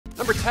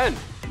Number 10.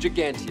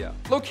 Gigantea.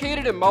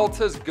 Located in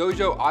Malta's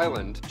Gojo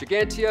Island,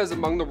 Gigantea is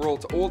among the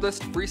world's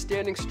oldest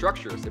freestanding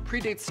structures. It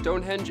predates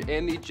Stonehenge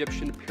and the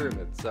Egyptian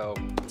pyramids, so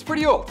it's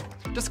pretty old.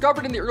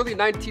 Discovered in the early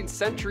 19th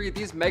century,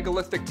 these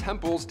megalithic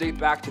temples date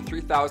back to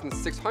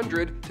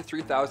 3600 to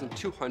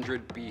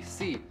 3200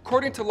 BC.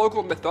 According to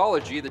local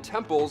mythology, the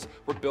temples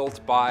were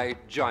built by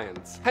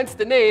giants, hence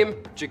the name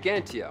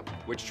Gigantea,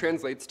 which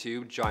translates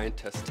to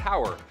giantess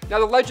tower. Now,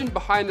 the legend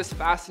behind this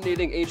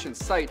fascinating ancient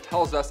site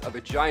tells us of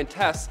a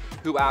giantess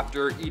who,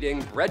 after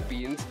eating red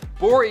beans,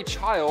 bore a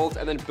child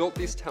and then built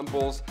these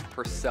temples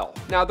herself.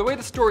 Now, the way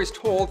the story is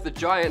told, the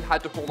giant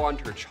had to hold on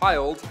to her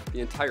child the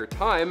entire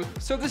time,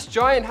 so this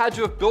giant had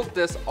to have built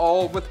this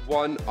all with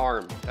one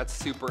arm. That's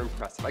super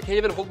impressive. I can't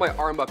even hold my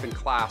arm up in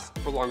class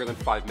for longer than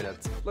 5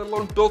 minutes, let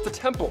alone build a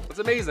temple. That's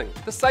amazing.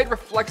 The site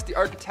reflects the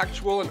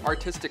architectural and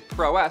artistic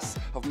prowess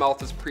of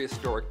Malta's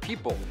prehistoric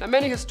people. Now,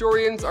 many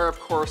historians are of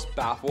course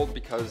baffled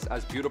because,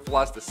 as beautiful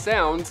as this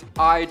sounds,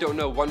 I don't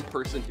know one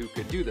person who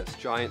could do this,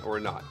 giant or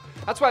not.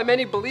 That's why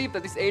many believe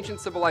that these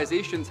ancient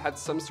civilizations had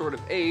some sort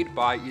of aid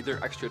by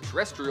either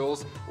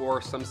extraterrestrials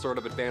or some sort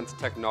of advanced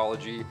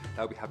technology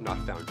that we have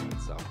not found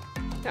yet. So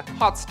yeah,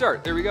 hot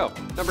start, there we go.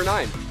 Number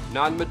 9,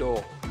 Nan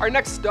Madol. Our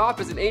next stop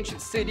is an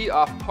ancient city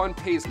off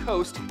Pohnpei's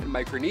coast in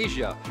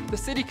Micronesia. The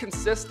city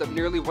consists of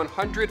nearly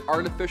 100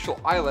 artificial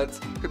islets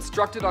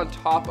constructed on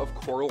top of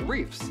coral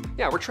reefs.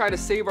 Yeah, we're trying to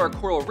save our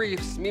coral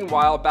reefs.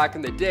 Meanwhile, back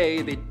in the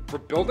day, they were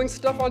building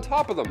stuff on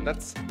top of them.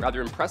 That's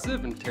rather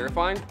impressive and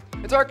terrifying.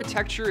 Its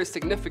architecture is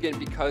significant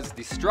because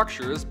the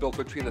structures, built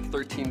between the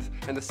 13th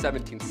and the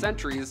 17th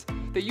centuries,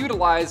 they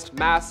utilized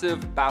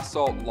massive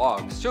basalt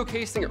logs,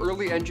 showcasing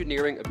early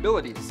engineering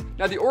abilities.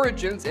 Now, the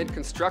origins and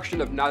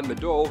construction of Nan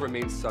Madol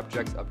remain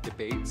subjects of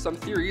debate. Some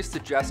theories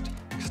suggest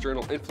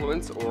external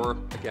influence or,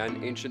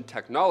 again, ancient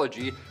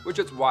technology, which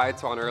is why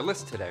it's on our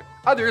list today.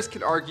 Others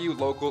can argue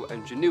local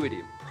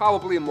ingenuity,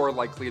 probably more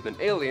likely than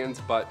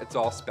aliens, but it's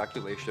all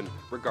speculation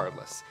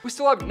regardless. We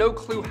still have no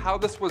clue how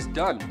this was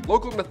done.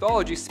 Local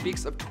mythology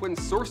speaks of twin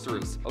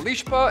sorcerers,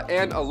 Alishpa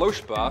and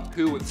Aloshpa,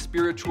 who with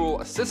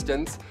spiritual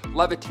assistance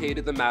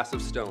levitated the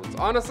massive stones.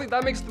 Honestly,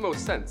 that makes the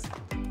most sense.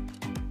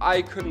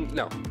 I couldn't,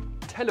 no.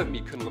 10 of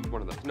me couldn't lift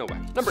one of those, no way.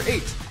 Number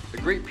 8, the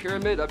Great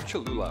Pyramid of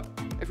Cholula.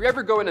 If you're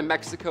ever going to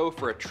Mexico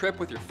for a trip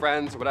with your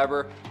friends or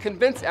whatever,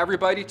 convince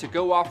everybody to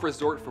go off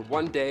resort for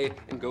one day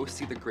and go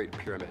see the Great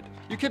Pyramid.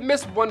 You could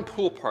miss one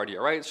pool party,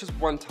 all right? It's just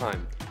one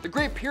time. The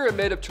Great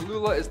Pyramid of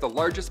Cholula is the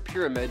largest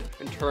pyramid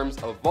in terms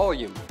of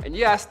volume. And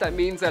yes, that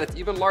means that it's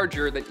even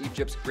larger than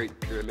Egypt's Great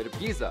Pyramid of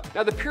Giza.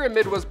 Now, the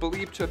pyramid was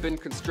believed to have been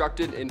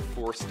constructed in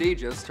 4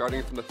 stages,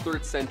 starting from the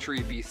 3rd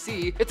century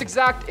BC. Its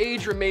exact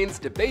age remains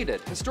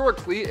debated.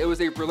 Historically, it was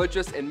a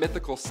religious and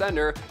mythical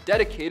center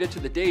dedicated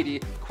to the deity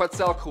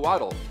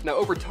Quetzalcoatl. Now,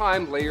 over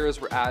time, layers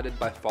were added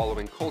by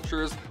following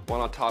cultures, one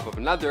on top of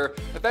another,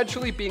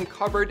 eventually being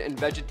covered in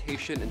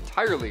vegetation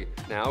entirely.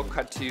 Now,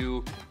 cut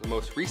to the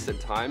most recent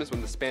times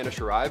when the Spanish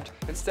arrived.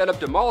 Instead of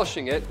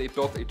demolishing it, they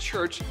built a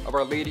church of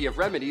Our Lady of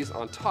Remedies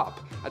on top.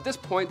 At this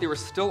point, they were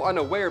still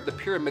unaware of the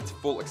pyramid's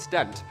full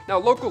extent. Now,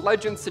 local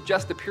legends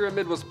suggest the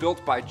pyramid was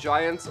built by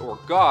giants or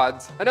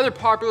gods. Another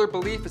popular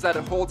belief is that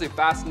it holds a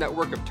vast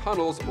network of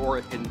tunnels or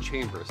a hidden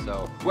chamber,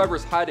 so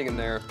whoever's hiding in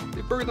there,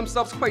 they buried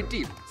themselves quite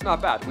deep. It's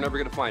not bad, we're never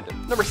gonna find it.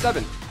 Number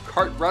 7,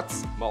 Cart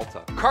ruts,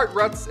 Malta. Cart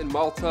ruts in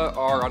Malta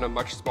are on a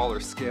much smaller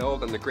scale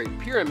than the Great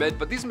Pyramid,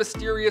 but these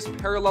mysterious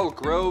parallel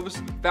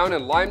groves found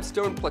in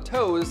limestone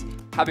plateaus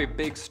have a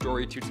big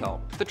story to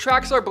tell. The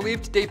tracks are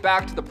believed to date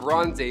back to the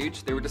Bronze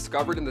Age. They were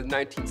discovered in the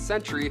 19th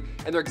century,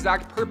 and their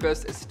exact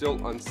purpose is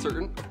still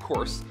uncertain, of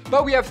course.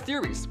 But we have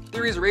theories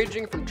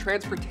ranging from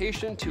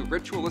transportation to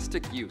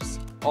ritualistic use.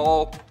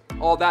 All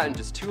that in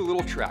just 2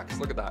 little tracks.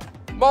 Look at that.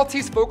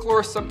 Maltese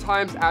folklore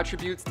sometimes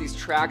attributes these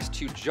tracks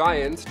to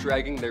giants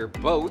dragging their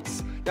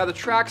boats. Now, the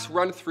tracks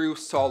run through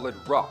solid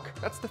rock.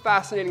 That's the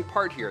fascinating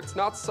part here. It's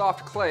not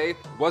soft clay. It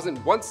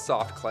wasn't once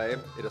soft clay.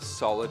 It is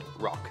solid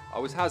rock.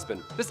 Always has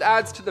been. This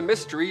adds to the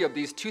mystery of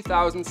these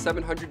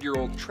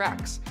 2,700-year-old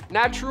tracks.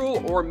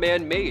 Natural or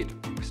man-made?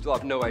 We still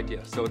have no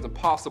idea, so it's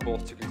impossible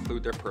to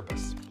conclude their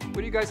purpose. What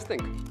do you guys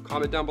think?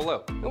 Comment down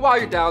below. And while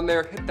you're down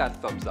there, hit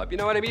that thumbs up. You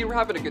know what I mean? We're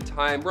having a good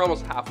time. We're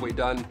almost halfway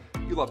done.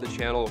 You love the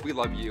channel, we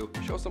love you,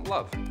 show some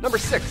love. Number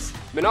 6,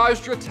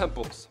 Menasdra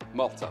Temples,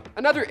 Malta.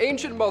 Another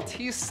ancient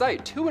Maltese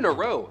site, 2 in a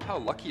row. How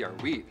lucky are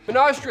we?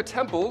 Menasdra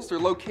Temples are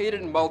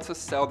located in Malta's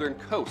southern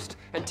coast,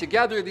 and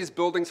together these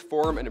buildings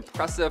form an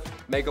impressive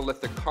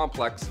megalithic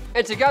complex.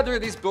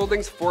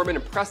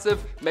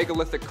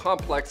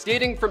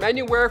 Dating from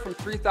anywhere from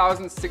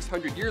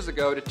 3,600 years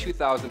ago to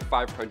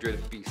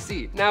 2,500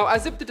 BC. Now,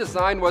 as if the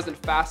design wasn't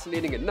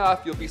fascinating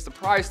enough, you'll be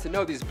surprised to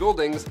know these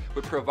buildings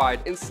would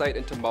provide insight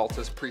into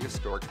Malta's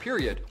prehistoric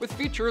period, with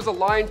features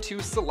aligned to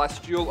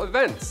celestial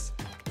events.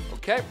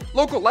 Okay.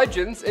 Local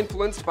legends,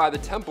 influenced by the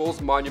temple's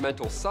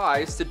monumental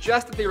size,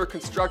 suggest that they were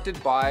constructed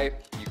by,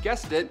 you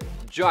guessed it,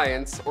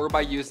 giants, or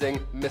by using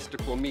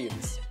mystical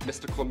means.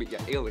 Yeah,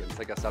 aliens,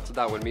 I guess that's what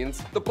that one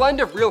means. The blend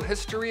of real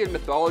history and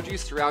mythology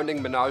surrounding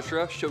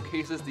Menagera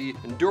showcases the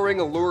enduring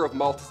allure of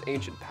Malta's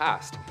ancient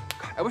past.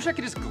 I wish I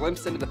could just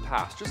glimpse into the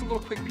past, just a little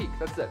quick peek,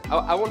 that's it.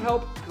 I won't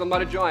help because I'm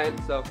not a giant,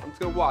 so I'm just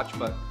gonna watch,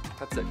 but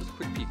that's it, just a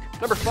quick peek.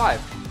 Number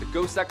 5, the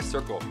Gosex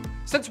Circle.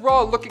 Since we're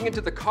all looking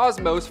into the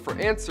cosmos for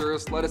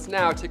answers, let us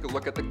now take a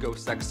look at the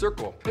Gosex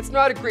Circle. It's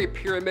not a great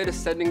pyramid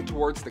ascending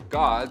towards the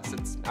gods,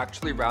 it's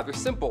actually rather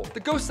simple.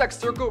 The Gosex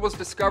Circle was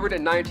discovered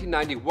in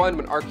 1991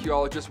 when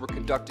archaeologists were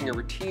conducting a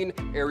routine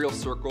aerial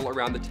circle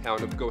around the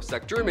town of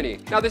Goseck, Germany.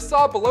 Now they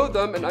saw below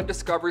them an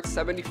undiscovered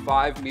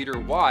 75-meter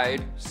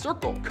wide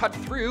circle cut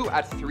through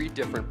at 3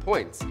 different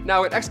points.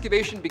 Now when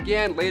excavation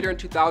began later in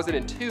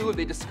 2002,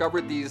 they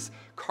discovered these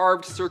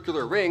carved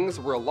circular rings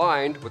were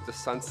aligned with the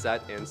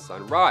sunset and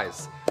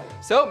sunrise.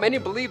 So many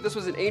believe this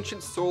was an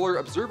ancient solar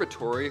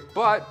observatory,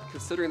 but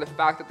considering the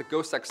fact that the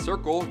Gosex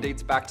Circle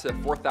dates back to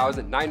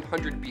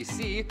 4900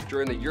 BC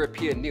during the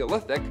European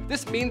Neolithic,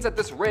 this means that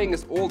this ring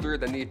is older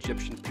than the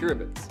Egyptian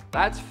pyramids.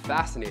 That's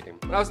fascinating.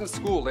 When I was in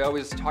school, they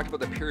always talked about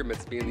the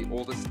pyramids being the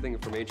oldest thing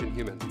from ancient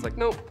humans. It's like,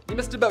 no, you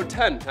missed about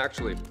 10,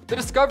 actually. The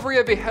discovery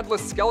of a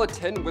headless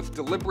skeleton with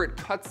deliberate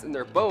cuts in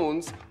their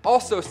bones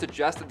also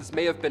suggests that this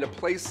may have been a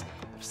place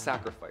of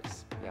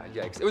sacrifice.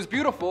 Yeah, yikes. It was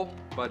beautiful,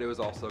 but it was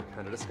also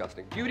kind of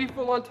disgusting.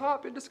 Beautiful on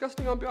top and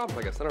disgusting on bottom,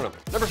 I guess. I don't know.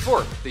 Number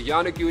 4, the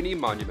Yonaguni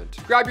Monument.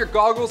 Grab your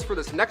goggles for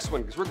this next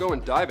one because we're going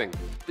diving.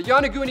 The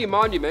Yonaguni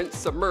Monument,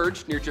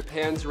 submerged near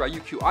Japan's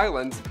Ryukyu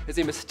Islands, is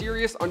a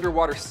mysterious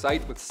underwater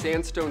site with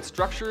sandstone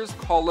structures,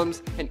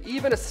 columns, and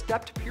even a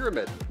stepped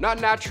pyramid. Not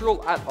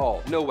natural at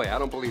all. No way, I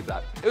don't believe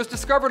that. It was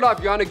discovered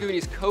off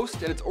Yonaguni's coast,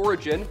 and its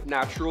origin,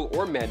 natural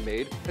or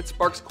man-made, it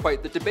sparks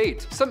quite the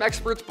debate. Some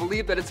experts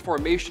believe that its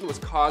formation was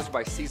caused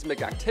by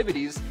seismic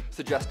activities,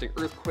 suggesting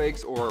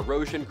earthquakes or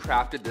erosion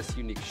crafted this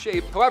unique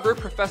shape. However,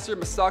 Professor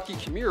Masaki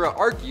Kimura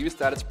argues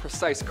that its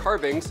precise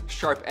carvings,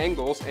 sharp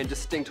angles, and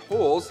distinct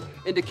holes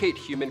indicate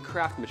human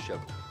craftsmanship,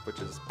 which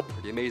is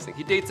pretty amazing.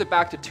 He dates it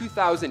back to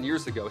 2,000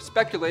 years ago,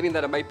 speculating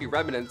that it might be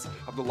remnants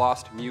of the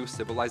lost Mu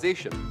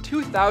civilization.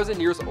 2,000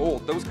 years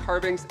old, those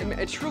carvings, and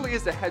it truly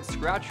is a head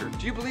scratcher.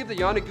 Do you believe the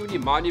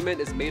Yonaguni Monument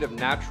is made of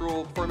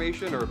natural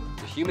formation, or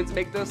did humans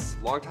make this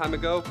a long time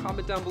ago?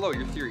 Comment down below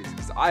your theories,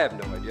 because I have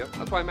no idea.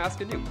 That's why I'm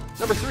asking you.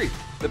 Number 3,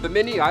 the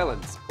Bimini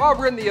Islands. While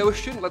we're in the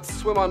ocean, let's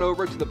swim on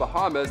over to the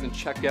Bahamas and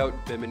check out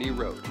Bimini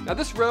Road. Now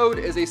this road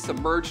is a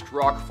submerged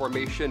rock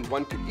formation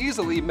one could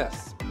easily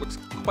miss. Looks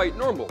quite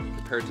normal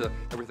compared to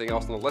everything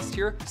else on the list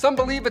here. Some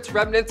believe it's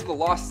remnants of the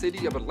lost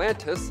city of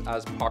Atlantis,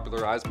 as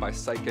popularized by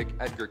psychic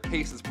Edgar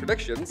Case's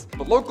predictions,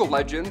 but local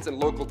legends and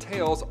local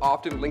tales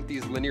often link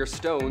these linear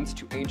stones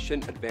to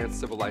ancient advanced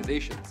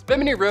civilizations.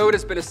 Bimini Road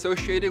has been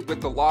associated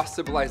with the lost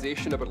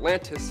civilization of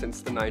Atlantis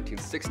since the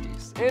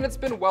 1960s, and it's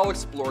been well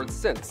explored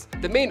since.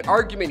 The main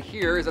argument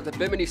here is that the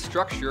Bimini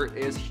structure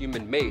is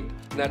human-made,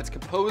 and that it's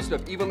composed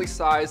of evenly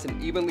sized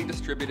and evenly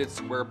distributed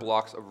square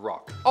blocks of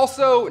rock.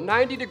 Also,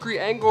 90-degree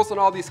angles on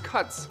all these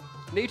cuts.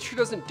 Nature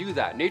doesn't do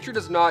that. Nature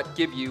does not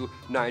give you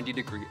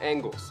 90-degree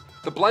angles.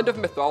 The blend of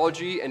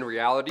mythology and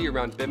reality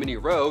around Bimini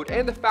Road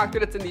and the fact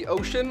that it's in the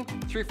ocean,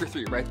 3 for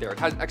 3 right there. It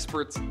has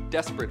experts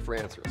desperate for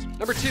answers.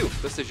 Number 2,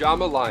 the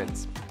Sajama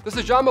Lines. The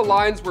Sajama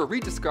Lines were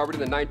rediscovered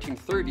in the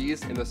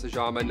 1930s in the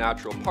Sajama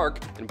Natural Park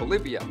in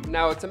Bolivia.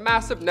 Now it's a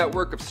massive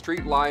network of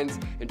straight lines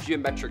and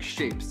geometric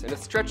shapes, and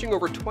it's stretching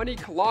over 20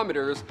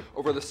 kilometers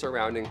over the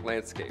surrounding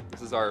landscape.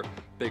 This is our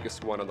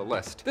biggest one on the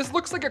list. This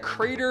looks like a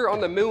crater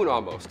on the moon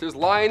almost. There's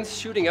lines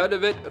shooting out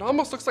of it. It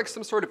almost looks like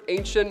some sort of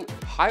ancient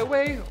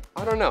highway.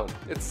 I don't know.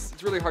 It's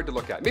really hard to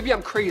look at. Maybe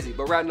I'm crazy,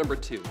 but we're at number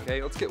 2,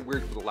 okay? Let's get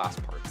weird for the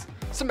last parts.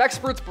 Some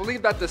experts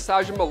believe that the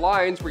Sajama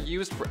lines were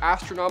used for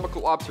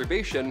astronomical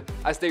observation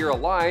as they are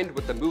aligned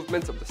with the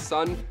movements of the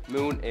sun,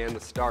 moon, and the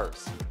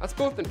stars. That's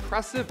both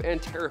impressive and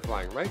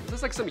terrifying, right? Is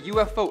this like some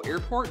UFO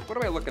airport? What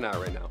am I looking at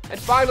right now? And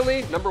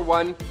finally, number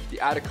 1,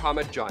 the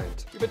Atacama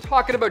Giant. We've been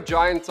talking about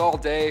giants all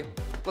day.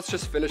 Let's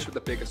just finish with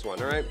the biggest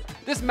one, all right?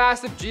 This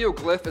massive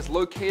geoglyph is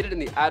located in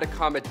the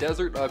Atacama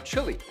Desert of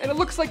Chile, and it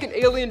looks like an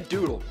alien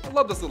doodle. I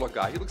love this little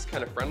guy. He looks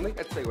kind of friendly.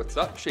 I'd say what's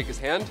up, shake his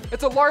hand.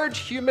 It's a large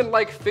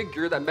human-like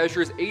figure that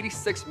measures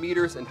 86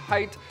 meters in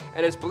height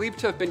and is believed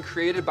to have been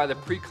created by the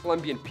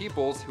pre-Columbian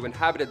peoples who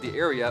inhabited the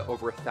area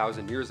over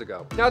 1,000 years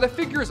ago. Now, the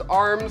figure's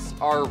arms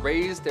are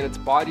raised and its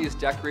body is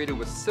decorated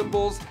with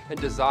symbols and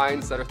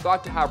designs that are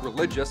thought to have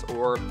religious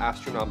or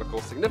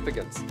astronomical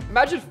significance.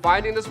 Imagine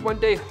finding this one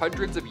day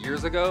hundreds of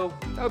years ago.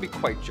 That would be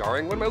quite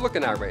jarring. What am I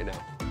looking at right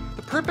now?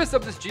 The purpose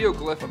of this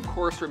geoglyph, of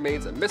course,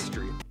 remains a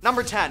mystery.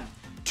 Number 10,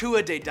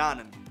 Tua de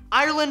Danann.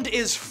 Ireland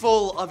is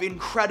full of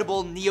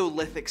incredible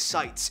Neolithic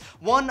sites,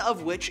 one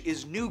of which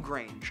is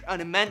Newgrange,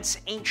 an immense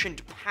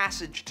ancient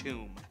passage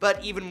tomb.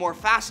 But even more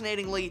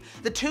fascinatingly,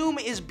 the tomb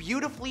is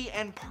beautifully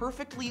and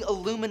perfectly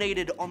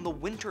illuminated on the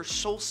winter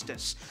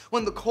solstice,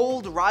 when the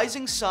cold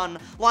rising sun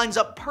lines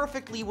up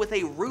perfectly with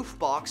a roof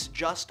box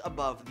just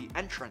above the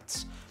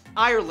entrance.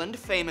 Ireland,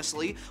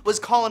 famously, was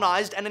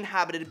colonized and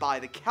inhabited by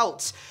the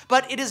Celts,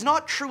 but it is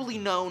not truly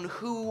known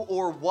who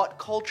or what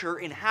culture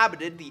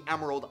inhabited the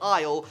Emerald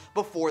Isle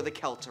before the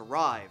Celts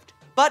arrived.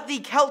 But the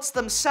Celts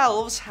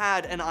themselves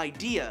had an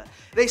idea.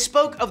 They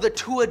spoke of the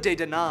Tua de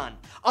Danann,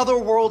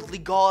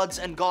 otherworldly gods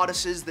and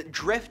goddesses that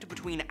drift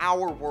between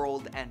our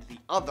world and the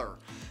other.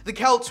 The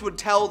Celts would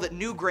tell that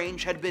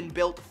Newgrange had been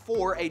built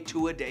for a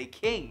Tua de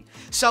king,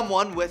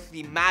 someone with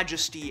the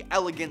majesty,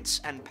 elegance,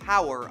 and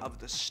power of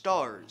the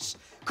stars.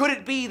 Could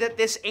it be that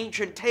this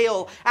ancient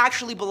tale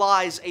actually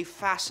belies a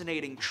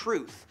fascinating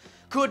truth?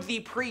 Could the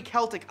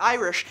pre-Celtic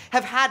Irish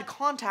have had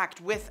contact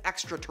with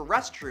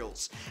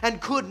extraterrestrials? And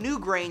could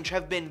Newgrange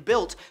have been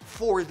built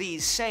for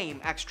these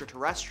same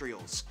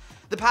extraterrestrials?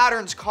 The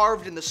patterns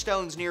carved in the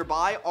stones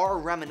nearby are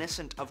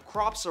reminiscent of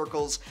crop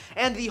circles,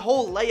 and the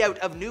whole layout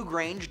of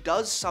Newgrange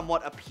does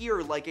somewhat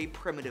appear like a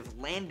primitive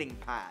landing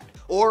pad.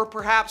 Or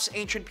perhaps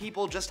ancient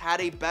people just had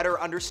a better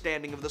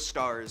understanding of the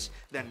stars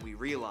than we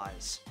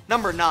realize.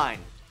 Number 9.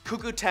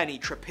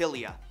 Cucuteni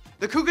Tripilia.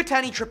 The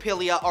Cucuteni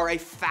Tripilia are a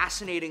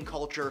fascinating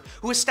culture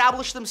who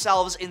established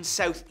themselves in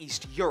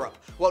Southeast Europe,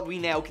 what we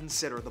now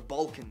consider the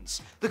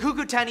Balkans. The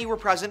Cucuteni were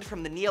present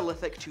from the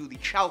Neolithic to the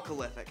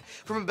Chalcolithic,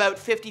 from about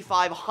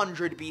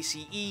 5500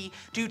 BCE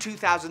to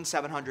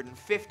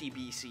 2750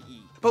 BCE.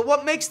 But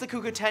what makes the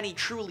Cucuteni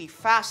truly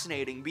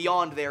fascinating,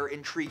 beyond their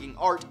intriguing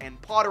art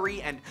and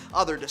pottery and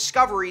other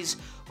discoveries,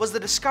 was the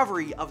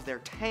discovery of their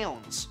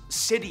towns,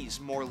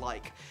 cities more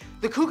like.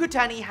 The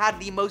Cucuteni had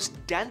the most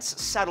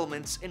dense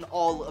settlements in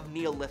all of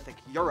Neolithic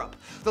Europe,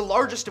 the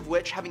largest of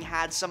which having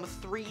had some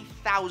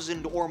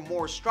 3,000 or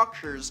more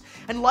structures,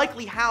 and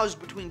likely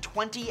housed between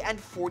 20 and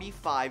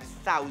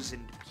 45,000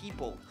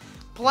 people.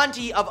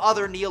 Plenty of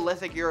other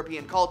Neolithic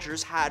European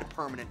cultures had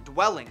permanent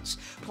dwellings.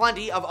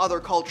 Plenty of other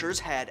cultures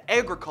had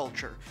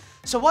agriculture.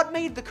 So what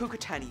made the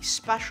Cucuteni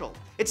special?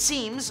 It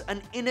seems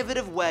an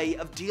innovative way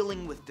of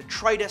dealing with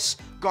detritus,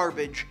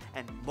 garbage,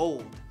 and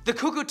mold. The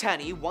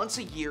Cucuteni, once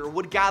a year,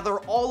 would gather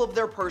all of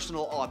their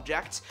personal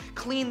objects,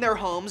 clean their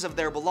homes of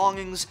their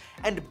belongings,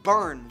 and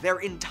burn their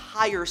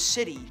entire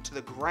city to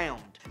the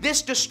ground.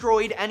 This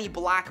destroyed any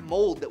black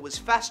mold that was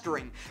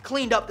festering,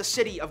 cleaned up the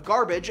city of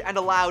garbage, and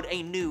allowed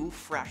a new,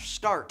 fresh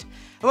start.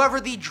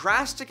 However, the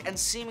drastic and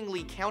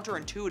seemingly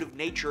counterintuitive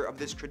nature of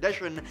this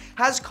tradition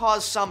has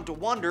caused some to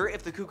wonder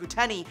if the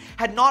Cucuteni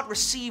had not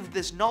received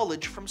this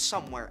knowledge from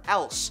somewhere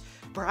else.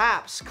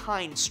 Perhaps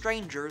kind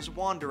strangers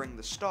wandering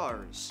the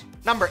stars.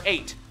 Number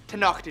 8.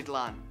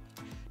 Tenochtitlan.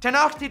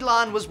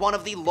 Tenochtitlan was one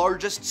of the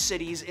largest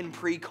cities in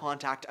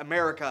pre-contact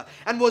America,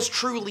 and was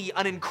truly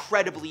an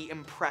incredibly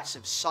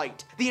impressive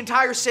sight. The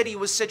entire city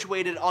was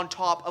situated on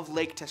top of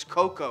Lake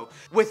Texcoco,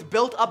 with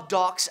built-up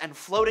docks and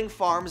floating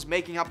farms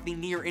making up the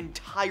near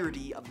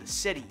entirety of the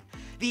city.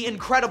 The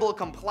incredible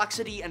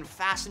complexity and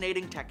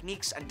fascinating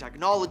techniques and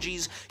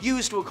technologies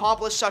used to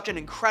accomplish such an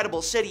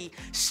incredible city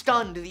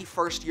stunned the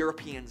first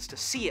Europeans to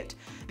see it.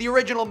 The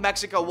original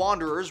Mexico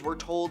wanderers were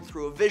told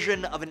through a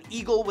vision of an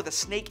eagle with a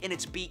snake in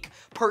its beak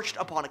perched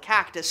upon a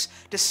cactus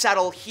to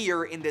settle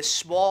here in this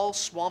small,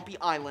 swampy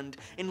island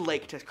in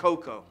Lake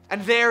Texcoco.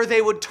 And there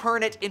they would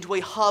turn it into a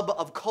hub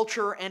of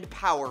culture and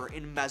power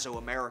in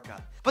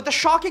Mesoamerica. But the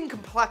shocking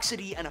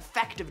complexity and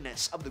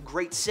effectiveness of the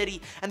great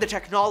city and the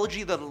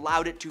technology that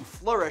allowed it to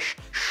flourish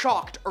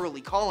shocked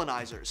early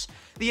colonizers.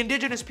 The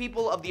indigenous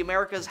people of the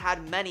Americas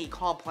had many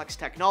complex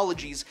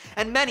technologies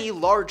and many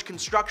large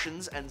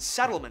constructions and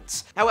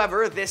settlements.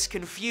 However, this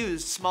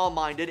confused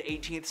small-minded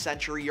 18th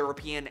century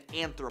European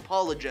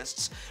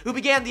anthropologists, who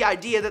began the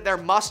idea that there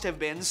must have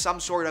been some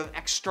sort of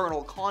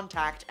external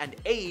contact and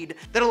aid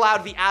that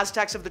allowed the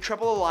Aztecs of the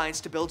Triple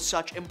Alliance to build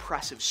such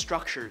impressive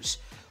structures.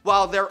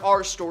 While there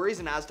are stories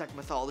in Aztec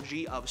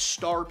mythology of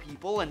star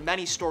people, and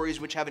many stories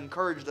which have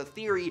encouraged the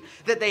theory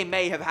that they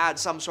may have had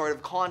some sort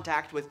of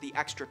contact with the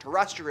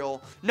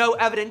extraterrestrial, no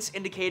evidence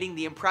indicating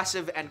the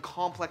impressive and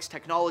complex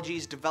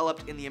technologies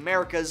developed in the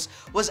Americas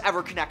was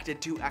ever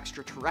connected to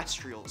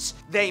extraterrestrials.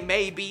 They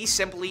may be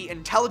simply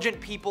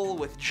intelligent people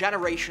with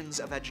generations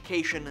of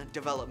education,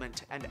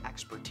 development, and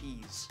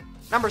expertise.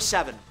 Number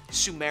 7.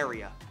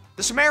 Sumeria.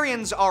 The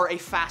Sumerians are a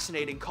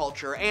fascinating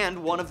culture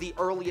and one of the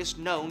earliest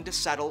known to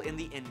settle in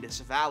the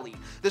Indus Valley,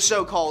 the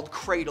so-called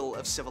cradle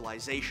of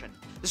civilization.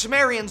 The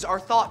Sumerians are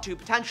thought to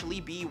potentially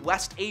be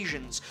West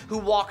Asians who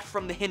walked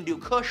from the Hindu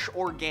Kush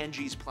or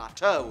Ganges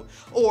Plateau,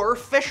 or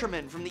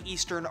fishermen from the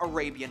eastern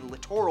Arabian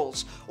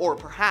littorals, or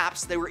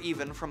perhaps they were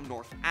even from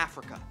North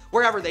Africa.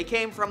 Wherever they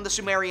came from, the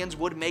Sumerians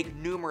would make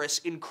numerous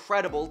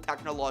incredible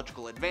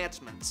technological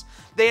advancements.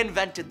 They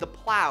invented the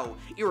plow,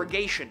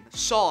 irrigation,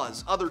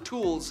 saws, other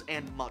tools,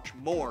 and much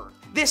more.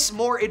 This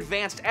more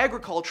advanced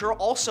agriculture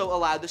also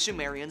allowed the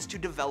Sumerians to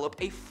develop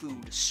a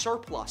food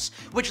surplus,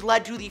 which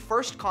led to the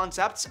first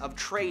concepts of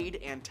trade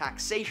and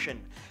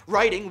taxation.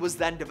 Writing was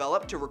then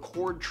developed to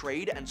record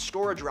trade and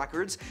storage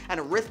records, and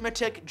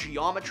arithmetic,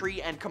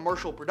 geometry, and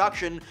commercial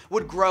production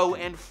would grow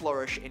and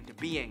flourish into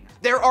being.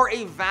 There are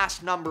a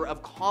vast number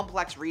of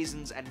complex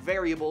reasons and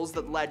variables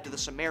that led to the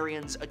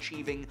Sumerians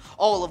achieving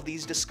all of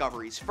these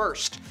discoveries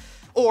first.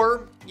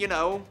 Or,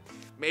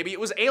 maybe it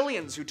was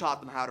aliens who taught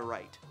them how to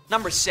write.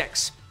 Number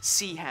 6.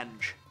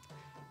 Seahenge.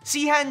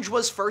 Seahenge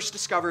was first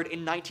discovered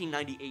in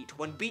 1998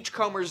 when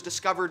beachcombers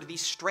discovered the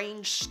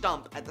strange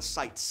stump at the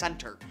site's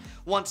center.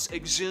 Once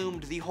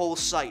exhumed, the whole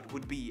site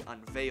would be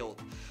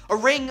unveiled. A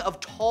ring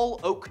of tall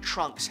oak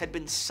trunks had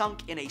been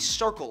sunk in a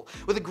circle,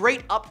 with a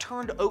great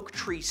upturned oak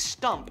tree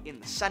stump in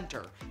the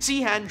center.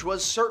 Seahenge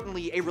was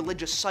certainly a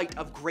religious site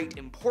of great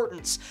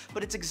importance,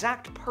 but its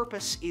exact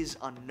purpose is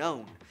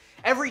unknown.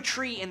 Every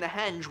tree in the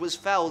henge was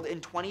felled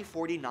in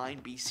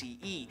 2049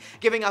 BCE,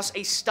 giving us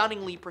a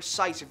stunningly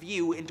precise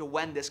view into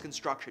when this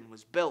construction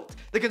was built.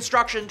 The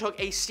construction took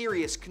a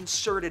serious,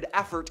 concerted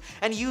effort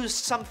and used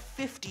some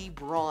 50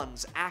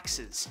 bronze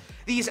axes.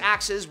 These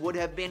axes would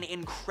have been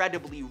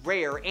incredibly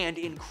rare and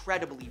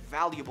incredibly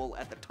valuable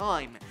at the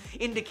time,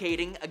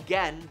 indicating,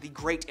 again, the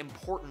great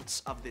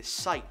importance of this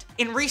site.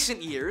 In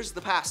recent years,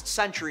 the past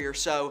century or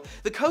so,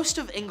 the coast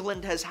of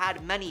England has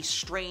had many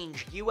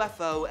strange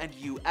UFO and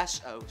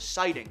USO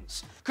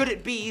sightings. Could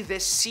it be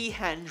this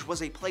Seahenge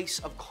was a place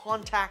of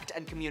contact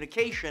and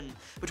communication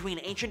between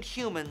ancient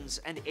humans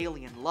and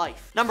alien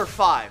life? Number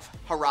 5.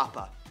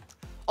 Harappa.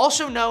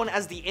 Also known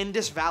as the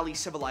Indus Valley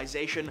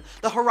Civilization,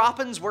 the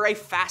Harappans were a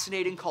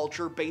fascinating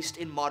culture based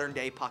in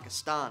modern-day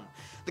Pakistan.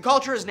 The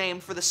culture is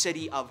named for the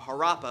city of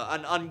Harappa,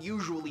 an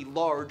unusually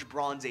large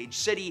Bronze Age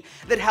city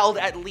that held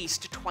at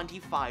least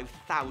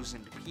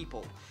 25,000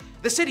 people.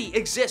 The city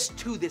exists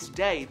to this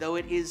day, though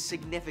it is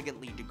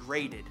significantly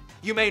degraded.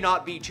 You may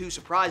not be too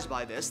surprised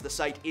by this, the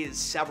site is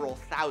several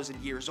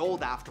thousand years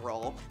old after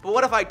all, but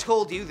what if I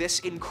told you this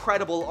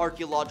incredible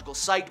archaeological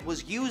site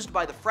was used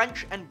by the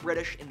French and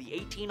British in the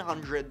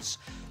 1800s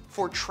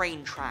for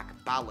train track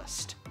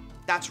ballast?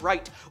 That's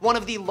right, one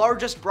of the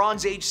largest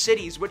Bronze Age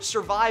cities which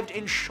survived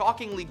in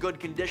shockingly good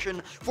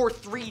condition for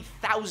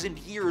 3,000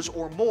 years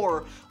or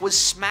more was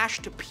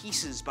smashed to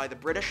pieces by the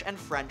British and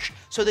French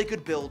so they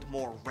could build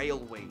more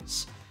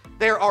railways.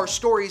 There are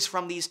stories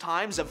from these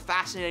times of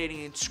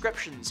fascinating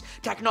inscriptions,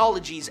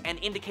 technologies, and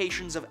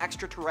indications of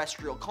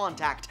extraterrestrial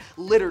contact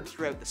littered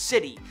throughout the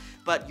city,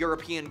 but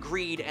European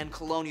greed and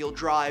colonial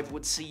drive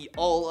would see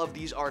all of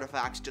these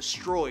artifacts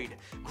destroyed,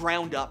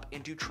 ground up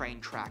into train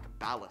track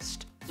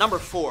ballast. Number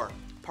 4.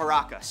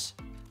 Paracas.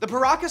 The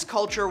Paracas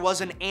culture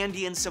was an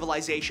Andean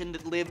civilization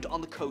that lived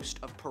on the coast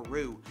of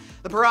Peru.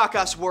 The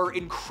Paracas were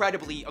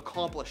incredibly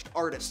accomplished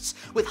artists,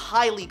 with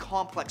highly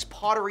complex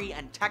pottery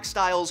and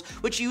textiles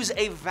which use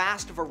a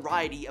vast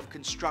variety of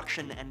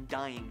construction and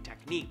dyeing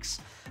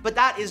techniques. But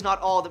that is not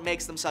all that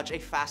makes them such a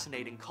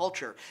fascinating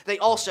culture. They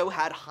also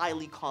had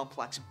highly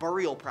complex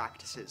burial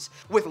practices,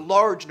 with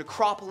large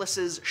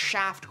necropolises,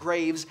 shaft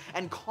graves,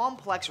 and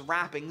complex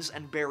wrappings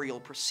and burial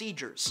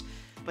procedures.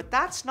 But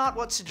that's not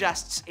what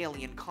suggests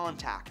alien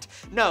contact.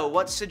 No,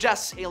 what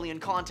suggests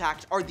alien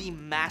contact are the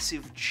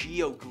massive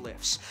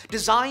geoglyphs,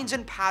 designs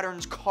and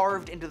patterns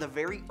carved into the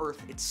very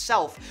earth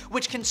itself,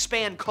 which can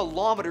span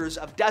kilometers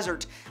of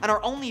desert and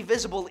are only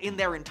visible in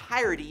their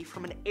entirety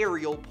from an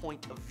aerial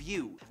point of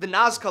view. The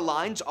Nazca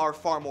lines are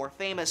far more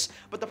famous,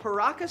 but the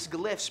Paracas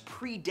glyphs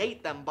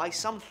predate them by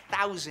some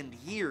 1,000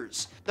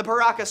 years. The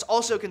Paracas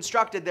also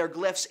constructed their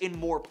glyphs in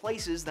more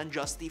places than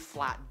just the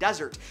flat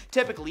desert,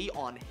 typically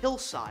on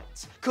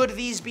hillsides. Could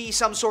these be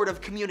some sort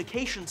of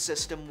communication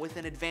system with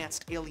an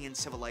advanced alien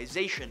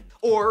civilization?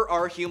 Or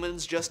are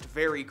humans just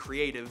very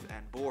creative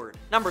and bored?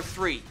 Number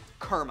 3.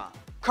 Kerma.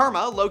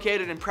 Kerma,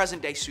 located in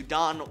present-day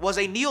Sudan, was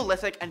a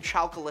Neolithic and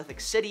Chalcolithic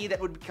city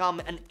that would become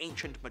an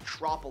ancient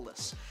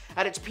metropolis.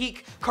 At its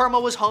peak, Kerma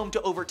was home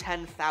to over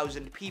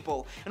 10,000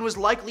 people, and was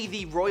likely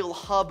the royal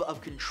hub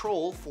of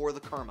control for the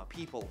Kerma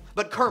people.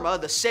 But Kerma,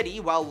 the city,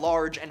 while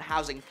large and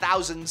housing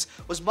thousands,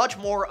 was much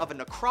more of a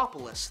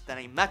necropolis than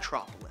a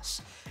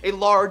metropolis. A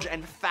large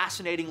and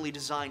fascinatingly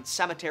designed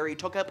cemetery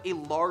took up a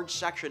large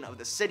section of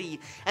the city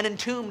and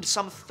entombed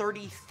some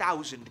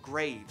 30,000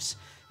 graves.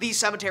 These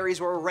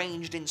cemeteries were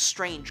arranged in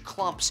strange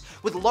clumps,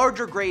 with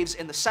larger graves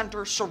in the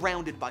center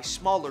surrounded by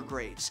smaller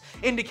graves,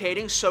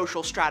 indicating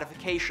social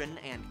stratification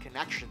and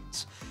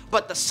connections.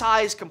 But the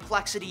size,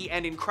 complexity,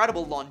 and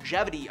incredible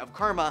longevity of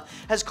Kerma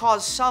has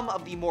caused some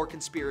of the more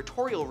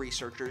conspiratorial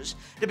researchers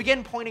to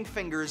begin pointing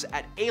fingers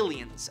at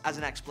aliens as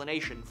an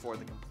explanation for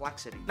the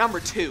complexity.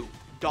 Number 2.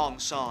 Dong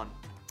Son.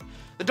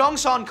 The Dong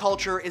Son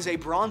culture is a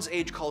Bronze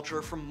Age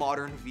culture from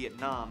modern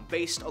Vietnam,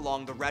 based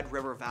along the Red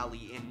River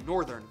Valley in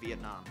northern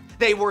Vietnam.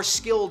 They were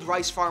skilled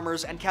rice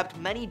farmers and kept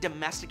many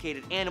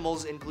domesticated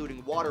animals,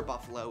 including water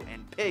buffalo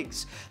and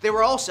pigs. They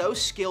were also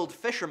skilled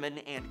fishermen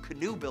and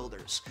canoe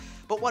builders.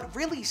 But what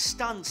really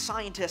stunned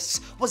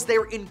scientists was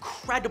their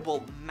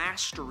incredible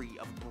mastery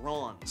of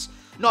bronze.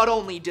 Not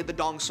only did the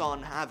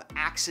Dongson have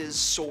axes,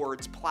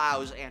 swords,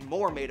 plows, and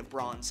more made of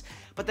bronze,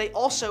 but they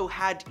also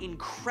had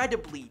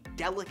incredibly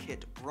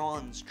delicate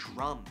bronze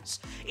drums,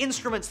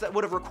 instruments that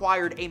would have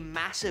required a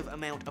massive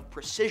amount of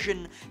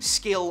precision,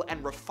 skill,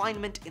 and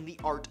refinement in the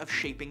art of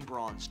shaping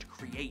bronze to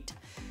create.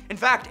 In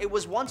fact, it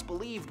was once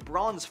believed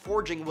bronze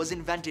forging was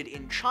invented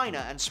in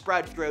China and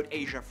spread throughout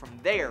Asia from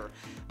there,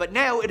 but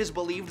now it is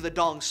believed the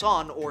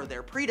Dongson, or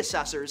their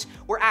predecessors,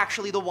 were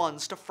actually the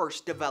ones to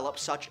first develop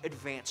such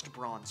advanced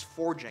bronze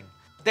forging.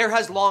 There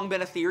has long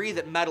been a theory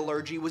that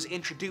metallurgy was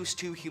introduced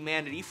to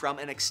humanity from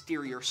an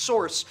exterior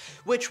source,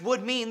 which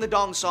would mean the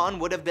Dongson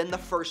would have been the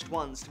first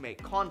ones to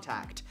make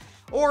contact.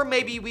 Or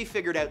maybe we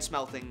figured out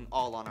smelting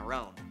all on our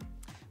own.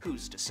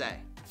 Who's to say?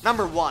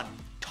 Number 1.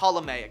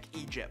 Ptolemaic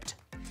Egypt.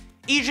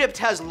 Egypt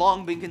has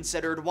long been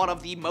considered one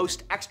of the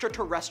most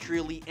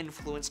extraterrestrially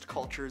influenced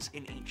cultures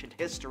in ancient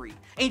history.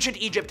 Ancient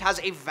Egypt has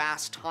a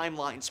vast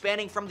timeline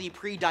spanning from the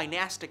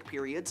pre-dynastic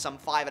period, some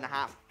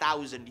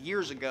 5,500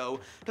 years ago,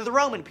 to the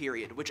Roman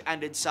period, which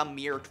ended some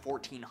mere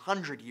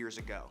 1400 years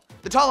ago.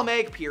 The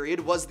Ptolemaic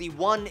period was the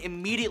one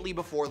immediately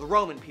before the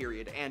Roman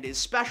period, and is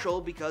special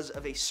because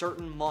of a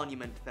certain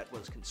monument that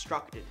was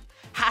constructed.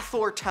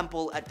 Hathor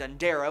Temple at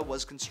Dendera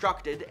was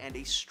constructed, and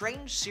a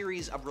strange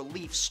series of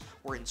reliefs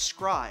were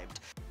inscribed,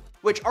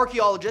 which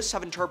archaeologists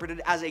have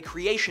interpreted as a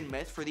creation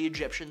myth for the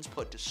Egyptians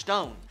put to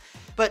stone.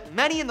 But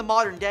many in the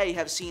modern day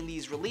have seen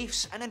these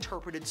reliefs and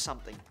interpreted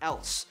something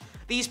else.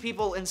 These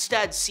people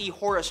instead see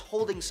Horus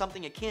holding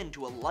something akin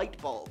to a light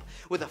bulb,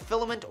 with a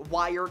filament,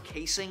 wire,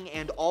 casing,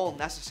 and all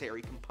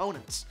necessary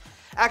components.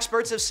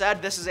 Experts have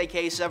said this is a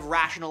case of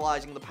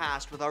rationalizing the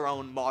past with our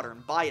own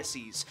modern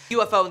biases.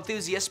 UFO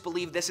enthusiasts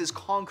believe this is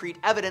concrete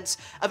evidence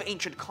of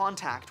ancient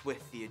contact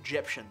with the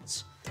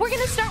Egyptians. We're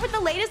gonna start with the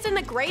latest and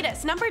the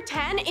greatest. Number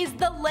 10 is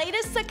the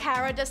latest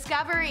Saqqara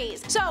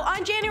discoveries. So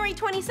on January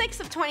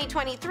 26th of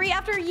 2023,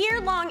 after a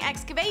year-long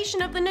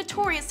excavation of the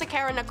notorious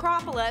Saqqara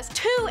necropolis,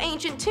 2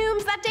 ancient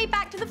tombs that date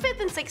back to the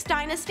 5th and 6th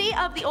dynasty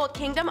of the Old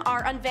Kingdom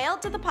are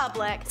unveiled to the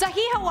public.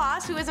 Zahi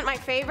Hawass, who isn't my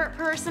favorite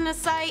person to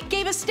cite,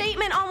 gave a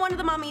statement on one of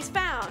the mummies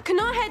found.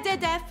 Kanohe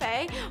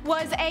Dedefe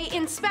was an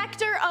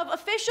inspector of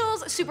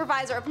officials,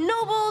 supervisor of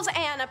nobles,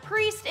 and a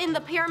priest in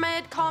the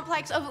pyramid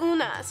complex of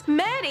Unas.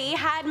 Mary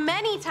had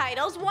many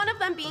titles, one of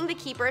them being the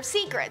Keeper of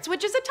Secrets,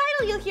 which is a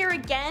title you'll hear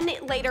again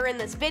later in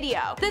this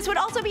video. This would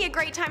also be a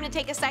great time to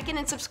take a second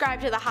and subscribe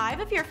to The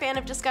Hive if you're a fan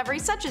of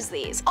discoveries such as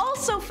these.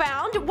 Also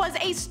found was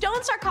a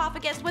stone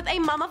sarcophagus with a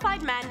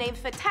mummified man named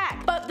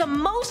Fatek, but the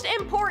most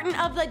important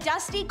of the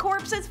dusty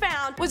corpses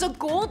found was a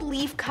gold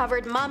leaf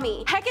covered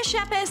mummy.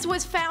 Hekashepes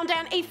was found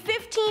down a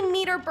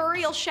 15-meter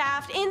burial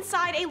shaft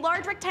inside a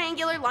large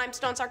rectangular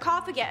limestone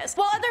sarcophagus.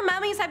 While other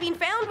mummies have been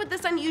found with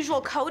this unusual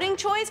coating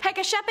choice,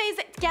 Hekashepes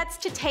gets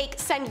to take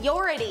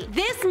seniority.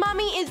 This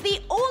mummy is the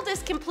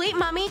oldest complete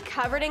mummy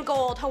covered in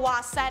gold,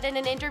 Hawass said in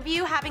an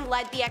interview, having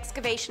led the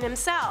excavation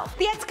himself.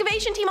 The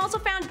excavation team also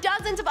found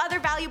dozens of other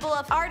valuable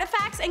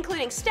artifacts,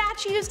 including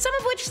statues, some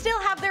of which still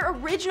have their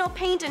original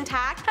paint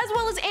intact, as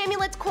well as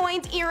amulets,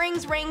 coins,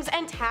 earrings, rings,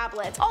 and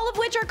tablets, all of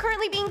which are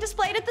currently being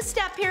displayed at the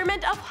Step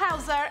Pyramid of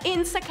Hawzer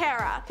in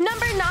Saqqara.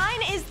 Number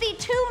 9 is the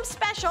tomb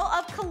special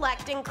of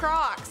collecting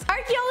crocs.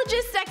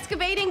 Archaeologists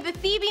excavating the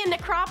Theban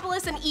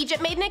necropolis in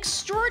Egypt made an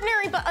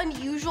extraordinary but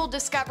unusual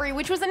discovery,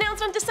 which was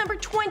announced on December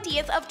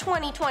 20th of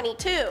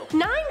 2022.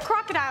 9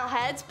 crocodile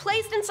heads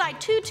placed inside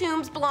 2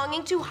 tombs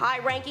belonging to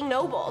high-ranking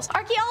nobles.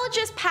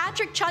 Archaeologist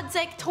Patrick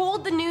Chudzik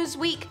told the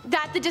Newsweek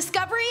that the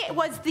discovery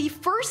was the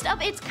first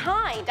of its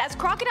kind, as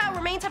crocodile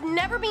remains have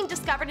never been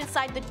discovered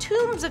inside the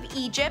tombs of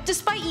Egypt,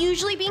 despite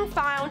usually being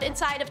found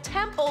inside of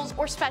temples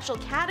or special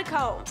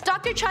catacombs.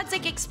 Dr.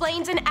 Chudzik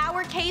explains, in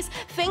our case,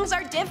 things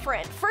are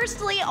different.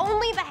 Firstly,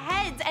 only the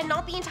heads and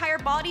not the entire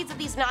bodies of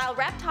these Nile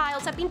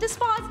reptiles have been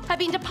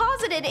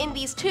deposited in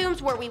these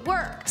tombs where we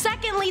work.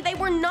 Secondly, they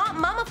were not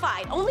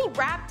mummified, only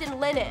wrapped in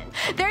linen.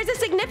 There is a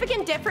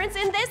significant difference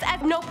in this,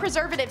 as no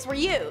preservatives were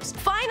used.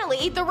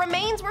 Finally, the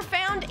remains were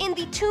found in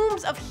the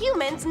tombs of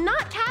humans,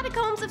 not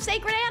catacombs of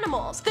sacred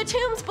animals. The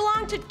tombs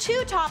belong to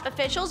 2 top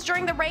officials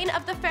during the reign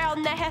of the pharaoh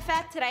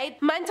Nehefetre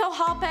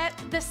Mentuhotep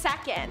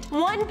II,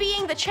 one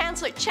being the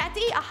Chancellor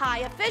Cheti, a high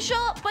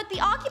official, but the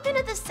occupant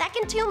of the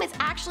second tomb is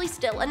actually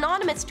still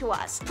anonymous to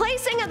us.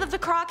 Placing of the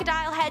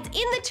crocodile heads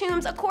in the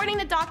tombs, according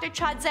to Dr.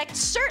 Chudzik,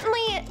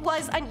 certainly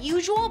was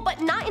unusual,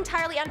 but not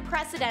entirely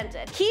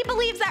unprecedented. He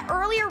believes that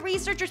earlier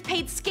researchers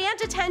paid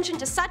scant attention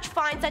to such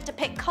finds that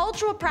depict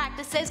cultural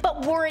practices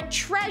but weren't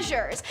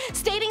treasures,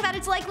 stating that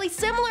it's likely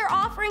similar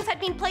offerings had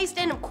been placed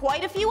in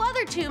quite a few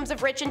other tombs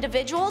of rich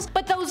individuals,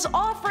 but those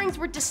offerings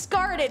were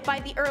discarded by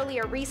the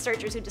earlier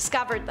researchers who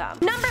discovered them.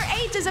 Number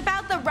 8 is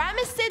about the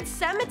Ramessid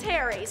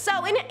Cemetery.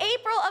 So in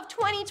April of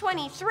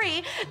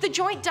 2023, the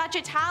joint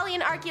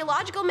Dutch-Italian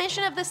archaeological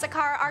mission of the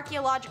Saqqara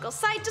archaeological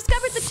site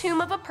discovered the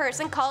tomb of a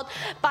person called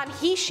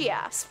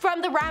Banhishia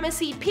from the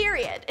Ramesses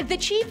period, the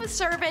chief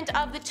servant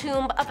of the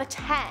tomb of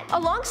Aten.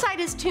 Alongside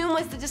his tomb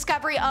was the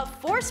discovery of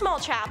 4 small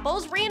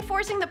chapels,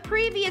 reinforcing the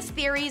previous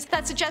theories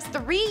that suggest the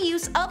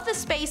reuse of the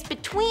space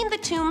between the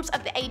tombs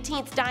of the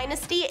 18th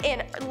dynasty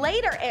in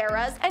later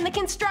eras and the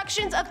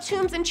constructions of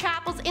tombs and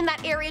chapels in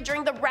that area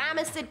during the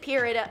Ramessid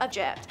period of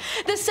Egypt.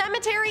 The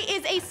cemetery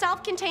is a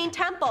self-contained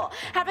temple,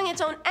 having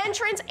its own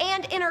entrance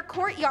and inner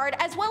courtyard,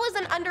 as well as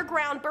an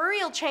underground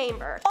burial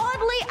chamber.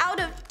 Oddly,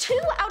 2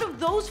 out of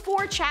those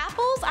 4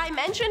 chapels I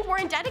mentioned were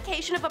in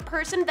dedication of a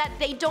person that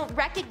they don't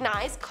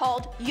recognize,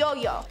 called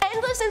Yo-Yo.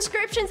 Endless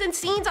inscriptions and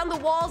scenes on the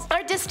walls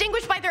are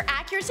distinguished by their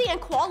accuracy and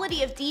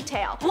quality of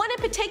detail. One in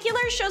particular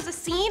shows a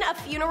scene of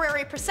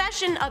funerary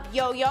procession of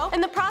Yo-Yo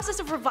and the process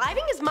of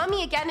reviving his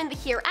mummy again in the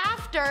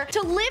hereafter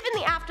to live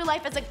in the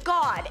afterlife as a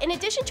god, in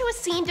addition to a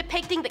scene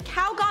depicting the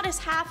cow goddess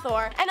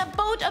Hathor and a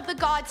boat of the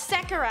god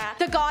Sekera,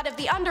 the god of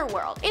the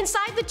underworld.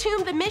 Inside the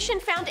tomb, the mission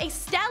found a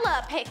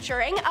stela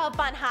picturing of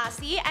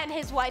Banhasi and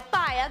his wife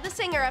Baya, the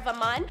singer of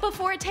Amun,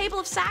 before a table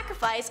of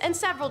sacrifice and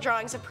several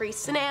drawings of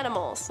priests and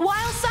animals.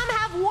 While some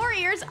have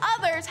warriors,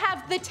 others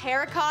have the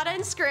terracotta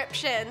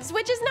inscriptions,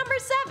 which is number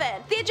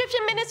 7. The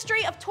Egyptian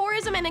Ministry of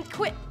Tourism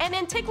and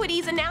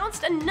Antiquities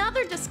announced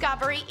another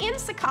discovery in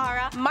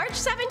Saqqara, March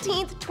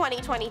 17th,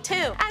 2022.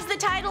 As the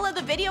title of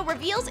the video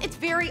reveals, it's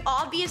very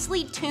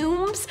obviously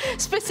tombs,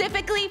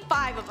 specifically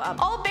 5 of them.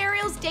 All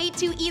burials date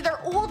to either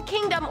Old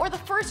Kingdom or the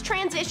first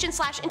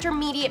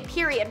transition/intermediate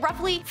period,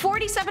 roughly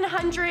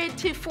 4,700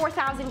 to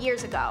 4,000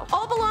 years ago.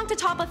 All belong to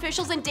top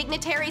officials and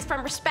dignitaries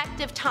from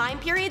respective time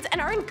periods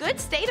and are in good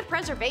state of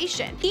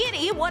preservation.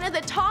 Iri, one of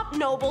the top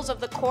nobles of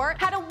the court,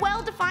 had a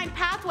well-defined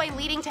pathway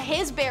leading to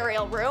his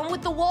burial room,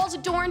 with the walls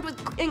adorned with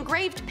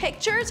engraved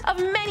pictures of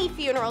many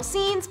funeral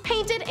scenes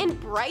painted in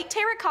bright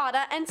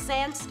terracotta and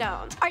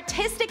sandstone.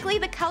 Artistically,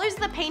 the colors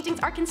of the paintings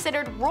are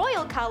considered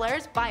royal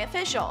colors by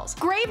officials.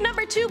 Grave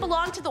number 2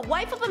 belonged to the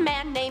wife of a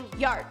man named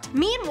Yart.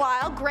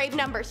 Meanwhile, grave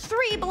number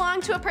 3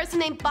 belonged to a person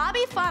named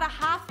Babi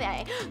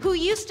Farahafe, who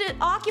used to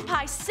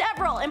occupy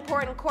several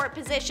important court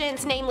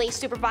positions, namely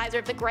supervisor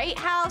of the Great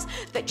House,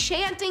 the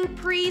chanting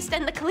priest,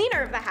 and the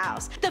cleaner of the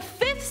house. The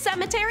 5th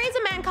cemetery is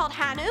a man called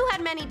Hanu, who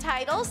had many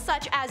titles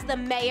such as the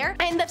mayor,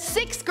 and the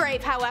 6th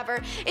grave,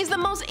 however, is the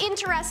most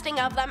interesting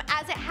of them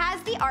as it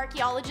has the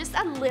archaeologist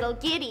a little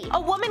giddy. A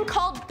woman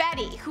called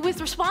Betty, who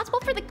is responsible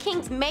for the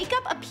king's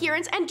makeup,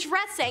 appearance, and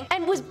dressing,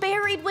 and was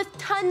buried with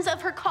tons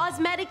of her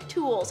cosmetic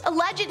tools.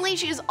 Allegedly,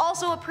 she is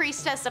also a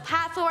priestess of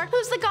Hathor,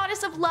 who's the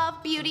goddess of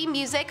love, beauty,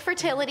 music,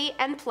 fertility,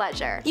 and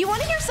pleasure. You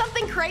want to hear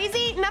something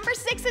crazy? Number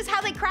 6 is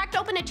how they cracked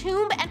open a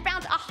tomb and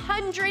found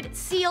 100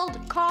 sealed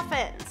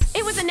coffins.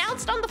 It was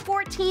announced on the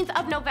 14th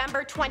of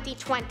November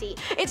 2020.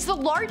 It's the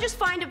largest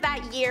find of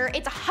that year.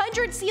 It's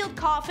 100 sealed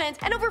coffins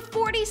and over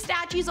 40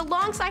 statues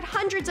alongside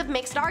hundreds of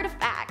mixed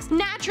artifacts.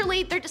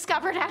 Naturally, they're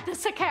discovered at the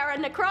Saqqara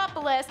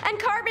necropolis, and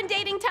carbon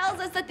dating tells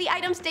us that the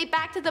items date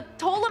back to the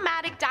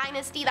Ptolemaic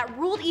dynasty that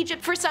ruled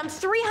Egypt for some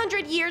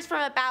 300 years,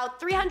 from about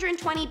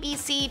 320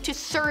 BC to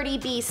 30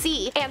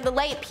 BC and the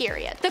late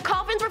period. The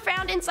coffins were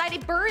found inside a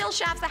burial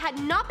shaft that had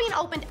not been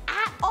opened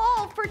at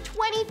all for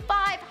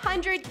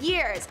 2,500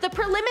 years. The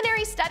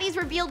preliminary studies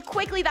revealed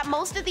quickly that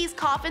most of these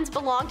coffins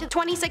belonged to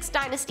 26th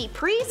dynasty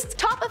priests,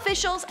 top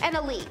officials, and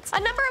elites. A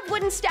number of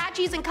wooden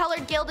statues and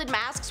colored gilded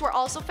masks were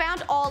also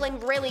found, all in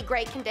really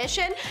great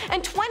condition,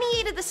 and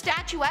 28 of the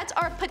statuettes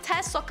are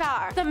Ptah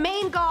Sokar, the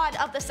main god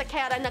of the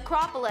Saqqara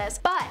necropolis.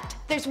 But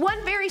there's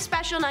one very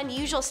special and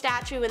unusual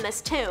statue in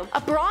this tomb,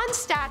 a bronze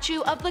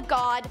statue of the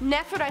god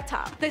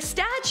Nefertiti. The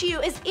statue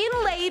is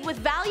inlaid with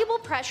valuable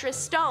precious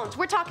stones.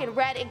 We're talking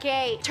red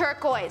agate,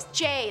 turquoise,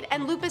 jade,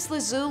 and lapis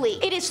lazuli.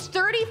 It is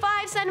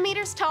 35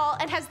 centimeters tall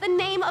and has the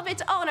name of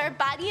its owner,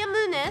 Badia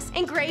Muniz,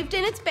 engraved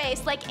in its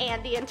base like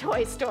Andy in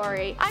Toy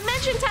Story. I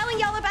mentioned telling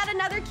y'all about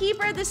another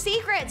keeper of the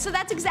secret, so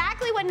that's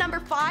exactly what number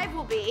 5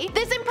 will be.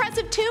 This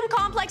impressive tomb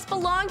complex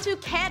belonged to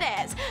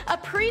Keres, a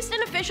priest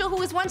and official who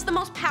was once the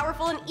most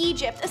powerful in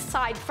Egypt,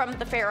 aside from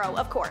the pharaoh,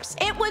 of course.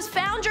 It was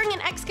found during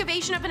an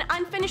excavation of an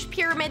unfinished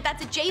pyramid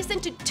that's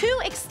adjacent to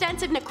 2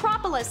 extensive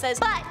necropolises,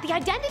 but the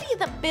identity of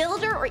the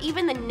builder or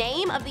even the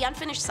name of the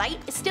unfinished site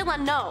is still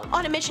unknown.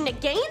 On a mission to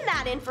gain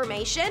that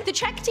information, the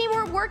Czech team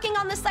were working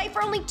on the site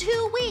for only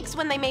 2 weeks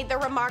when they made their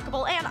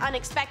remarkable and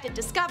unexpected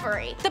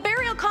discovery. The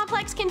burial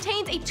complex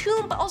contains a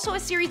tomb but also a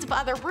series of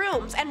other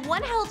rooms, and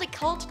one held a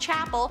cult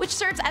chapel which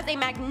serves as a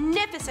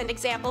magnificent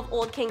example of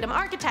Old Kingdom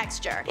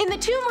architecture. In the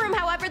tomb room,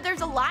 however,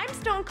 there's a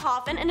limestone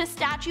coffin and a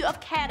statue of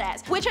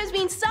Keres, which has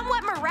been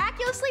somewhat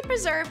miraculously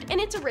preserved in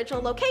its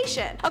original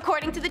location,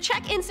 according to the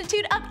Czech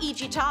Institute of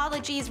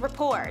Egyptology's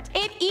report.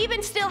 It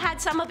even still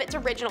had some of its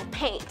original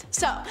paint.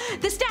 So,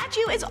 the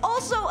statue is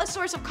also a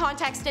source of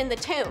context in the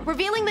tomb,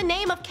 revealing the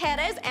name of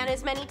Keres and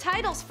his many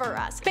titles for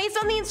us. Based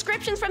on the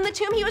inscriptions from the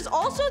tomb, he was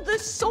also the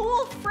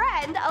sole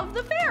friend of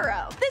the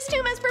pharaoh. This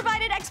tomb has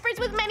provided experts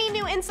with many new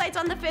new insights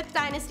on the 5th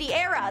Dynasty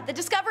era. The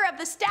discovery of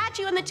the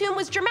statue in the tomb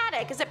was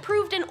dramatic, as it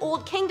proved in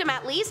Old Kingdom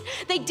at least,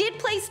 they did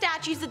place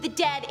statues of the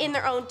dead in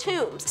their own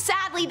tombs.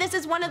 Sadly, this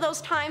is one of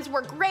those times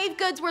where grave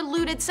goods were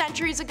looted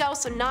centuries ago,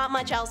 so not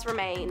much else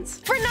remains.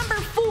 For number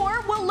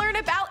 4, we'll learn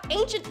about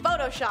ancient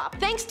Photoshop.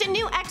 Thanks to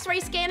new X-ray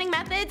scanning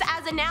methods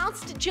as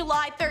announced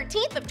July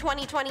 13th of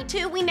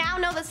 2022, we now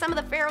know that some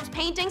of the pharaoh's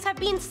paintings have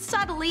been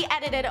subtly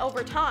edited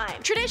over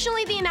time.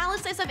 Traditionally, the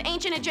analysis of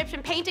ancient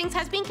Egyptian paintings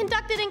has been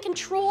conducted in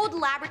controlled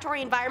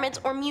laboratory environments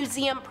or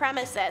museum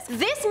premises.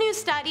 This new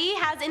study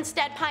has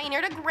instead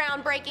pioneered a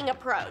groundbreaking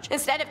approach.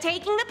 Instead of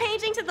taking the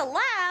painting to the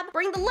lab,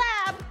 bring the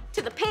lab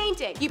to the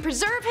painting. You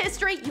preserve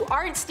history, you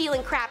aren't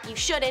stealing crap you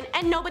shouldn't,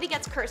 and nobody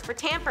gets cursed for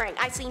tampering.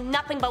 I see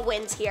nothing but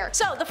wins here.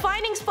 So the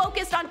findings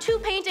focused on 2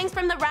 paintings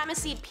from the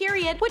Ramesside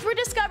period, which were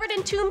discovered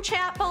in tomb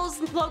chapels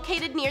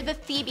located near the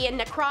Theban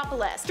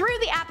necropolis. Through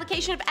the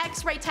application of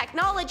X-ray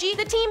technology,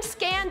 the team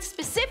scanned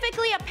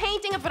specifically a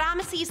painting of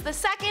Ramesses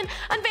II,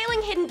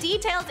 unveiling hidden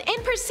details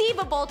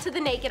imperceivable to the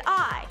naked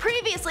eye.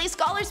 Previously,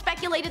 scholars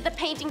speculated the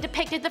painting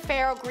depicted the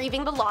pharaoh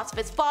grieving the loss of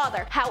his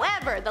father.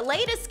 However, the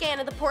latest scan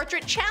of the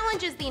portrait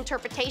challenges the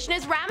interpretation,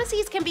 as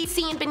Ramesses can be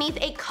seen beneath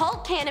a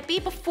cult canopy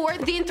before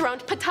the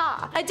enthroned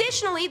Ptah.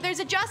 Additionally, there's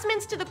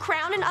adjustments to the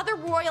crown and other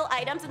royal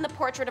items in the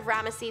portrait of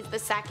Ramesses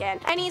II,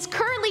 and he's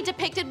currently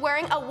depicted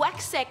wearing a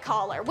Wexek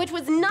collar, which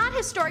was not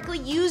historically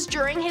used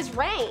during his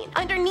reign.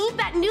 Underneath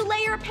that new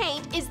layer of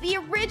paint is the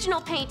original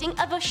painting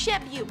of a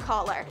Shebu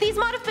collar. These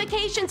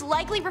modifications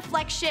likely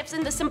reflect shifts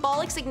in the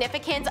symbolic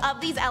significance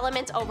of these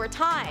elements over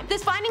time.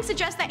 This finding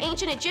suggests that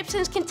ancient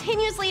Egyptians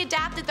continuously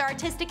adapted their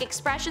artistic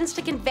expressions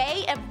to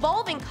convey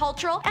evolving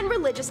cultural and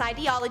religious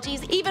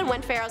ideologies even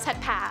when pharaohs had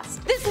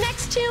passed. This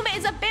next tomb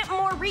is a bit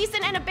more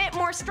recent and a bit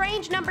more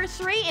strange. Number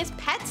 3 is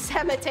Pet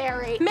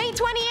Cemetery. May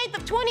 28th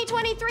of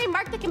 2023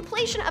 marked the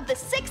completion of the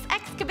 6th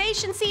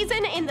excavation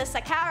season in the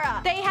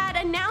Saqqara. They had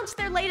announced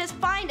their latest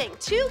finding: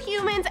 2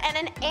 humans and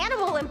an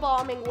animal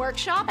embalming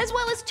workshop, as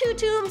well as 2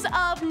 tombs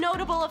of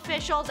notable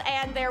officials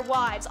and their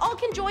wives, all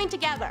conjoined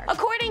together.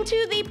 According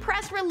to the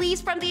press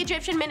release from the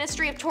Egyptian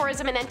Ministry of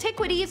Tourism and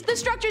Antiquities, the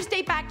structures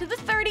date back to the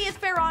 30th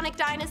Pharaonic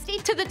dynasty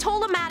to the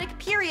Ptolemaic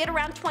period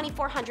around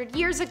 2400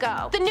 years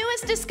ago. The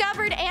newest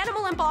discovered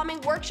animal embalming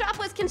workshop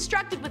was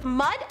constructed with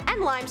mud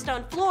and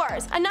limestone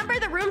floors. A number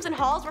of the rooms and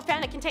halls were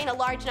found to contain a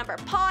large number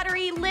of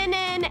pottery,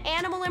 linen,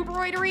 animal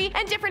embroidery,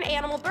 and different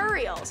animal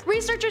burials.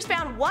 Researchers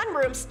found one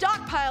room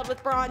stockpiled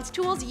with bronze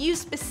tools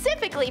used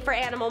specifically for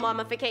animal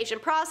mummification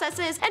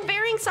processes, and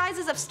varying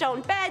sizes of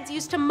stone beds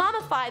used to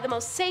mummify the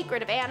most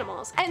sacred of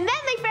animals. And then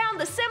they found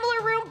the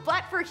similar room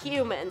but for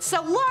humans.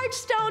 So large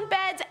stone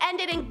beds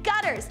ended in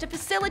gutters to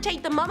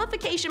facilitate the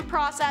mummification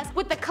process,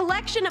 with the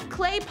collection of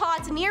clay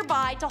pots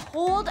nearby to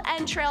hold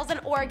entrails and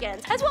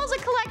organs, as well as a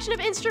collection of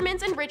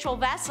instruments and ritual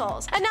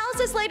vessels.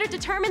 Analysis later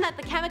determined that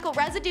the chemical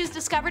residues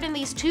discovered in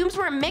these tombs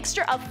were a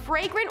mixture of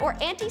fragrant or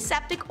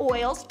antiseptic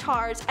oils,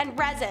 tars, and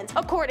resins,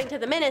 according to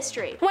the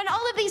ministry. When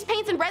all of these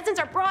paints and resins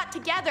are brought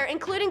together,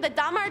 including the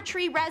damar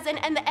tree resin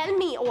and the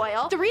elmi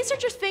oil, the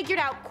researchers figured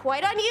out,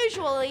 quite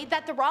unusually,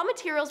 that the raw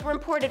materials were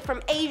imported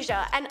from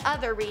Asia and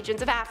other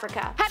regions of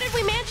Africa. How did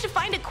we manage to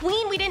find a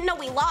queen we didn't know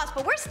we lost,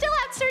 but we're still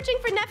out searching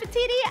for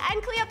Nefertiti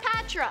and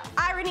Cleopatra?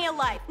 Irony of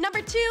life.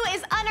 Number 2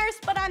 is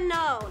unearthed but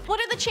unknown. What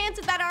are the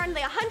chances that on the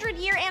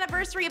 100-year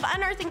anniversary of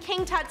unearthing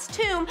King Tut's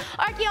tomb,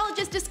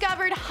 archaeologists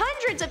discovered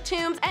hundreds of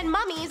tombs and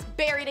mummies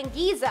buried in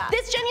Giza?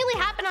 This genuinely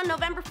happened on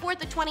November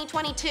 4th of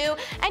 2022,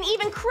 and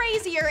even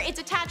crazier, it's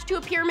attached to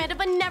a pyramid of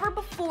a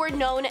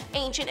never-before-known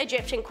ancient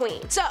Egyptian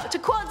queen. So, to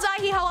quote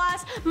Zahi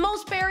Hawass,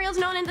 most burials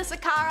known in the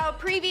Saqqara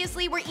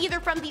previously were either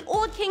from the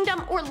Old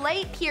Kingdom or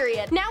late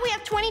period. Now we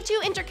have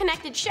 22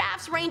 interconnected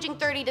shafts ranging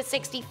 30 to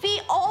 60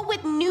 feet, all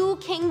with New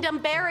Kingdom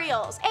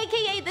burials.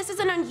 AKA, this is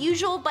an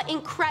unusual but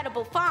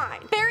incredible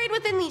find. Buried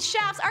within these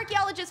shafts,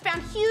 archaeologists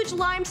found huge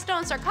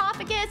limestone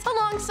sarcophagus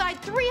alongside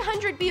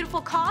 300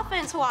 beautiful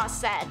coffins, Hawass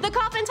said. The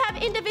coffins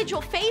have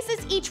individual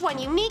faces, each one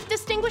unique,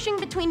 distinguishing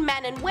between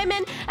men and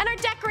women, and are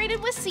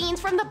decorated with scenes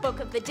from the Book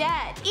of the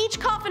Dead. Each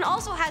coffin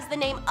also has the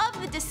name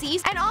of the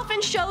deceased and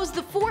often shows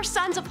the 4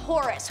 sons of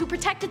Horus who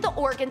protected the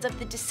organs of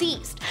the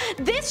deceased.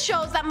 This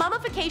shows that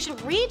mummification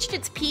reached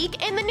its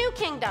peak in the New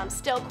Kingdom,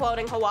 still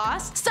quoting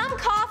Hawass. Some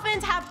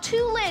coffins have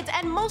 2 lids,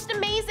 and most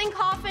amazing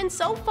coffins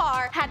so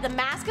far had the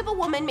mask of a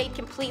woman made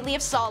completely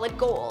of solid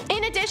gold.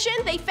 In addition,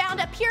 they found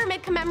a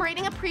pyramid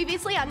commemorating a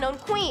previously unknown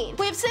queen.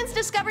 We have since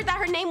discovered that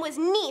her name was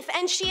Neith,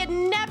 and she had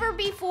never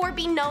before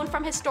been known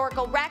from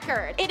historical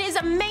record. It is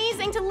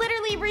amazing to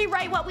literally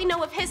rewrite what we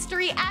know of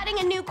history, adding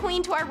a new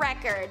queen to our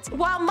records.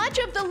 While much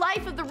of the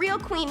life of the real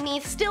Queen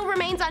Neith still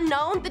remains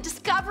unknown, the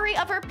discovery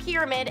of her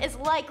pyramid is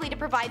likely to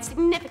provide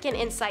significant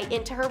insight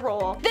into her role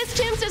soul. This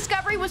tomb's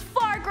discovery was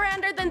far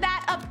grander than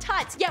that of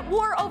Tut's, yet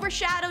war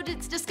overshadowed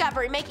its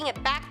discovery, making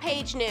it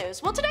back-page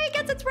news. Well, today it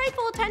gets its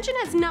rightful attention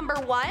as number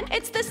 1.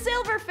 It's the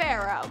Silver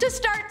Pharaoh. To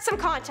start some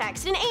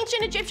context, in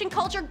ancient Egyptian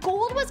culture,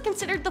 gold was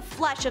considered the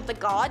flesh of the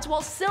gods,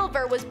 while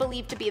silver was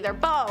believed to be their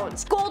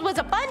bones. Gold was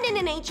abundant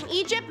in ancient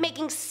Egypt,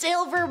 making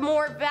silver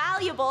more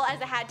valuable as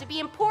it had to be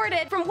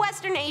imported from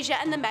Western Asia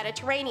and the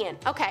Mediterranean.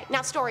 Okay,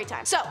 now story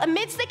time. So,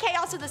 amidst the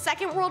chaos of the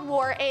Second World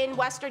War in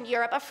Western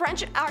Europe, a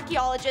French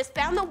archaeologist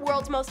found the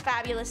world's most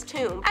fabulous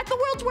tomb at the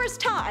world's worst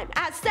time.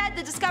 As said,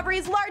 the discovery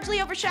is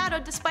largely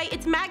overshadowed despite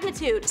its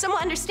magnitude,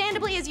 somewhat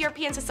understandably as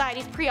European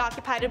societies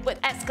preoccupied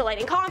with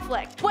escalating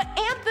conflict. What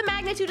amped the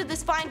magnitude of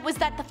this find was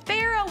that the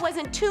pharaoh was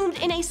entombed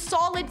in a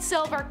solid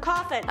silver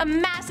coffin, a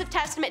massive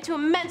testament to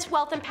immense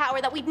wealth and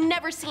power that we've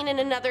never seen in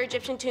another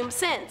Egyptian tomb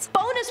since.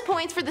 Bonus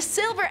points for the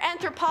silver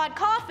anthropod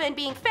coffin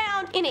being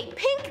found in a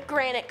pink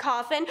granite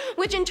coffin,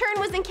 which in turn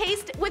was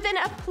encased within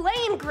a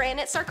plain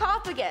granite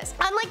sarcophagus.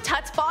 Unlike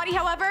Tut's body,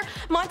 however,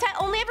 Montet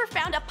only ever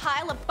found a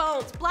pile of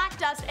bones, black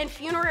dust, and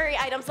funerary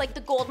items like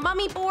the gold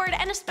mummy board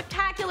and a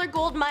spectacular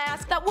gold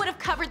mask that would have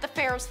covered the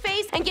pharaoh's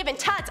face and given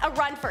Tut a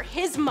run for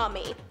his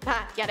mummy.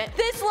 Get it?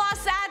 This loss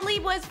sadly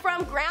was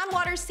from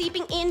groundwater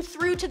seeping in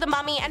through to the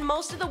mummy, and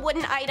most of the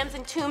wooden items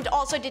entombed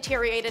also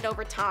deteriorated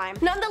over time.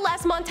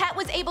 Nonetheless, Montet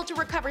was able to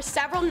recover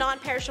several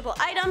non-perishable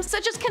items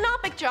such as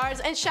canopic jars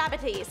and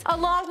shabatis,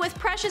 along with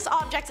precious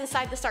objects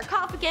inside the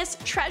sarcophagus,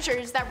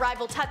 treasures that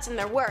rival Tut's in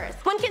their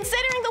worth. When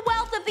considering the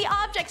wealth of the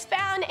objects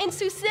found in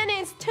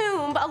Susin's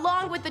tomb,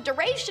 along with the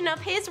duration of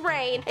his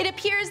reign, it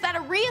appears that a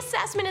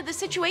reassessment of the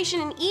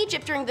situation in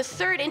Egypt during the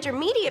Third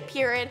Intermediate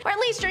Period, or at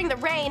least during the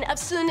reign of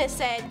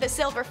Sunised, the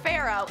Silver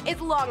Pharaoh, is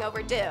long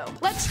overdue.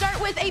 Let's start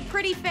with a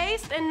pretty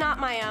face, and not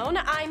my own.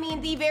 I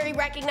mean the very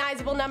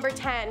recognizable number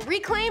 10,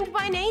 reclaimed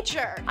by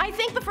nature. I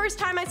think the first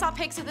time I saw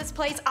pics of this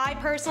place, I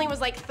personally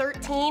was like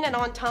 13 and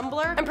on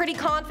Tumblr. I'm pretty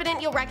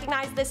confident you'll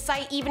recognize this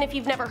site even if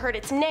you've never heard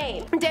its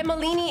name. De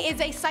Molini is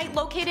a site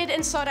located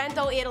in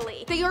Sorrento,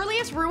 Italy. The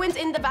earliest ruins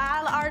in the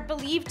Val are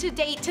believed to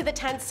date to the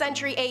 10th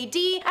century AD,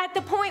 at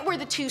the point where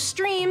the two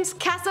streams,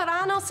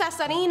 Casarano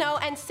Cesarino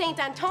and St.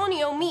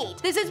 Antonio, meet.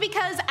 This is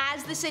because,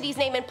 as the city's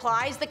name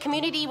implies, the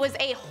community was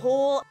a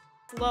whole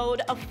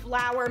load of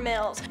flour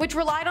mills, which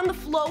relied on the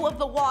flow of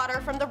the water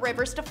from the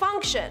rivers to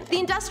function. The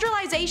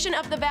industrialization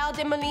of the Val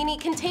de Molini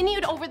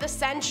continued over the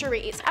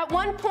centuries. At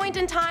one point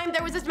in time,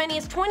 there was as many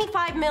as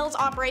 25 mills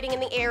operating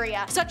in the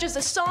area, such as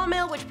a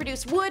sawmill which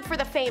produced wood for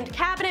the famed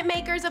cabinet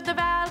makers of the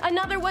Val.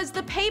 Another was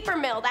the paper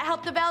mill that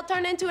helped the Val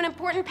turn into an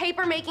important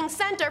paper-making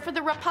center for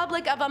the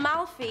Republic of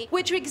Amalfi,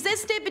 which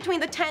existed between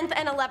the 10th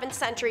and 11th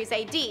centuries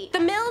AD. The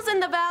mills in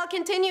the Val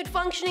continued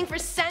functioning for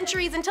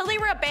centuries until they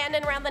were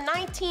abandoned around the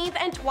 19th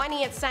and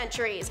 20th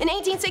centuries. In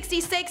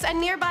 1866, a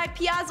nearby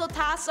Piazza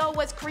Tasso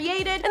was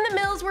created and the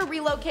mills were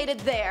relocated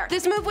there.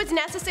 This move was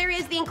necessary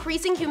as the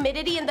increasing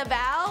humidity in the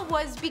Val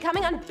was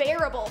becoming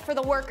unbearable for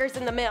the workers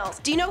in the mills.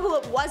 Do you know who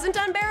it wasn't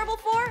unbearable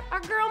for?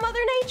 Our girl Mother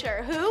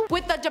Nature, who,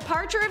 with the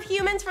departure of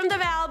humans from the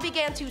Val,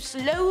 began to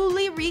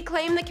slowly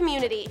reclaim the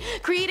community,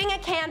 creating a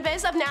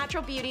canvas of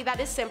natural beauty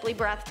that is simply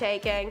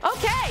breathtaking.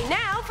 Okay,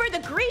 now for the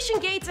Grecian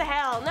gates of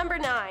hell, number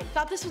 9.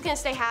 Thought this was gonna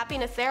stay happy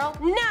and ethereal?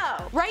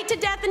 No! Right to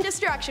death and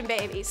destruction,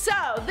 baby. So,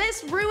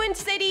 this ruined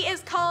city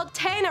is called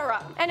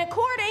Taenarum, and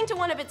according to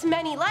one of its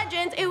many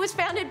legends, it was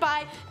founded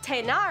by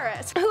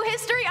Taenaris, who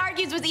history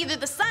argues was either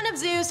the son of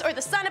Zeus or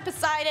the son of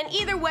Poseidon.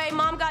 Either way,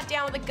 mom got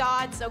down with the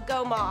gods, so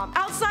go mom.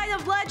 Outside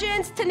of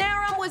legends,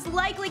 Taenarum was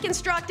likely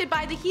constructed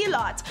by the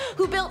Helots,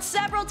 who built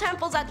several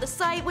temples at the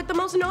site, with the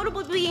most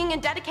notable being in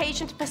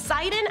dedication to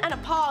Poseidon and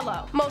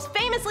Apollo. Most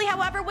famously,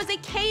 however, was a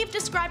cave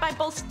described by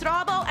both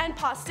Strabo and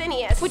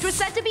Pausanias, which was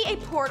said to be a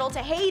portal to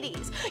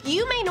Hades.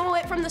 You may know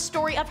it from the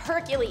story of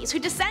Hercules, who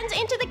descends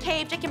into the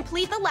cave to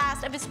complete the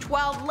last of his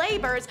 12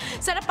 labors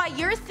set up by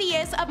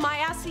Eurystheus of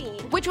Mycenae,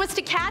 which was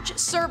to catch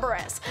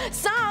Cerberus.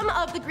 Some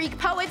of the Greek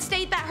poets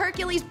state that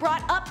Hercules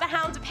brought up the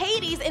hounds of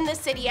Hades in the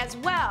city as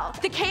well.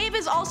 The cave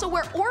is also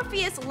where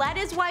Orpheus led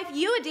his wife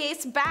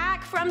Eurydice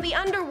back from the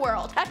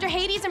underworld, after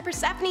Hades and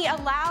Persephone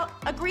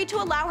agreed to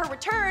allow her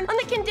return on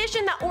the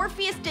condition that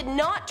Orpheus did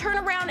not turn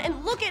around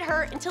and look at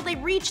her until they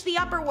reached the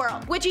upper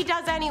world, which he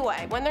does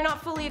anyway, when they're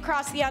not fully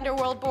across the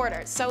underworld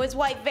borders, so his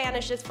wife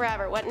vanishes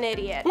forever. What an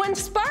idiot. When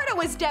Sparta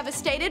was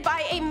devastated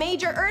by a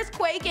major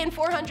earthquake in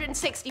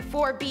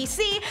 464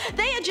 BC,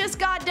 they had just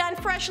got done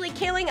freshly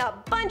killing a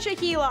bunch of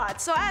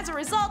Helots, so as a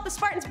result, the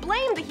Spartans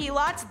blamed the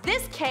Helots,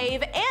 this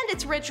cave, and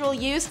its ritual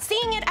use,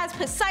 seeing it as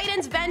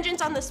Poseidon's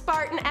vengeance on the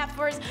Spartan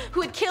ephors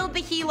who had killed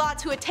the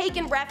Helots who had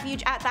taken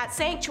refuge at that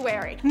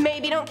sanctuary.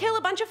 Maybe don't kill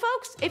a bunch of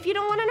folks if you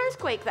don't want an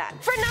earthquake then.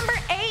 For number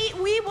 8,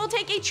 we will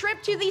take a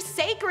trip to the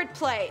sacred favorite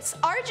place,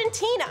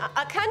 Argentina,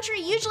 a country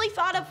usually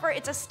thought of for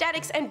its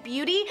aesthetics and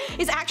beauty,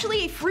 is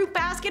actually a fruit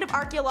basket of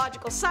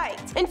archaeological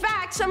sites. In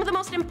fact, some of the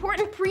most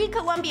important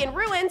pre-Columbian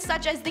ruins,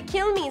 such as the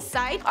Quilmes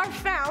site, are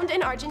found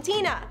in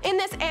Argentina. In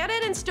this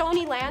arid and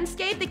stony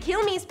landscape, the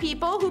Quilmes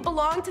people, who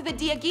belong to the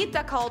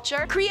Diaguita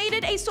culture,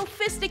 created a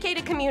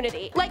sophisticated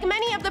community. Like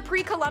many of the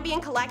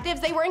pre-Columbian collectives,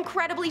 they were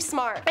incredibly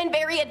smart and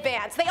very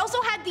advanced. They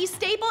also had the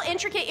stable,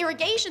 intricate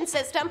irrigation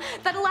system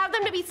that allowed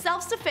them to be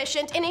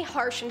self-sufficient in a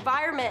harsh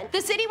environment.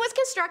 The city was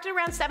constructed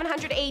around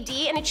 700 AD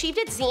and achieved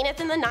its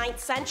zenith in the 9th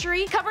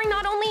century, covering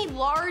not only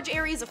large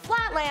areas of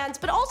flatlands,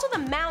 but also the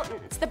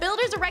mountains, the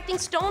builders erecting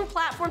stone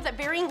platforms at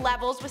varying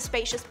levels with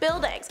spacious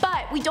buildings.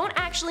 But we don't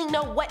actually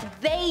know what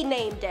they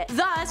named it,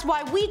 thus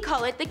why we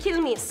call it the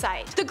Quilmes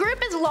site. The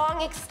group is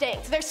long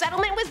extinct. Their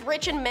settlement was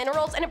rich in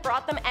minerals and it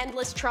brought them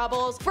endless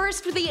troubles.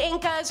 First were the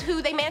Incas,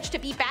 who they managed to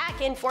beat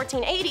back in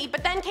 1480,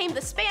 but then came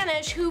the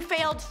Spanish, who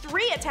failed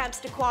 3 attempts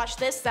to quash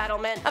this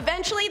settlement.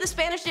 Eventually, the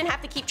Spanish didn't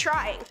have to keep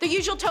trying. The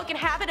usual token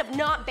habit of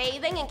not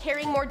bathing and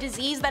carrying more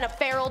disease than a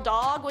feral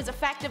dog was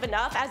effective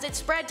enough, as it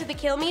spread to the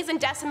Quilmes and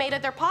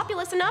decimated their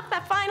populace enough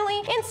that finally,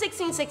 in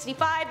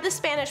 1665, the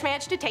Spanish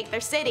managed to take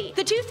their city.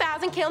 The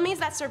 2,000 Quilmes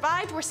that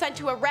survived were sent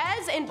to a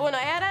res in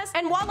Buenos Aires,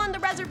 and while on the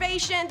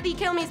reservation, the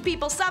Quilmes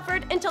people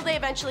suffered until they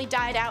eventually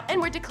died out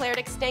and were declared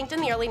extinct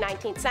in the early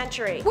 19th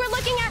century. We're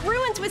looking at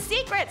ruins with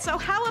secrets, so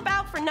how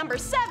about for number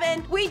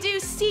 7, we do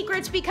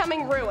secrets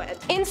becoming ruined.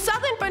 In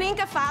southern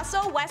Burkina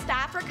Faso, West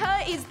Africa,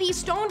 is the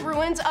stone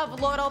ruins of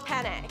Loro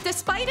Pene.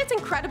 Despite its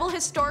incredible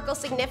historical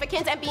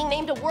significance and being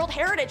named a World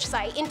Heritage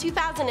Site in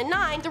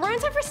 2009, the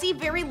ruins have received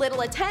very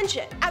little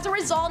attention. As a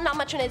result, not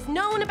much is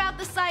known about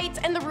the sites,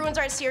 and the ruins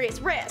are a serious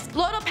risk.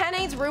 Loro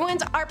Pene's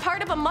ruins are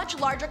part of a much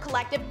larger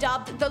collective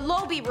dubbed the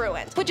Lobi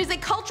Ruins, which is a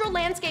cultural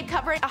landscape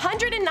covering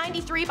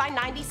 193 by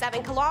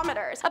 97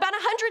 kilometers. About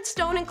 100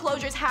 stone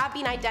enclosures have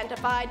been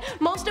identified,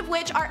 most of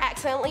which are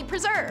excellently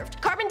preserved.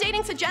 Carbon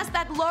dating suggests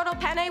that Loro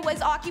Pene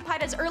was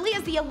occupied as early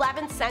as the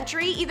 11th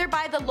century, either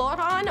by the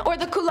Loran or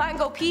the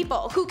Kulango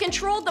people, who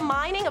controlled the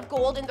mining of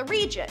gold in the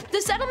region.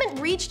 The settlement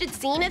reached its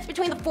zenith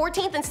between the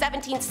 14th and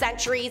 17th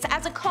centuries.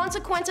 As a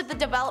consequence of the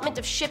development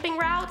of shipping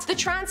routes, the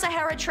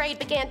Trans-Sahara trade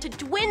began to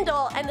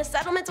dwindle, and the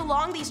settlements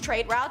along these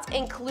trade routes,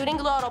 including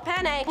Loro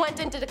Pene, went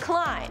into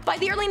decline. By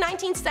the early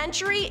 19th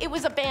century, it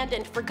was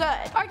abandoned for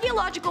good.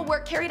 Archaeological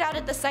work carried out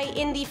at the site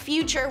in the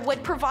future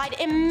would provide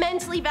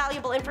immensely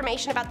valuable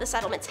information about the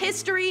settlement's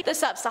history, the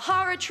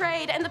sub-Sahara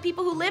trade, and the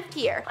people who lived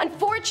here.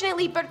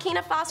 Unfortunately,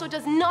 Burkina Faso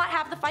does not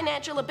have the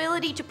financial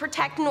ability to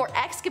protect nor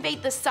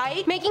excavate the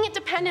site, making it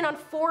dependent on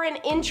foreign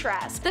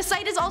interests. The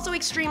site is also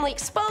extremely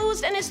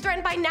exposed and is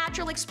threatened by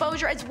natural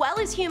exposure as well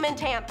as human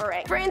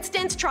tampering. For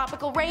instance,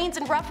 tropical rains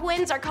and rough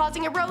winds are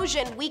causing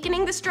erosion,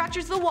 weakening the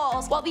structures of the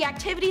walls, while the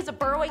activities of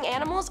burrowing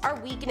animals are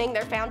weakening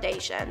their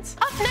foundations.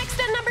 Up next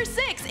at number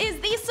 6 is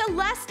the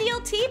Celestial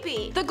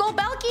Teepee. The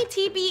Gölbekli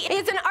Teepee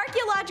is an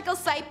archaeological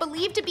site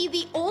believed to be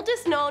the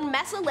oldest known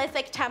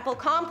Mesolithic temple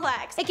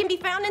complex. It can be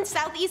found in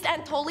southeast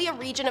Anatolia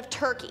region of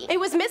Turkey. It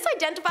was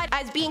misidentified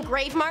as being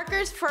grave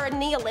markers for a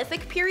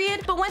Neolithic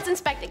period, but once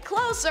inspected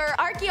closer,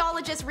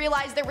 archaeologists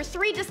realized there were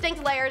 3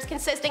 distinct layers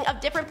consisting of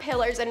different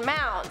pillars and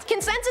mounds.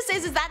 Consensus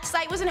is that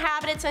site was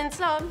inhabited since,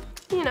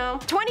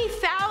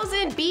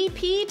 20,000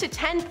 BP to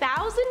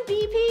 10,000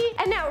 BP,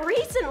 and now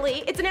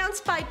recently, it's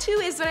announced by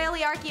 2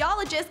 Israeli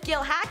archaeologists,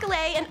 Gil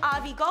Hakaleh and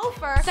Avi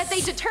Gopher, that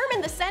they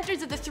determined the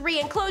centers of the 3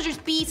 enclosures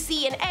B,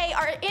 C, and A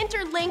are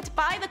interlinked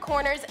by the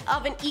corners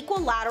of an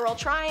equilateral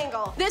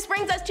triangle. This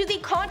brings us to the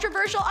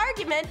controversial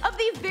argument of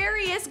the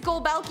various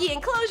Gölbekli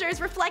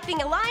enclosures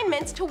reflecting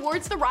alignments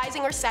towards the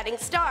rising or setting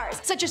stars,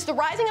 such as the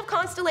rising of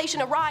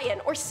constellation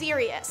Orion or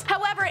Sirius.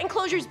 However,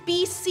 enclosures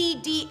B, C,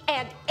 D,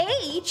 and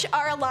H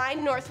are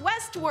aligned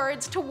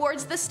northwestwards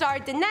towards the star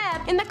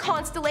Deneb in the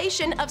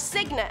constellation of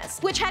Cygnus,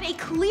 which had a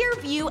clear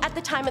view at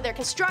the time of their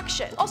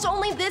construction. Also,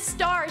 only this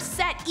star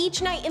set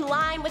each night in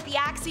line with the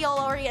axial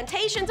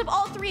orientations of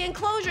all 3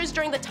 enclosures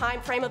during the time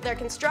frame of their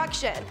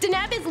construction.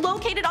 Deneb is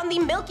located on the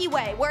Milky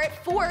Way, where it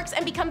forks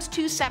and becomes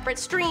 2 separate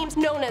streams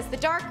known as the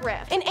Dark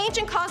Rift. In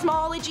ancient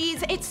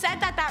cosmologies, it's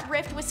said that that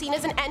rift was seen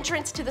as an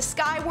entrance to the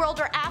sky world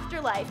or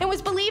afterlife, and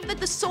was believed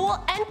that the soul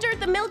entered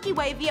the Milky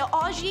Way via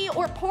Augie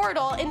or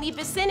portal in the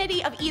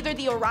vicinity of either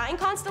the Orion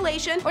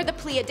constellation or the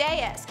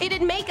Pleiades.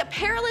 It'd make a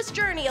perilous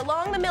journey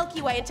along the Milky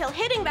Way until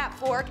hitting that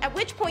fork, at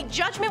which point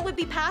judgment would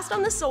be passed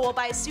on the soul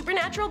by a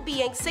supernatural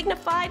being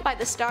signified by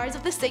the stars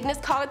of the Cygnus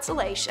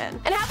constellation.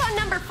 And how about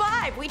number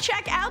 5? We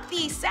check out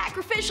the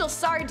sacrificial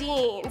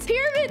sardines.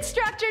 Pyramid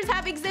structures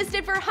have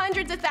existed for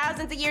hundreds of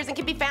thousands of years and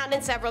can be found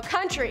in several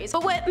countries.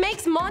 But what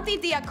makes Monte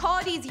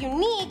Diacodes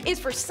unique is,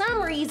 for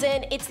some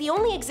reason, it's the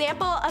only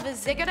example of a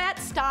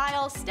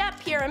ziggurat-style step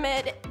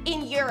pyramid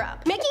in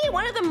Europe, making it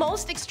one of the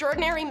most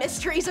extraordinary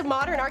mysteries of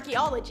modern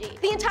archaeology.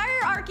 The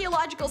entire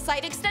archaeological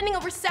site, extending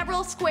over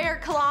several square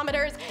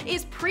kilometers,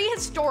 is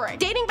prehistoric,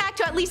 dating back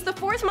to at least the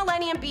 4th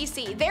millennium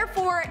BC,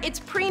 therefore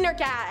it's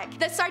pre-Nergadic.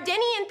 The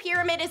Sardinian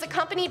pyramid is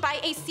accompanied by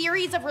a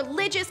series of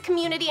religious,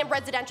 community, and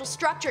residential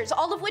structures,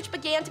 all of which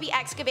began to be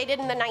excavated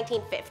in the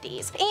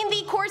 1950s. In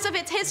the course of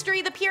its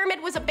history, the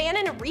pyramid was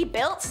abandoned and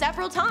rebuilt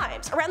several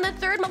times. Around the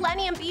 3rd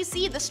millennium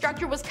BC, the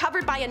structure was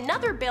covered by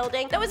another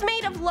building that was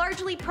made of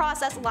largely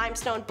processed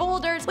limestone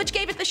boulders, which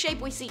gave it the shape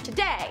we see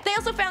today. They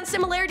also found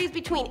similarities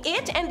between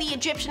it and the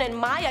Egyptian and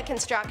Maya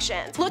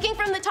constructions. Looking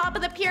from the top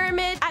of the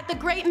pyramid at the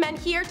Great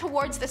Menhir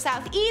towards the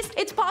southeast,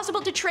 it's possible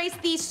to trace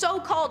the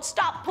so-called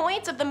stop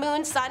points of the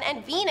Moon, Sun,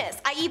 and Venus,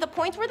 i.e. the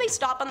points where they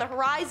stop on the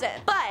horizon.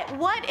 But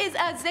what is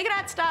a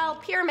ziggurat-style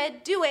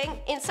pyramid doing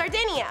in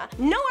Sardinia?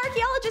 No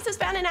archaeologist has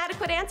found an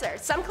adequate answer.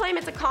 Some claim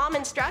it's a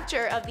common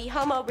structure of the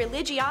Homo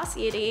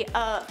religiosity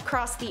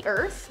across the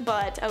earth,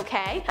 but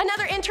okay.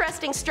 Another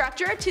interesting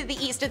structure to the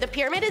east of the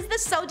pyramid is the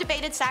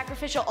so-debated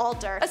sacrificial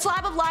altar, a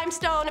slab of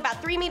limestone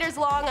about 3 meters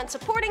long on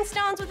supporting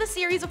stones with a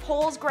series of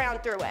holes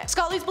ground through it.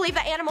 Scholars believe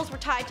that animals were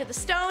tied to the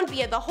stone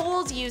via the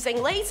holes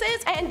using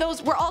laces, and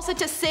those were also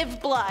to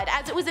sieve blood,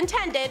 as it was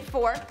intended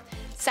for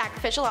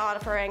sacrificial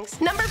offerings.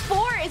 Number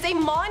 4 is a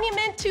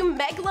monument to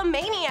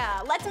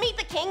megalomania. Let's meet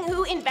the king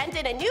who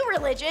invented a new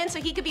religion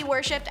so he could be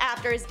worshipped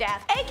after his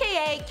death,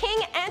 aka King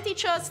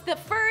Antiochus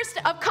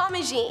I of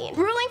Commagene.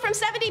 Ruling from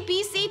 70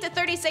 BC to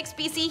 36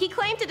 BC, he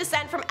claimed to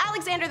descend from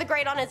Alexander the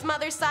Great on his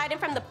mother's side and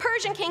from the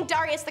Persian king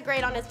Darius the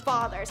Great on his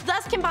father's,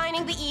 thus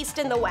combining the East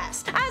and the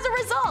West. As a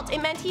result, it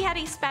meant he had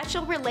a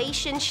special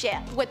relationship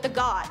with the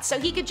gods, so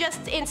he could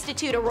just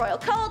institute a royal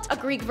cult, a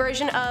Greek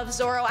version of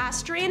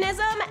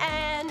Zoroastrianism,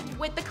 and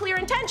with the clear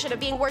intention of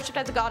being worshipped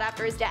as a god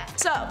after his death.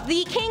 So,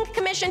 the king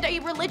commissioned a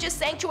religious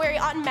sanctuary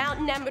on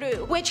Mount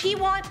Nemrut, which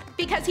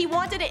because he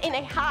wanted it in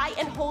a high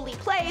and holy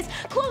place,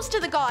 close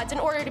to the gods in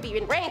order to be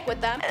in rank with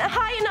them, and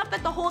high enough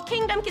that the whole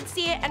kingdom could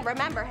see it and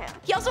remember him.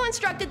 He also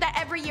instructed that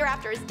every year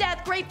after his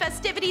death, great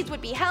festivities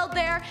would be held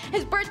there,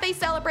 his birthday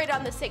celebrated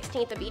on the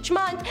 16th of each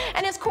month,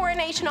 and his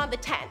coronation on the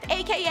 10th,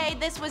 aka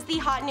this was the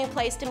hot new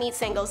place to meet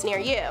singles near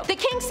you. The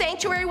king's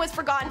sanctuary was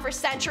forgotten for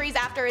centuries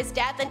after his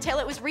death until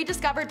it was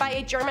rediscovered by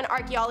a German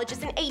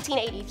archaeologist in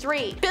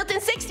 1883. Built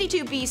in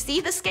 62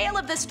 BC, the scale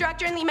of the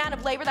structure and the amount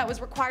of labor that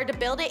was required to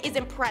build it is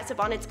impressive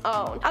on its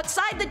own.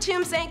 Outside the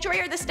tomb sanctuary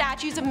are the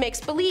statues of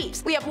mixed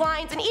beliefs. We have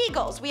lions and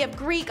eagles, we have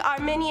Greek,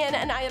 Armenian,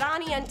 and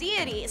Iranian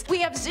deities, we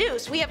have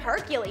Zeus, we have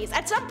Hercules.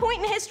 At some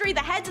point in history, the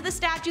heads of the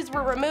statues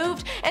were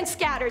removed and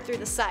scattered through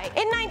the site.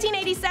 In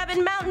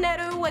 1987, Mount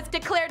Meru was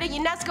declared a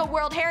UNESCO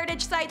World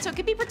Heritage Site, so it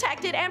could be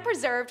protected and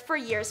preserved for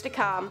years to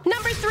come.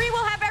 Number 3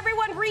 will have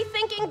everyone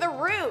rethinking the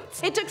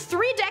roots. It took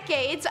 3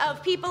 decades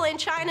of people in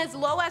China's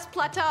lowest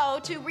plateau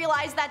to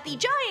realize that the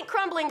giant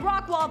crumbling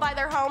rock wall by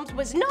their homes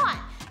was not,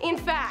 in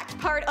fact,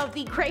 part of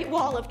the Great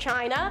Wall of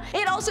China.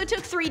 It also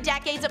took 3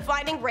 decades of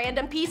finding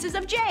random pieces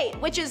of jade,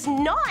 which is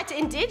not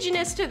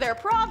indigenous to their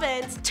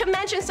province, to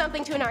mention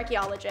something to an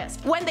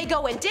archaeologist. When they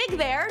go and dig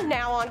there,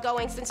 now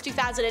ongoing since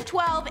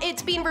 2012,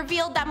 it's been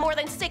revealed that more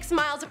than 6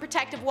 miles of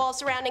protective wall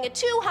surrounding a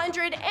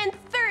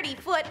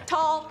 230-foot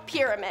tall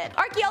pyramid.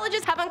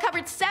 Archaeologists have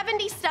uncovered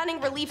 70 stunning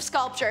relief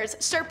sculptures,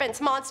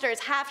 serpents, monsters,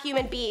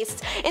 half-human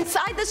beasts.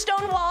 Inside the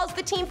stone walls,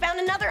 the team found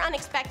another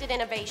unexpected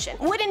innovation: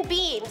 wooden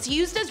beams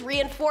used as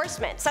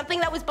reinforcement, something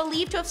that was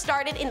believed to have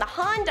started in the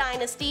Han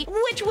Dynasty,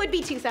 which would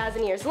be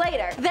 2,000 years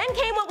later. Then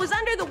came what was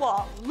under the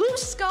wall: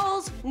 loose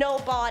skulls, no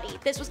body.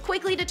 This was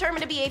quickly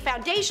determined to be a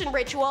foundation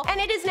ritual, and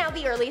it is now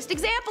the earliest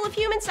example of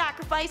human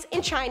sacrifice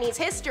in Chinese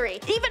history.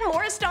 Even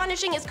more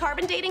astonishing is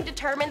carbon dating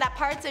determined that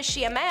parts of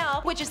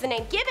Xiamao, which is the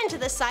name given to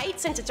the site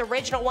since its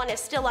original one is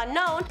still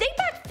unknown, date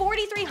back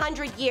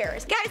 4,300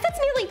 years. Guys, that's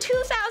nearly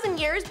 2,000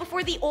 years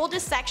before the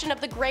oldest section of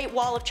the Great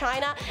Wall of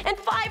China, and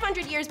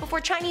 500 years before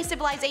Chinese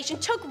civilization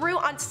took root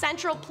on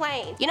Central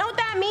Plain. You know what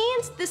that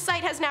means? This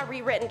site has now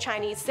rewritten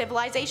Chinese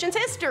civilization's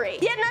history.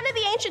 Yet none of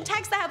the ancient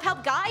texts that have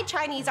helped guide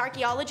Chinese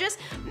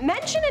archaeologists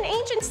mention an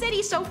ancient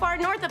city so far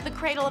north of the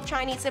cradle of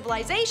Chinese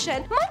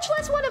civilization, much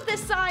less one of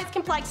this size,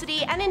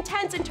 complexity, and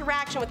intense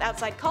interaction with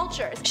outside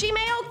cultures.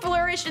 Xiamao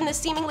flourished in this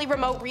seemingly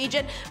remote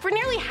region for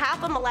nearly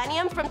half a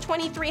millennium, from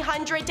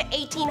 2300 to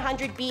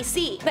 1800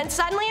 BC. Then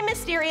suddenly and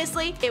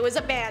mysteriously, it was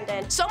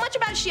abandoned. So much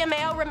about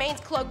Xiamao remains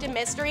cloaked in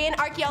mystery, and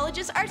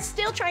archaeologists are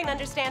still trying to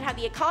understand how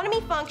the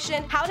economy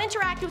functioned, how it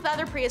interacted with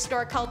other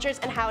prehistoric cultures,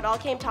 and how it all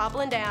came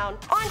toppling down.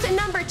 On to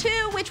number 2,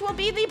 which will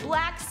be the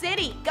Black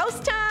City.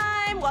 Ghost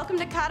time! Welcome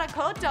to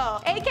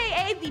Karakoto,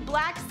 aka the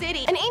Black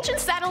City, an ancient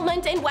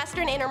settlement in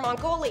western Inner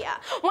Mongolia.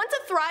 Once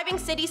a thriving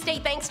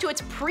city-state thanks to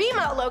its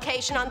primo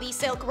location on the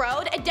Silk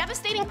Road, a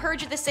devastating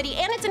purge of the city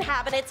and its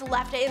inhabitants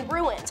left it in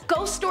ruins.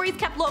 Ghost stories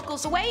kept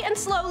locals away, and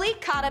slowly,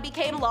 Kara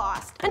became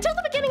lost. Until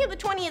the beginning of the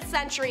 20th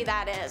century,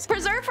 that is.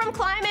 Preserved from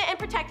climate and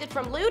protected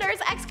from looters,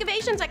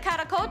 excavations at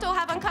Karakoto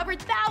have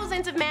uncovered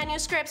thousands of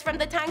manuscripts from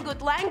the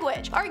Tangut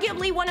language,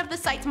 arguably one of the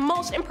site's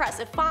most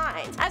impressive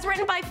finds. As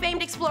written by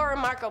famed explorer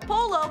Marco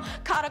Polo,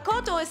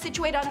 Karakoto is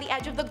situated on the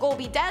edge of the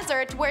Gobi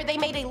Desert, where they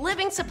made a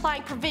living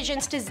supplying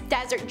provisions to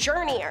desert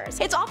journeyers.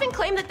 It's often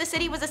claimed that the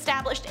city was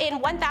established in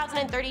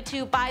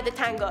 1032 by the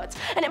Tanguts,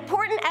 an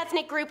important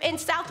ethnic group in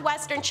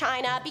southwestern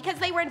China, because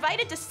they were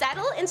invited to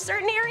settle in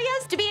certain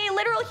areas to be a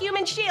literal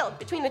human shield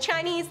between the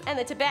Chinese and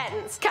the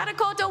Tibetans.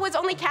 Karakoto was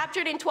only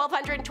captured in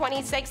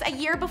 1226, a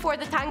year before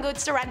the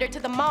Tanguts surrendered to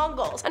the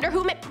Mongols, under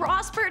whom it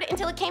prospered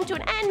until it came to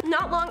an end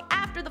not long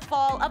after the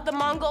fall of the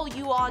Mongol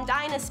Yuan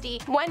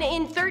dynasty, when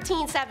in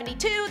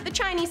 1372 the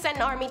Chinese sent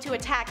an army to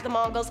attack the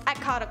Mongols at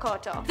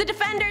Karakoto. The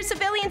defenders,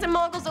 civilians and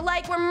Mongols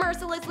alike, were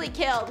mercilessly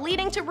killed,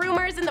 leading to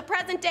rumors in the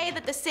present day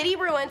that the city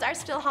ruins are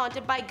still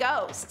haunted by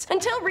ghosts.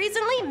 Until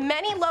recently,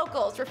 many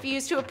locals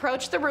refused to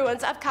approach the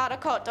ruins of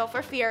Karakoto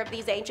for fear of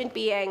these ancient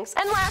beings.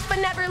 And last but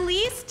never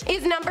least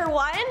is number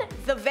 1,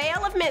 the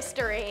Veil of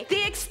Mystery.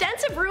 The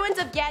extensive ruins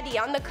of Gedi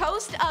on the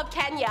coast of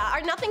Kenya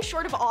are nothing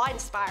short of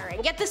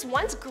awe-inspiring, yet this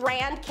once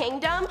grand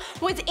kingdom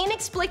was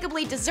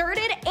inexplicably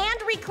deserted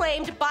and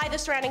reclaimed by the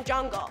surrounding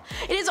jungle.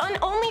 It is in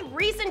only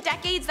recent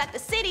decades that the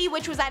city,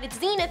 which was at its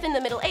zenith in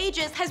the Middle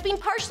Ages, has been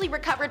partially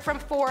recovered from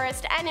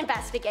forest and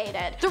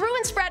investigated. The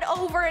ruins spread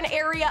over an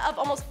area of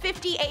almost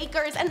 50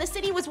 acres, and the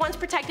city was once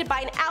protected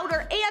by an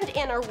outer and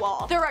inner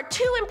wall. There are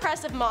 2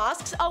 impressive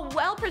mosques, a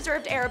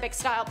well-preserved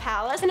Arabic-style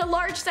palace, and a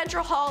large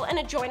central hall and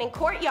adjoining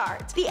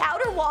courtyards. The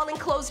outer wall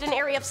enclosed an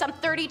area of some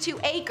 32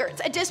 acres,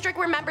 a district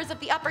where members of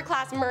the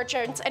upper-class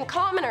merchants and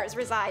commoners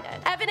resided.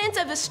 Evidence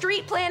of the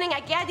street planning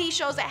at Gedi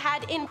shows it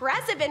had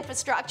impressive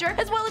infrastructure,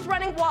 as well as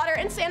running water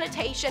and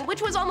sanitation,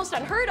 which was almost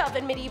unheard of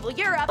in medieval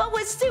Europe, but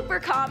was super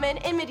common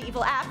in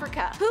medieval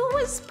Africa. Who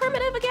was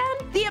primitive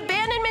again? The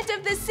abandonment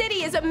of the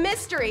city is a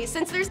mystery,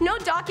 since there's no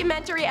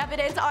documentary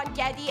evidence on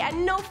Gedi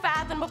and no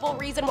fathomable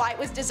reason why it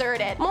was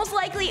deserted. Most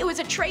likely it was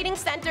a trading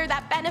center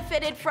that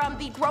benefited from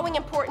the growing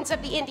importance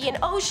of the Indian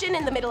Ocean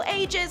in the Middle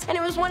Ages, and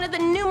it was one of the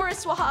numerous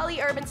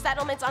Swahili urban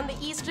settlements on the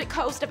east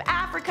coast of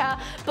Africa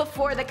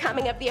before the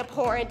coming of the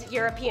abhorrent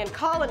European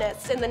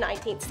colonists in the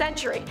 19th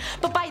century.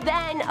 But by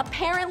then,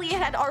 apparently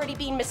it had already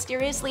been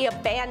mysteriously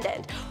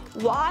abandoned.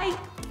 Why?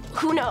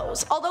 Who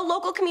knows? Although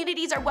local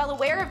communities are well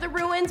aware of the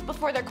ruins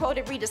before their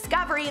quoted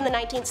rediscovery in the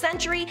 19th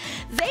century,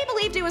 they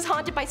believed it was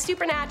haunted by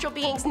supernatural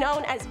beings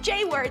known as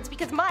J-words,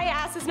 because my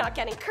ass is not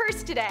getting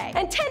cursed today,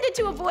 and tended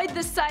to avoid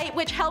the site,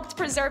 which helped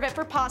preserve it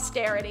for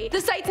posterity.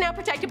 The site's now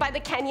protected by the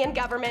Kenyan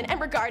government and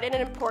regarded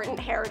an important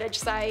heritage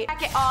site.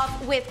 Back it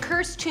off with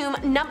Cursed Tomb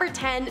number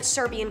 10,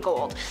 Serbian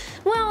Gold.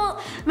 Well,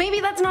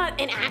 maybe that's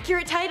not an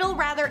accurate title,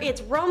 rather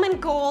it's Roman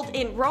gold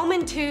in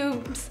Roman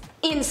tombs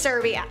in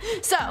Serbia.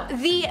 So,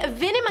 the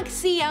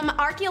Vinimaxium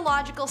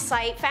archaeological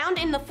site, found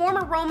in the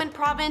former Roman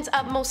province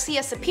of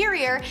Moesia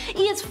Superior,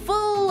 is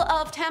full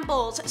of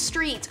temples,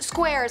 streets,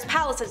 squares,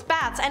 palaces,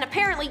 baths, and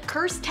apparently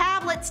cursed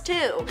tablets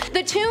too.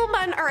 The tomb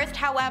unearthed,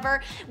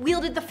 however,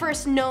 wielded the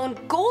first known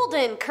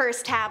golden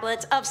cursed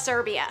tablets of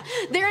Serbia.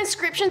 Their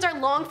inscriptions are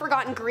long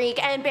forgotten Greek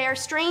and bear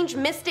strange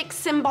mystic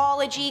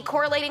symbology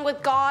correlating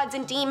with gods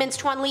and demons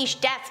to unleash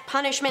death,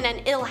 punishment,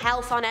 and ill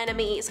health on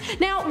enemies.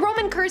 Now,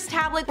 Roman cursed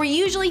tablets were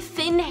usually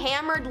thin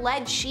hammered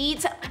lead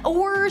sheets,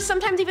 or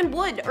sometimes even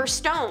wood or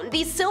stone.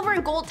 These silver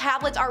and gold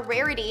tablets are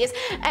rarities,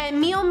 and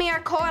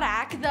Miomir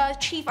Korak, the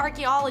chief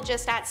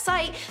archaeologist at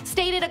site,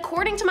 stated,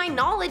 "According to my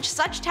knowledge,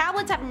 such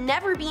tablets have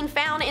never been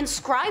found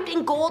inscribed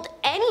in gold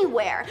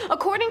anywhere.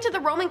 According to the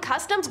Roman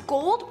customs,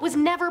 gold was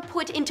never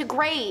put into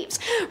graves."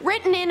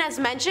 Written in, as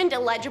mentioned,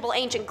 illegible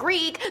ancient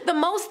Greek, the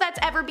most that's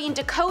ever been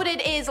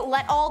decoded is,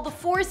 "Let all the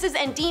forces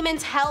and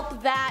demons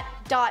help that ...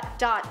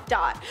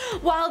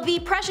 While the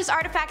precious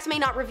artifacts may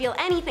not reveal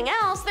anything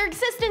else, their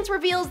existence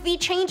reveals the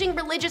changing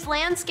religious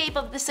landscape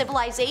of the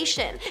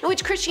civilization, in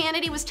which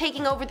Christianity was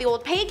taking over the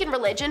old pagan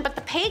religion, but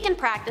the pagan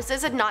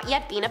practices had not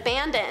yet been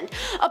abandoned.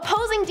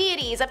 Opposing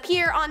deities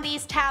appear on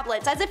these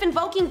tablets, as if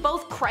invoking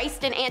both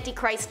Christ and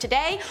Antichrist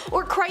today,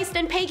 or Christ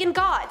and pagan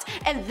gods,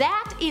 and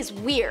that is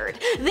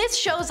weird. This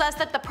shows us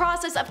that the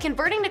process of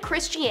converting to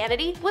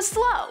Christianity was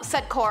slow,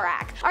 said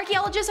Korak.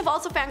 Archaeologists have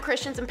also found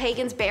Christians and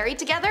pagans buried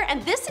together,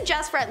 and this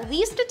suggests for at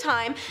least a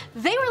time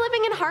they were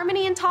living in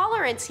harmony and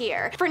tolerance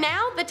here. For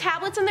now, the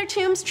tablets in their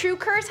tomb's true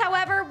curse,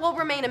 however, will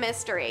remain a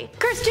mystery.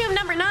 Cursed tomb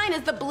number 9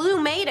 is the Blue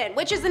Maiden,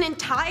 which is an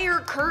entire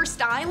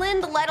cursed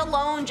island, let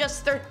alone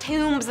just their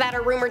tombs that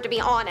are rumored to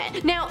be on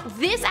it. Now,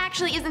 this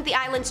actually isn't the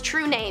island's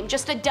true name,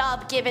 just a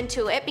dub given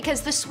to it because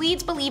the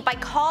Swedes believe by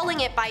calling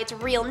it by its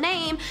real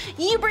name,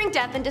 you bring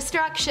death and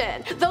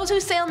destruction. Those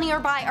who sail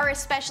nearby are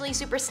especially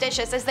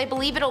superstitious, as they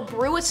believe it'll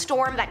brew a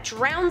storm that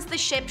drowns the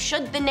ship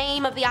should the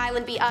name of the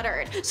island be uttered.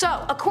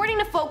 So, according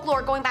to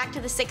folklore going back to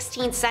the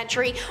 16th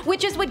century,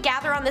 witches would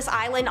gather on this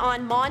island on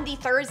on Maundy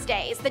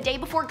Thursdays, the day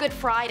before Good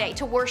Friday,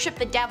 to worship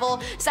the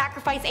devil,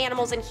 sacrifice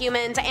animals and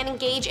humans, and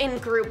engage in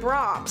group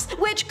romps,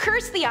 which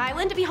curse the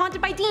island to be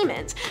haunted by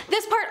demons.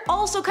 This part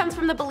also comes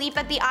from the belief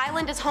that the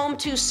island is home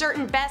to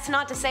certain best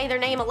not to say their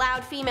name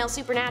aloud female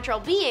supernatural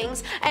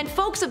beings, and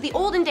folks of the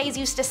olden days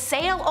used to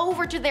sail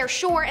over to their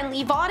shore and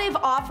leave votive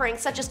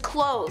offerings such as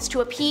clothes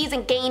to appease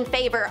and gain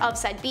favor of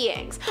said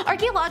beings.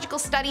 Archaeological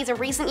studies in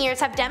recent years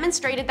have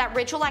demonstrated that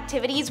ritual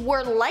activities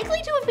were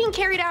likely to have been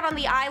carried out on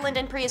the island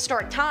in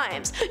prehistoric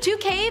times. 2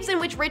 caves in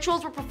which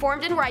rituals were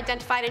performed in were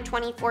identified in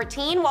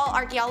 2014, while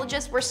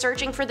archaeologists were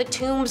searching for the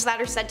tombs that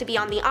are said to be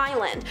on the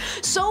island.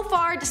 So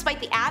far, despite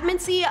the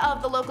adamantcy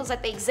of the locals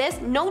that they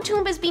exist, no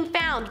tomb has been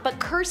found, but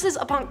curses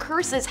upon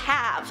curses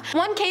have.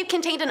 One cave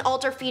contained an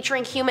altar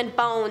featuring human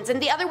bones,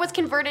 and the other was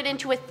converted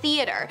into a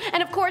theater.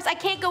 And of course, I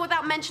can't go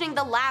without mentioning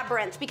the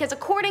labyrinth, because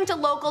according to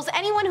locals,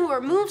 anyone who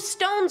removes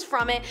stones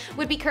from it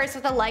would be cursed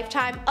with a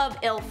lifetime of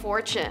ill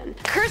fortune.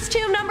 Cursed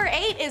tomb number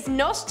 8 is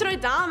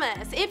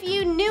Nostradamus. If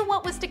you knew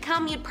what was to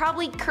come, you'd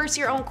probably curse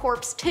your own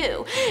corpse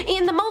too.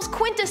 In the most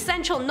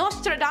quintessential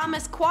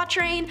Nostradamus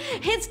quatrain,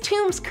 his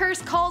tomb's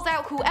curse calls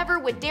out whoever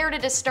would dare to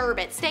disturb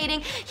it,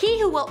 stating, "He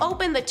who will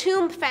open the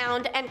tomb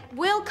found and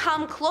will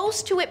come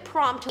close to it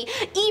promptly,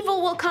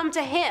 evil will come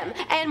to him,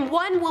 and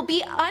one will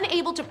be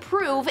unable to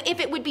prove if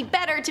it would be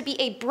better to be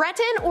a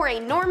Breton or a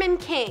Norman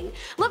king."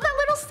 Love that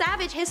little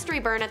savage history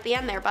burn at the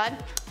end there,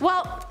 bud.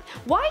 Well,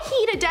 why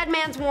heed a dead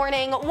man's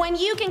warning when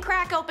you can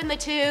crack open the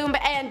tomb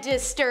and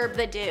disturb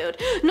the dude?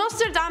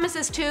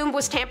 Nostradamus' tomb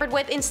was tampered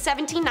with in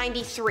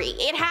 1793.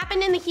 It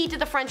happened in the heat of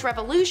the French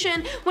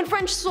Revolution, when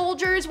French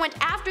soldiers went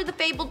after the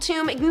fabled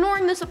tomb,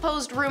 ignoring the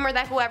supposed rumor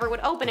that whoever would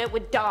open it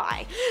would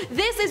die.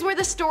 This is where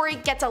the story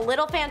gets a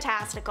little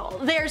fantastical.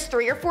 There's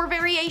 3 or 4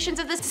 variations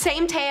of the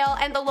same tale,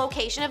 and the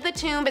location of the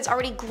tomb is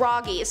already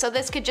groggy, so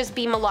this could just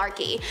be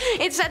malarkey.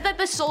 It's said that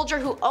the soldier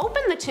who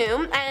opened the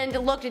tomb and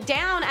looked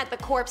down at the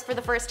corpse for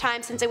the first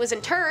time since it was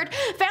interred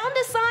found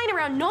a sign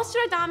around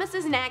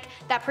Nostradamus' neck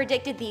that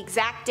predicted the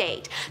exact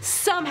date.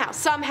 Somehow,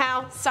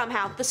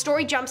 the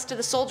story jumps to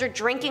the soldier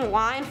drinking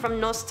wine from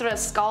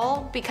Nostra's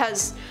skull,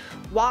 because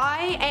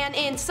why? And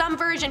in some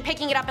version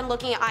picking it up and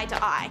looking at eye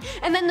to eye.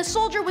 And then the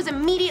soldier was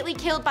immediately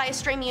killed by a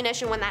stray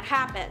munition when that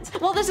happens.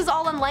 While this is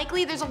all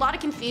unlikely, there's a lot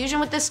of confusion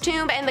with this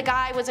tomb, and the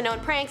guy was a known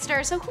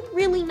prankster, so who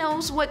really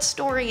knows what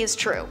story is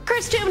true?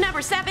 Cursed tomb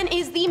number 7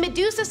 is the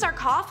Medusa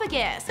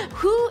sarcophagus.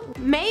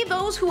 May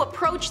those who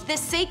approach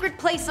this sacred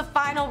place of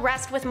final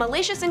rest with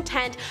malicious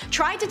intent,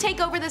 try to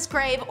take over this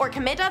grave, or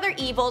commit other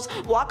evils,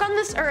 walk on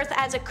this earth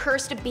as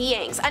accursed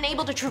beings,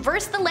 unable to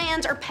traverse the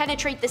lands or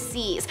penetrate the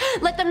seas.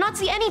 Let them not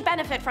see any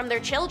benefit from their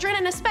children,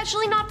 and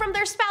especially not from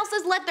their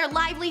spouses. Let their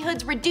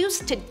livelihoods reduce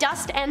to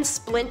dust and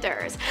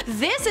splinters.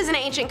 This is an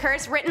ancient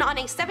curse written on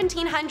a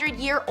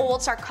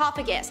 1700-year-old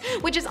sarcophagus,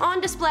 which is on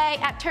display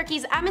at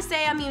Turkey's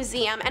Amasya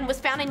Museum and was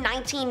found in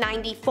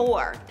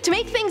 1994. To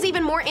make things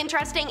even more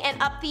interesting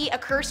and up the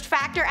accursed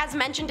factor, as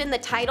mentioned in the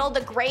title,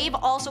 the grave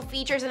also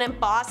features an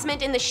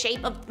embossment in the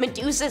shape of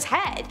Medusa's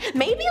head.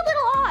 Maybe a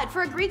little odd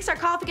for a Greek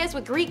sarcophagus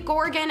with Greek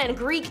Gorgon and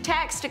Greek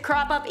text to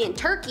crop up in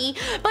Turkey,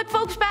 but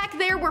folks back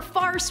there were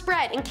far spread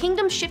and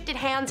kingdoms shifted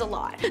hands a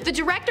lot. The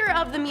director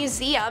of the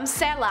museum,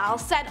 Selal,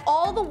 said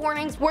all the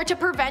warnings were to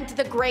prevent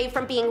the grave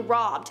from being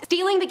robbed,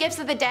 stealing the gifts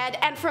of the dead,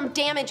 and from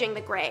damaging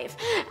the grave,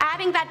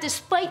 adding that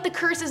despite the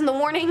curses and the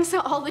warnings,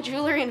 all the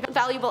jewelry and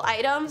valuable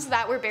items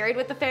that were buried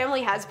with the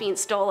family has been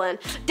stolen.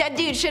 Dead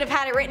dude should have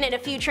had it written in a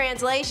few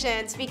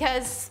translations,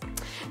 because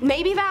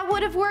maybe that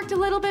would have worked a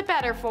little bit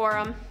better for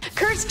him.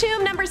 Cursed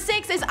tomb number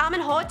 6 is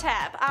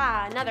Amenhotep.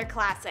 Another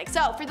classic.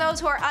 So, for those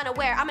who are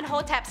unaware,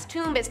 Amenhotep's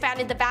tomb is found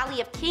in the Valley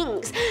of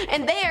Kings,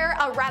 and there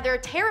a rather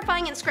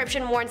terrifying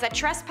inscription warns that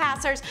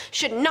trespassers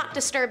should not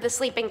disturb the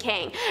sleeping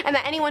king, and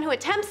that anyone who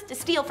attempts to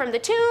steal from the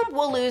tomb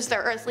will lose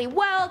their earthly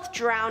wealth,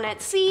 drown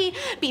at sea,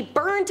 be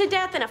burned to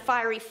death in a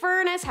fiery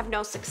furnace, have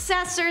no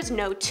successors,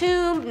 no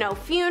tomb, no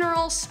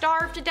funeral,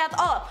 starve to death.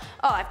 Oh,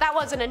 if that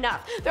wasn't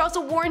enough, they're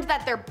also warned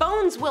that their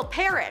bones will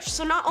perish.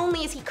 So not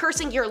only is he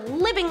cursing your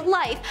living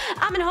life,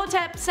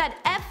 Amenhotep said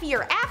F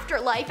your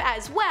afterlife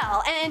as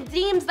well, and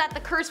deems that the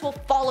curse will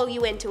follow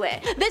you into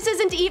it. This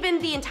isn't even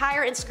the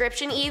entire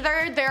inscription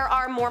either. There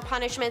are more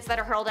punishments that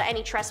are hurled at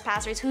any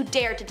trespassers who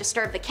dare to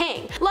disturb the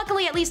king.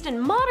 Luckily, at least in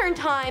modern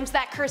times,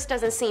 that curse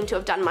doesn't seem to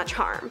have done much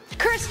harm.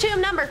 Cursed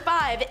tomb number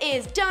 5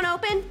 is Don't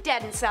Open,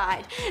 Dead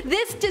Inside.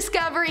 This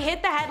discovery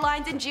hit the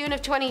headlines in June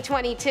of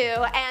 2022,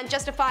 and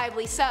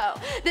justifiably so.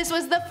 This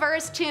was the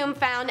first tomb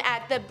found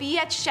at the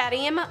Beit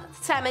Sharim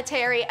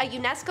Cemetery, a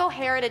UNESCO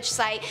heritage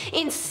site,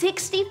 in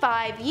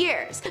 65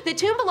 years. The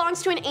tomb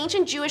belongs to an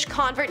ancient Jewish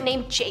convert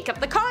named Jacob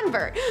the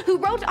Convert, who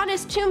wrote on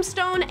his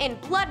tombstone in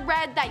blood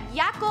red that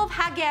Yaakov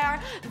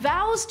Hagar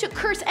vows to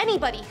curse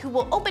anybody who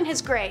will open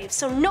his grave,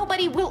 so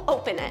nobody will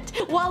open it.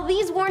 While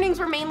these warnings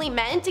were mainly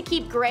meant to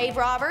keep grave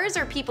robbers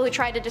or people who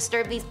try to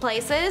disturb these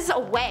places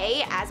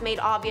away, as made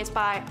obvious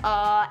by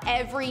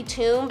every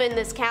tomb in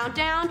this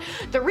countdown,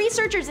 the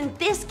researchers in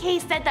this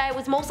case said that it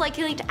was most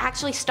likely to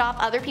actually stop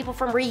other people people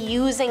from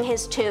reusing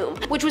his tomb,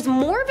 which was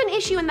more of an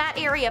issue in that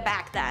area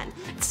back then.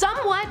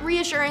 Somewhat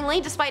reassuringly,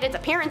 despite its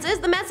appearances,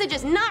 the message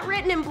is not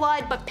written in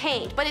blood but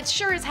paint, but it's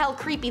sure as hell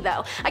creepy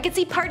though. I could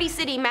see Party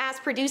City mass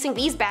producing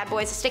these bad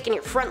boys to stick in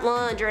your front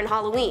lawn during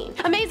Halloween.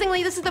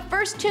 Amazingly, this is the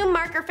first tomb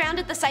marker found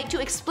at the site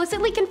to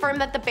explicitly confirm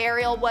that the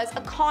burial was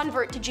a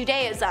convert to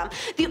Judaism,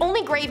 the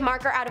only grave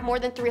marker out of more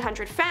than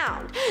 300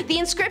 found. The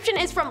inscription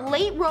is from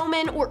late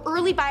Roman or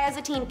early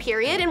Byzantine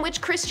period in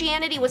which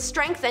Christianity was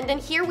strengthened,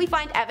 and here we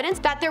find evidence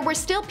that there were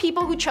still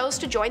people who chose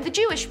to join the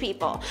Jewish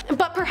people.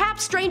 But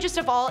perhaps strangest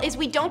of all is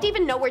we don't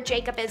even know where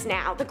Jacob is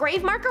now. The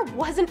grave marker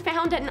wasn't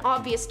found at an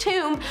obvious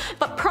tomb,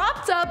 but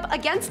propped up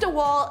against a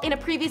wall in a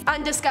previous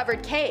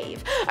undiscovered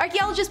cave.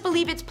 Archaeologists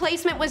believe its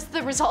placement was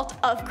the result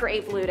of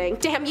grave looting.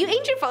 Damn, you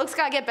ancient folks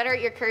gotta get better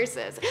at your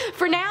curses.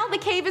 For now, the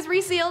cave is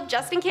resealed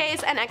just in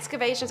case, and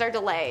excavations are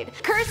delayed.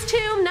 Cursed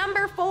tomb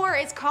number 4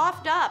 is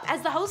coughed up.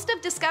 As the host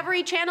of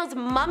Discovery Channel's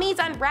Mummies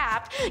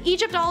Unwrapped,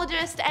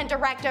 Egyptologist and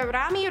director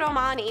Rami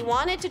Romani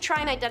wanted to try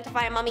and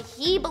identify a mummy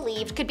he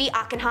believed could be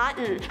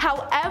Akhenaten.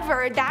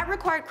 However, that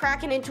required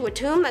cracking into a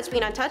tomb that's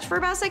been untouched for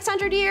about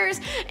 600 years,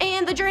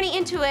 and the journey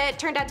into it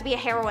turned out to be a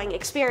harrowing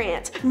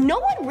experience. No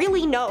one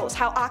really knows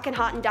how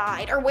Akhenaten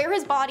died or where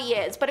his body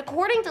is, but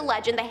according to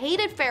legend, the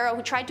hated pharaoh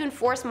who tried to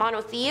enforce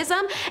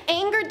monotheism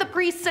angered the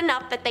priests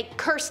enough that they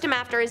cursed him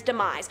after his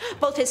demise,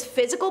 both his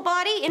physical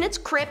body in its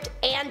crypt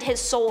and his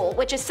soul,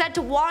 which is said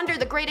to wander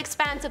the great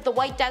expanse of the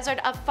White Desert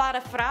of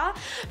Farafra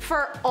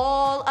for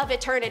all of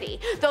eternity.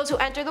 Those who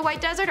enter the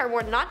White Desert are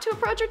warned not to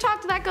approach or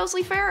talk to that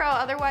ghostly pharaoh,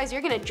 otherwise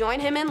you're gonna join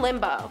him in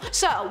limbo.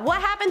 So,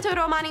 what happened to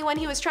Romani when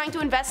he was trying to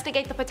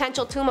investigate the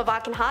potential tomb of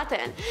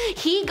Akhenaten?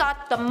 He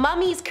got the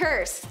mummy's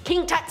curse,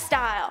 King Tut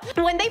style.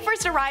 When they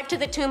first arrived to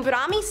the tomb,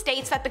 Rami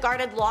states that the guard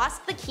had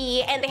lost the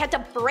key and they had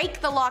to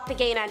break the lock to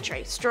gain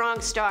entry.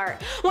 Strong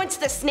start. Once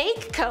the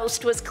snake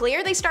coast was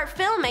clear, they start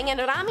filming, and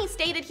Rami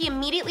stated he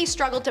immediately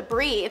struggled to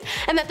breathe,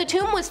 and that the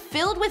tomb was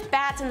filled with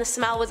bats and the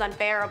smell was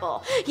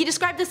unbearable. He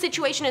described the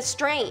situation as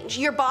strange.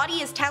 Your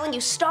body is telling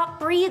you stop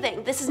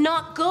breathing, this is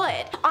not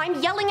good.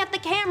 I'm yelling at the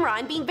camera,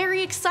 I'm being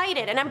very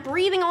excited, and I'm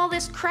breathing all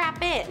this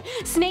crap in.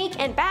 Snake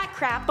and bat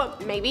crap,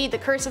 but maybe the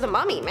curse of the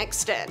mummy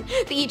mixed in,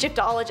 the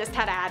Egyptologist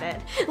had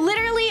added.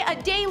 Literally a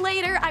day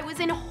later, I was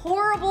in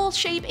horrible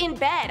shape in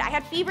bed. I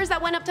had fevers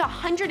that went up to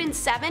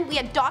 107, we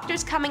had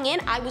doctors coming in,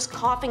 I was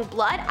coughing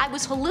blood, I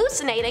was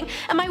hallucinating,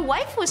 and my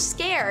wife was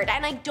scared,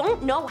 and I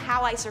don't know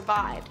how I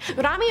survived.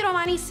 Rami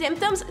Romani's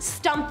symptoms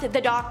stumped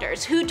the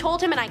doctors, who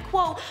told him, and I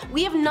quote,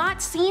 "We have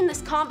not seen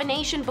this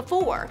combination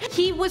before."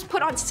 He was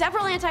put on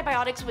several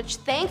antibiotics, which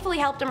thankfully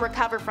helped him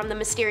recover from the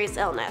mysterious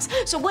illness.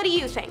 So what do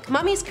you think?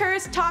 Mummy's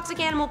curse, toxic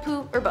animal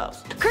poo, or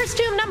both? Cursed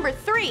tomb number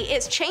 3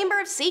 is Chamber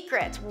of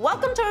Secrets.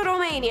 Welcome to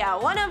Romania,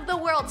 one of the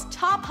world's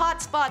top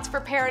hotspots for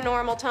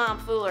paranormal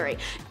tomfoolery.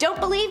 Don't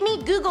believe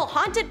me? Google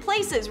haunted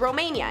places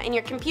Romania and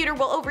your computer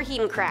will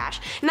overheat and crash.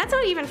 And that's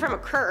not even from a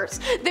curse.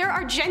 There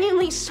are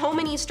genuinely so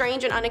many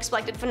strange and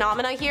unexpected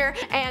phenomena here,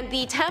 and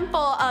the Temple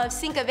of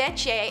Cinque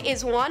Vecchie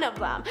is one of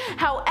them.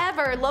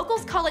 However,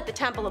 locals call it the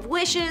Temple of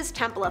Wishes,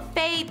 Temple of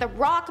Fate, the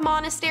Rock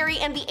Monastery,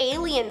 and the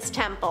Aliens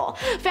Temple.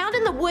 Found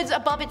in the woods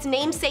above its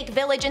namesake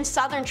village in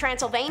southern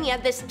Transylvania,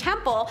 this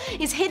temple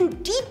is hidden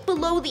deep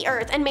below the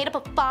earth and made up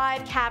of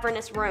 5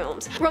 cavernous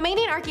rooms.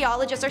 Romanian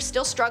archaeologists are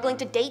still struggling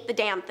to date the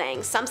damn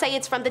thing. Some say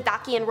it's from the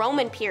Dacian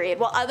Roman period,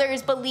 while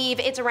others believe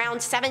it's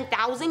around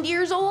 7,000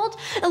 years old.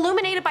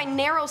 Illuminated by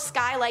narrow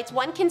skylights,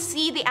 one can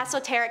see the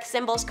esoteric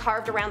symbols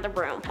carved around the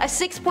room. A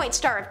 6-point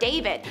Star of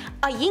David,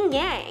 a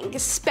yin-yang,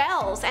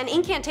 spells, and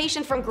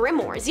incantation from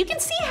grimoires. You can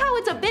see how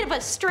it's a bit of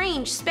a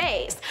strange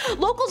space.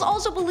 Locals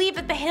also believe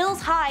that the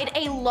hills hide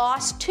a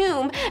lost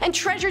tomb and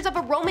treasures of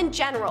a Roman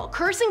general,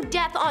 cursing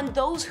death on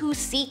those who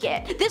seek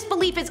it. This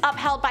belief is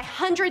upheld by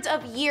hundreds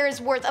of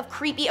years worth of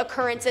creepy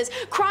occurrences,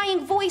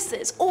 crying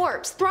voices,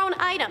 orbs, thrown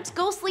items,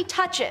 ghostly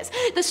touches.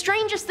 The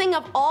strangest thing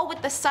of all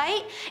with the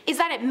site is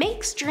that it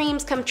makes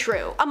dreams come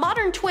true, a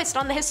modern twist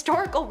on the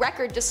historical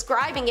record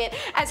describing it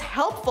as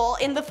helpful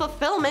in the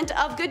fulfillment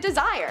of good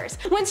desires.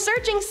 When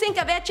searching Cinque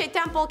Vecchie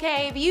Temple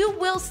Cave, you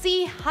will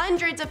see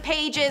hundreds of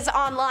pages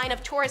online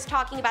of tourists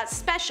talking about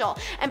special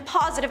and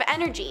positive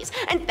energies,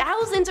 and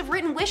thousands of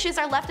written wishes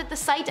are left at the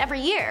site every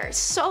year.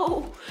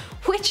 So,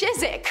 which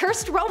is it?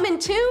 Cursed Roman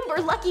tomb or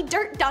lucky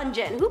dirt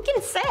dungeon? Who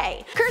can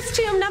say? Cursed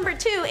tomb number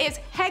 2 is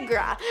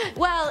Hegra.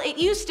 Well, it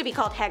used to be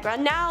called Hegra,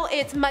 now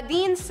it's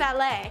Madin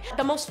Saleh,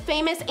 the most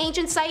famous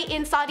ancient site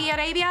in Saudi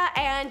Arabia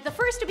and the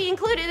first to be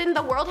included in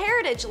the World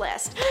Heritage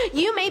List.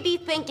 You may be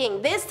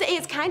thinking, this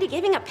is kinda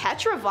giving a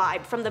Petra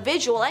vibe from the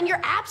visual, and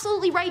you're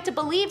absolutely right to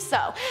believe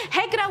so.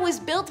 Hegra was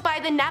built by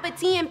the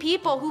Nabatean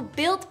people who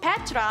built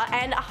Petra,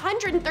 and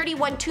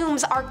 131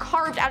 tombs are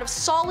carved out of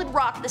solid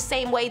rock the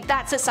same way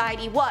that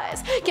society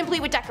was,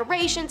 complete with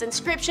decorations,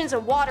 inscriptions,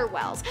 and water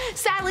wells.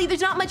 Sadly,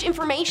 there's not much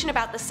information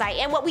about the site,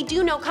 and what we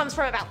do know comes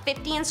from about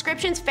 50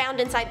 inscriptions found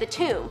inside the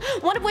tomb,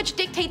 one of which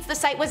dictates the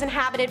site was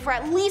inhabited for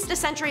at least a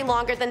century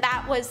longer than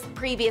that was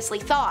previously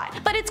thought.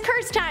 But it's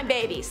curse time,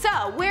 baby, so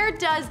where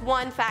does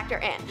one factor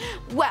in?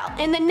 Well,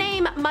 in the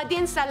name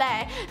Madin Saleh,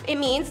 Saleh, it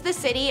means the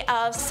city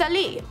of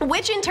Salih,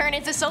 which in turn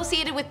is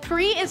associated with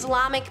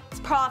pre-Islamic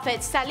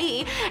prophet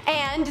Salih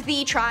and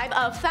the tribe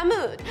of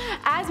Thamud,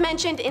 as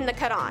mentioned in the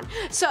Quran.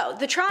 So,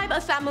 the tribe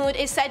of Thamud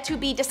is said to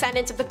be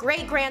descendants of the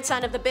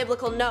great-grandson of the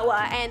biblical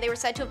Noah, and they were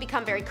said to have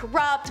become very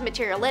corrupt,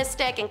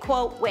 materialistic, and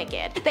quote,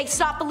 wicked. They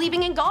stopped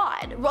believing in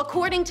God.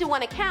 According to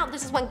one account,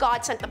 this is when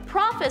God sent the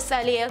prophet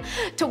Salih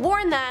to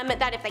warn them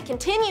that if they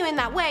continue in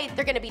that way,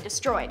 they're going to be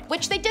destroyed,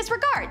 which they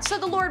disregard, so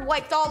the Lord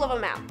wiped all of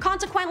them out.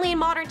 Consequently, in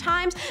modern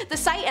times, the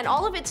site and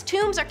all of its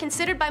tombs are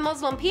considered by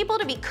Muslim people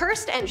to be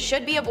cursed and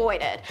should be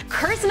avoided.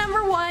 Curse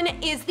number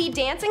 1 is the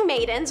Dancing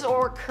Maidens,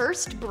 or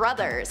Cursed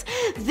Brothers.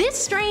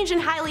 This strange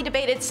and highly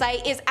debated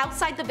site is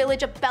outside the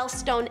village of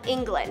Belstone,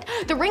 England.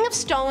 The Ring of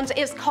Stones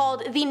is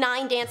called the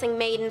 9 Dancing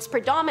Maidens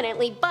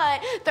predominantly,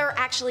 but there are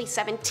actually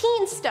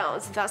 17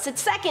 stones, thus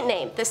its second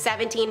name, the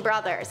 17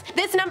 Brothers.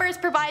 This number is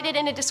provided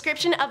in a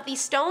description of the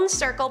Stone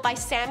Circle by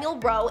Samuel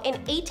Rowe in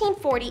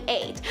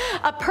 1848,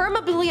 a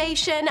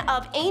perambulation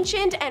of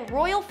ancient and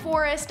royal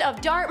forest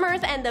of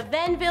Dartmouth and the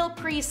Venville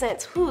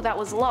precincts. Whew, that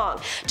was long.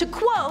 To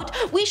quote,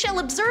 "We shall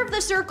observe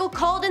the circle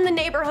called in the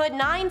neighborhood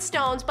 9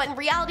 stones, but in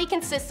reality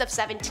consists of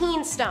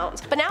 17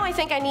 stones." But now I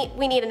think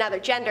we need another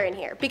gender in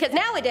here, because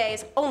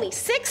nowadays only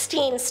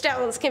 16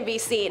 stones can be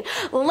seen.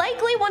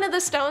 Likely one of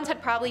the stones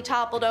had probably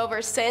toppled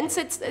over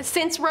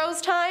since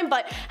Rowe's time,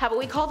 but how about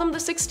we call them the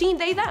 16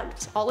 they them?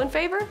 All in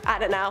favor? I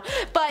don't know.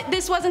 But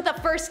this wasn't the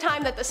first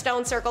time that the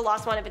stone circle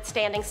lost one of its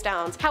standing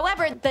stones.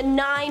 However, the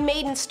 9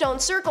 maiden stone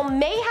circle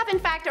may have in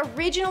fact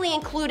originally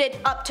included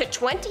up to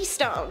 20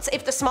 stones,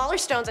 if the smaller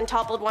stones and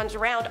toppled ones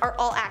around are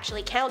all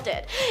actually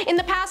counted. In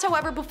the past,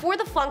 however, before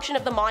the function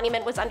of the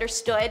monument was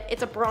understood,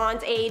 it's a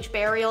Bronze Age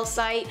burial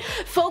site,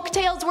 folk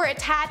tales were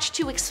attached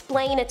to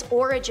explain its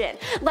origin.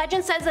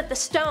 Legend says that the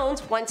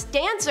stones, once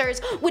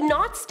dancers, would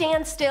not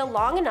stand still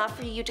long enough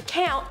for you to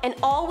count and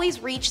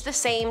always reach the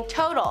same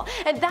total,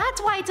 and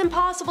that's why it's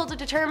impossible to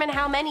determine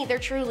how many there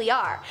truly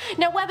are.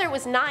 Now, whether it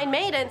was 9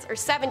 maidens or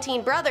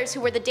 17 brothers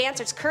who were the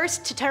dancers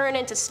cursed to turn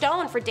into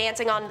stone for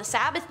dancing on the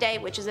Sabbath day,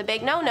 which is a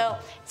big no-no,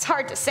 it's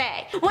hard to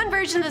say. One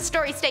version of the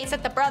story states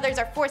that the brothers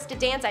are forced to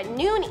dance at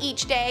noon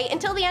each day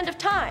until the end of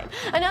time.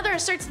 Another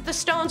asserts that the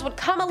stones would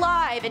come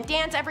alive and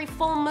dance every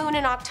full moon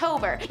in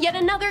October. Yet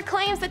another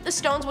claims that the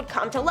stones would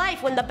come to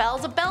life when the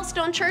bells of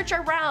Belstone Church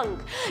are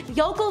rung.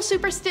 Local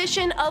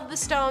superstition of the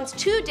stones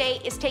to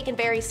date is taken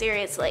very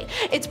seriously.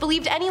 It's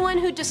believed anyone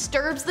who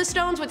disturbs the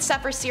stones would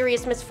suffer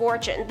serious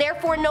misfortune.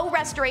 Therefore, no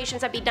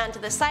restorations have been done to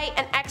the site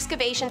and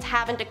excavations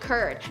haven't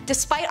occurred,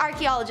 despite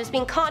archaeologists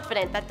being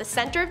confident that the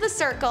center of the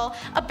circle,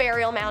 a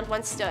burial mound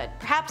once stood,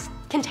 perhaps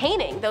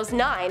containing those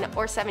 9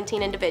 or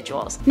 17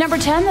 individuals. Number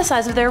 10, the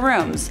size of their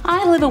rooms.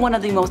 I live in one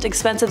of the most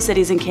expensive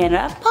cities in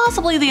Canada,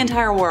 possibly the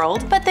entire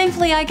world, but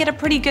thankfully I get a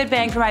pretty good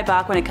bang for my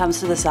buck when it comes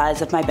to the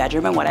size of my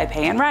bedroom and what I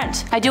pay in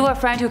rent. I do have a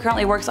friend who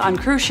currently works on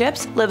cruise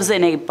ships, lives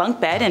in a bunk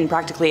bed and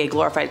practically a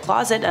glorified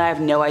closet, and I have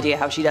no idea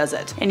how she does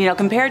it. And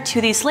compared to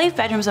the slave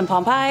bedrooms in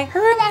Pompeii, her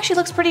room actually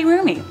looks pretty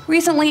roomy.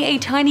 Recently, a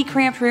tiny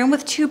cramped room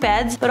with 2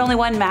 beds but only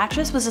 1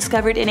 mattress was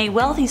discovered in a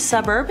wealthy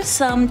suburb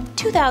some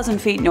 2,000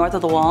 feet north of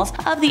the walls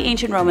of the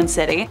ancient Roman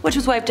city, which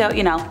was wiped out,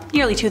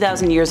 nearly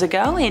 2,000 years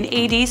ago in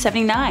AD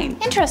 79.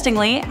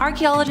 Interestingly,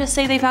 archaeologists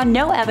say they found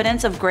no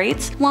evidence of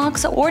grates,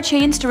 locks, or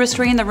chains to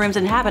restrain the room's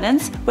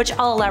inhabitants, which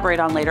I'll elaborate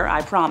on later,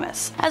 I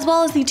promise. As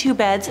well as the 2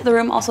 beds, the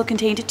room also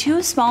contained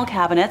 2 small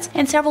cabinets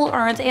and several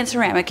urns and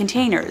ceramic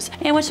containers,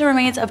 in which the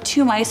remains of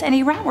 2 mice and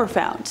a rat were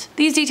found.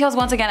 These details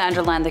once again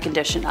underline the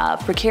condition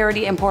of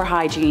precarity and poor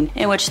hygiene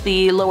in which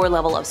the lower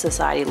level of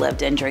society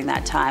lived in during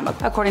that time,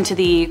 according to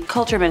the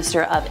culture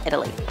minister of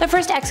Italy. The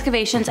first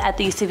excavations at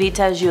the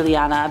Civita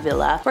Giuliana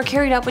villa were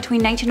carried out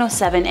between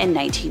 1907 and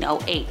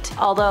 1908,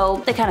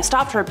 although they kind of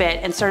stopped for a bit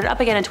and started up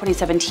again in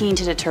 2017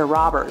 to deter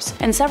robbers.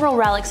 And several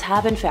relics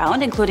have been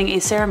found, including a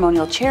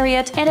ceremonial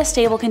chariot and a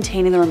stable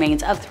containing the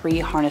remains of 3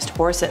 harnessed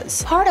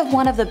horses. Part of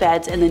one of the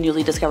beds in the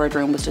newly discovered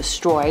room was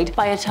destroyed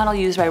by a tunnel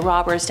used by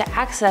robbers to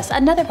access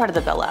another part of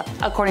the villa,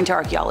 according to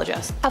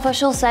archaeologists.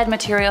 Officials said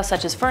materials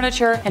such as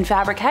furniture and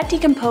fabric had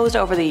decomposed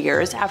over the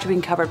years after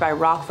being covered by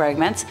rock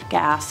fragments,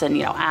 gas,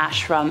 and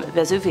ash from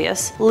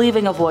Vesuvius,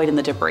 leaving a void in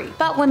the debris.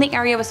 But when the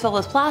area was filled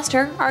with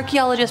plaster,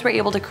 archaeologists were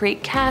able to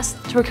create casts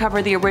to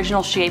recover the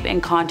original shape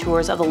and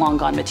contours of the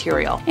long-gone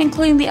material,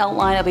 including the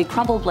outline of a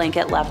crumpled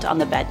blanket left on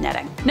the bed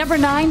netting. Number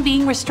 9,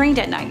 being restrained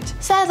at night.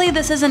 Sadly,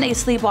 this isn't a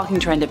sleepwalking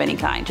trend of any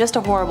kind, just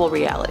a horrible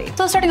reality.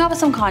 So starting off with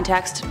some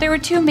context, there were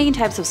 2 main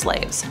types of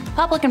slaves,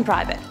 public and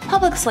private.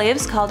 Public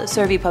slaves, called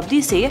servi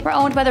publici, were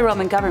owned by the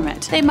Roman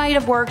government. They might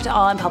have worked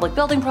on public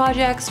building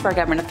projects, for a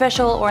government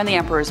official, or in the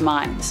emperor's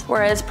mines.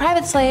 Whereas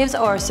private slaves,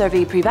 or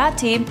servi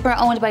privati, society were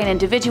owned by an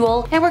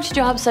individual and worked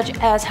jobs such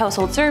as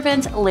household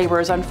servants,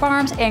 laborers on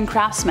farms, and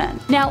craftsmen.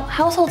 Now,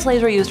 household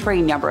slaves were used for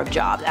a number of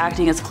jobs,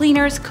 acting as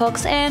cleaners,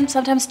 cooks, and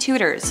sometimes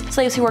tutors.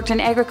 Slaves who worked in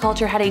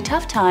agriculture had a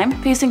tough time,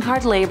 facing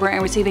hard labor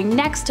and receiving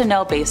next to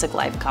no basic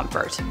life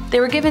comfort. They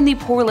were given the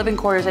poor living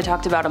quarters I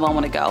talked about a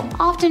moment ago,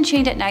 often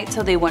chained at night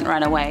so they wouldn't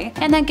run away,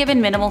 and then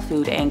given minimal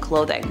food and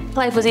clothing.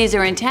 Life was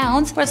easier in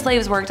towns, where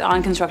slaves worked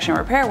on construction and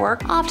repair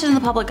work, often in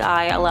the public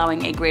eye,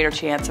 allowing a greater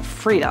chance of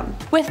freedom.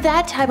 With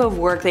that type of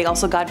work, they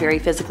also got very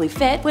physically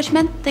fit, which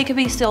meant they could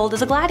be sold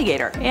as a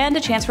gladiator, and a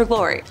chance for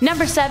glory.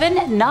 Number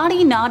 7.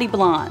 Naughty Naughty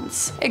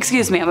Blondes.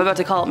 Excuse me, I'm about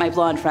to call up my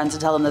blonde friends to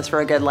tell them this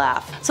for a good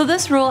laugh. So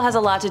this rule has a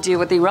lot to do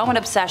with the Roman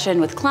obsession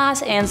with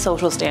class and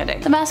social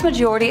standing. The vast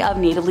majority of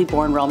natively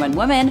born Roman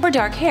women were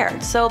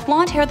dark-haired, so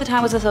blonde hair at the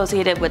time was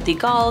associated with the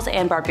Gauls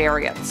and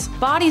barbarians.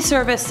 Body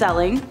service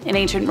selling in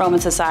ancient Roman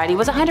society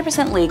was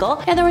 100%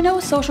 legal, and there were no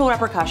social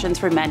repercussions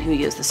for men who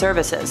used the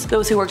services.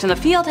 Those who worked in the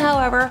field,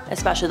 however,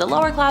 especially the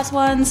lower class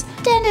ones,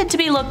 tended to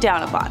be looked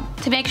down upon.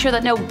 To make sure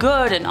that no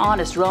good and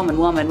honest Roman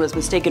woman was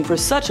mistaken for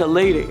such a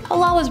lady, a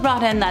law was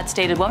brought in that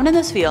stated women in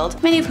this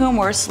field, many of whom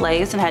were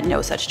slaves and had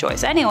no such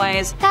choice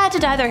anyways, had to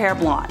dye their hair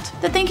blonde.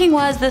 The thinking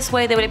was this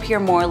way they would appear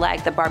more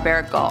like the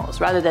barbaric Gauls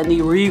rather than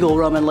the regal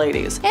Roman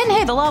ladies. And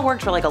hey, the law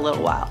worked for like a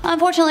little while.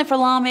 Unfortunately for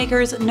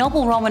lawmakers,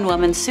 noble Roman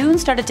women soon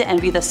started to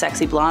envy the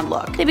sexy blonde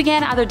look. They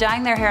began either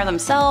dyeing their hair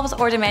themselves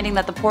or demanding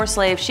that the poor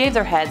slaves shave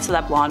their heads so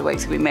that blonde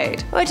wigs could be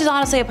made, which is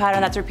honestly a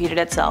pattern that's repeated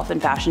itself in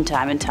fashion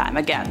time and time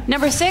again.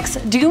 Number 6.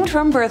 Doomed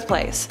from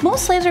birthplace.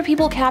 Most slaves were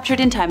people captured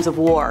in times of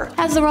war.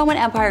 As the Roman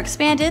Empire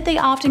expanded, they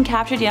often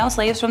captured,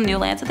 slaves from new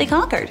lands that they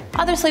conquered.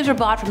 Other slaves were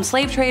bought from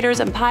slave traders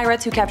and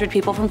pirates who captured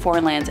people from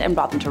foreign lands and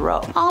brought them to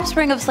Rome.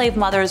 Offspring of slave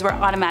mothers were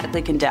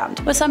automatically condemned,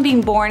 with some being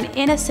born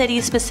in a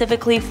city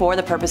specifically for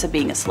the purpose of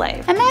being a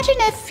slave. Imagine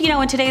if,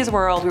 in today's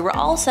world, we were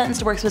all sentenced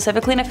to work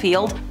specifically in a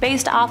field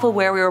based off of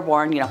where we were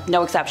born,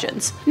 no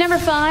exceptions. Number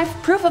 5.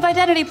 Proof of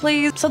identity,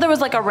 please. So there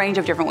was like a range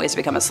of different ways to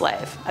become a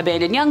slave.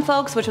 Abandoned young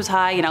folks, which was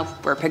high,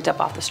 were picked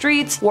up off the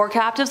streets. War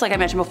captives, like I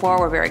mentioned before,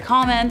 were very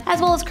common,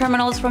 as well as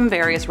criminals from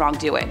various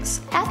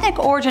wrongdoings. Ethnic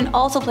origin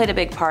also played a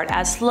big part,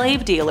 as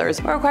slave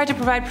dealers were required to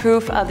provide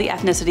proof of the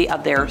ethnicity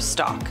of their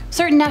stock.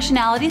 Certain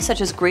nationalities, such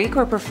as Greek,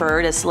 were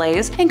preferred as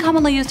slaves and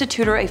commonly used to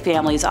tutor a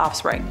family's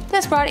offspring.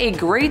 This brought a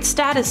great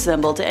status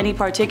symbol to any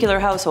particular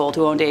household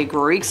who owned a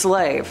Greek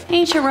slave.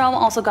 Ancient Rome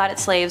also got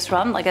its slaves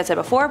from, like I said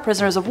before,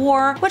 prisoners of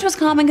war, which was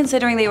common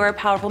considering they were a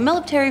powerful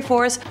military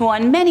force who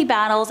won many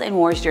battles and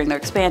wars during their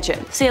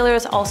expansion.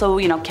 Sailors also,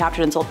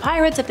 captured and sold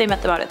pirates if they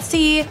met them out at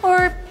sea,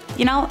 or,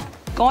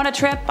 go on a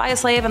trip, buy a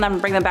slave, and then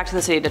bring them back to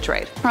the city to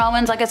trade.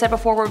 Romans, like I said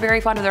before, were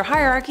very fond of their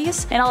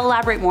hierarchies, and I'll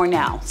elaborate more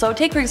now. So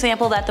take for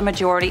example that the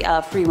majority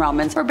of free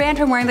Romans were banned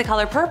from wearing the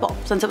color purple,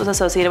 since it was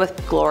associated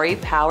with glory,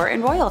 power,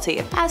 and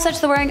royalty. As such,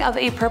 the wearing of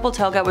a purple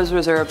toga was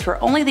reserved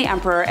for only the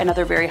emperor and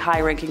other very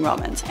high-ranking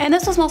Romans. And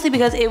this was mostly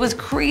because it was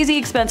crazy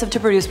expensive to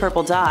produce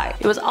purple dye.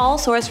 It was all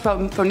sourced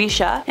from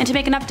Phoenicia, and to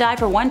make enough dye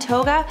for one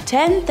toga,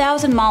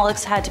 10,000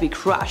 mollusks had to be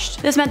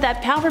crushed. This meant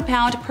that pound for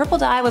pound, purple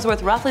dye was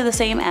worth roughly the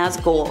same as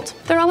gold.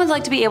 The Romans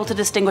liked to be able to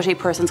distinguish a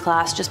person's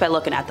class just by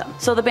looking at them.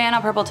 So the ban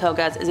on purple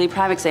togas is a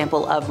prime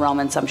example of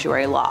Roman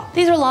sumptuary law.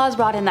 These were laws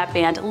brought in that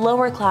banned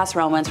lower class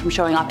Romans from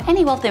showing off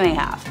any wealth they may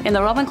have. In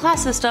the Roman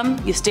class system,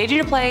 you stayed in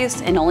your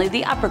place and only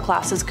the upper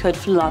classes could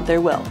flaunt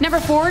their will. Number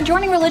 4,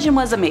 joining religion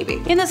was a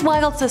maybe. In this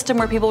wild system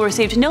where people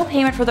received no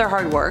payment for their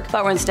hard work,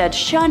 but were instead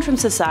shunned from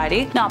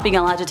society, not being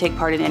allowed to take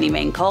part in any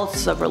main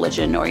cults of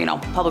religion or,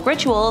 public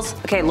rituals.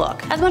 Okay,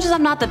 look, as much as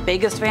I'm not the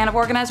biggest fan of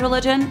organized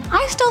religion,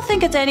 I still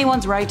think it's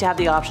anyone's right to have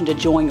the option to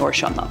join or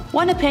shun them.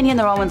 One opinion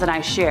the Romans and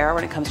I share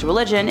when it comes to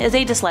religion is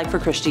a dislike for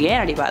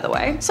Christianity, by the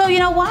way. So,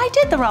 why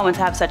did the Romans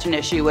have such an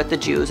issue with the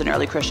Jews and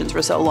early Christians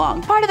for so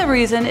long? Part of the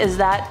reason is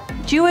that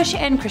Jewish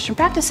and Christian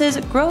practices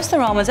grossed the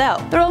Romans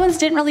out. The Romans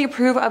didn't really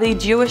approve of the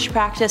Jewish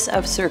practice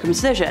of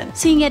circumcision,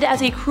 seeing it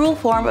as a cruel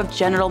form of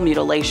genital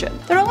mutilation.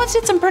 The Romans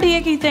did some pretty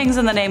icky things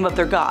in the name of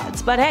their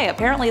gods, but hey,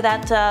 apparently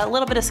that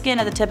little bit of skin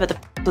at the tip of the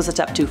was a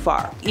step too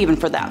far, even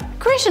for them.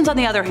 Christians, on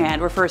the other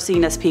hand, were first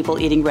seen as people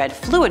eating red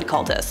fluid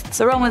cultists.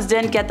 The Romans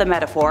didn't get the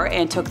metaphor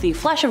and took the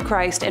flesh of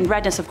Christ and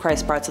redness of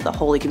Christ parts of the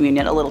Holy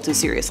Communion a little too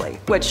seriously,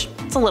 which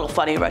is a little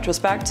funny in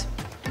retrospect.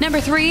 Number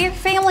 3,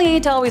 family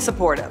ain't always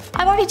supportive.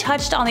 I've already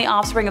touched on the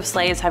offspring of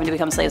slaves having to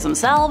become slaves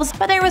themselves,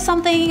 but there was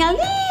something a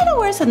little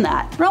worse than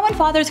that. Roman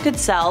fathers could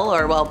sell,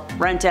 or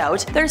rent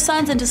out, their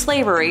sons into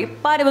slavery,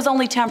 but it was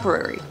only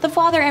temporary. The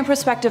father and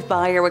prospective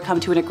buyer would come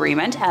to an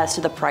agreement as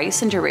to the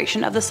price and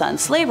duration of the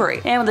son's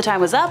slavery, and when the time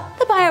was up,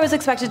 the buyer was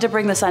expected to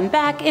bring the son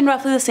back in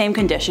roughly the same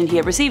condition he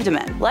had received him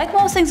in. Like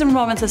most things in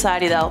Roman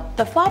society though,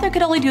 the father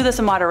could only do this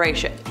in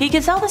moderation. He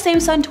could sell the same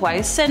son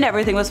twice and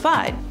everything was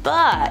fine.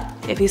 But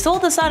if he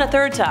sold the son a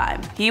third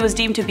time. He was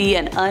deemed to be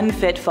an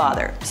unfit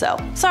father. So,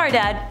 sorry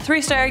dad,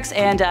 3 strikes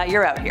and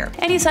you're out here.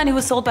 Any son who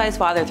was sold by his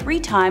father 3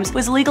 times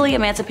was legally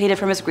emancipated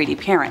from his greedy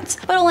parents,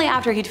 but only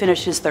after he'd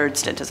finished his 3rd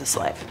stint as a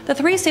slave. The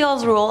 3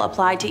 sales rule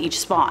applied to each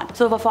spawn,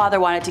 so if a father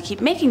wanted to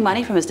keep making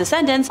money from his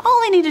descendants,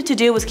 all he needed to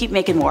do was keep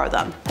making more of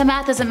them. The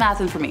math isn't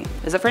mathing for me.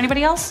 Is it for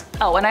anybody else?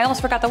 Oh, and I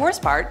almost forgot the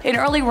worst part. In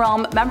early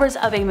Rome, members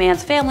of a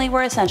man's family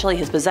were essentially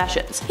his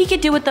possessions. He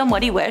could do with them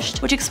what he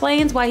wished, which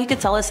explains why he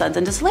could sell his sons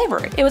into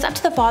slavery. It was up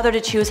to the father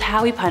to choose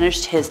how he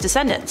punished his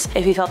descendants.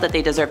 If he felt that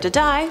they deserved to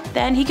die,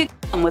 then he could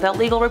kill them without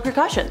legal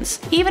repercussions.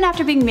 Even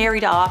after being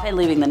married off and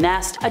leaving the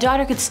nest, a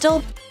daughter could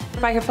still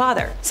by her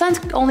father. Sons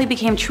only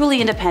became truly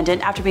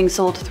independent after being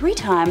sold 3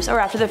 times or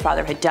after their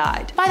father had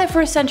died. By the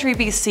 1st century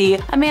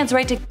BC, a man's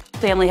right to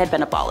family had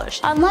been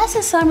abolished, unless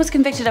his son was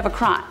convicted of a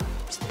crime.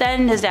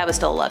 Then his dad was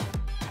still alive.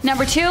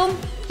 Number 2,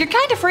 you're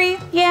kinda free.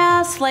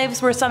 Yeah,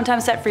 slaves were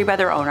sometimes set free by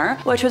their owner,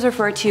 which was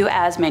referred to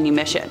as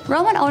manumission.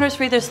 Roman owners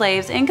freed their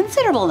slaves in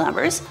considerable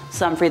numbers.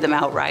 Some freed them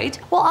outright,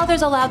 while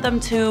others allowed them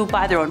to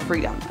buy their own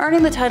freedom,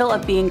 earning the title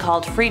of being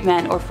called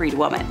freedmen or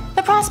freedwoman.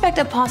 The prospect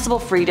of possible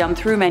freedom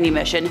through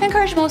manumission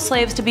encouraged most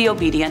slaves to be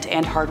obedient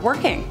and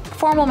hardworking.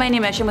 Formal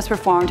manumission was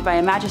performed by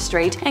a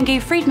magistrate and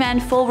gave freedmen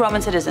full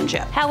Roman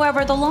citizenship.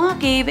 However, the law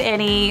gave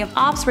any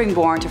offspring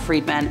born to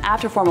freedmen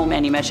after formal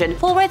manumission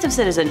full rights of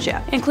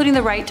citizenship, including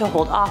the right to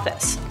hold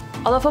office.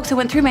 Although folks who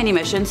went through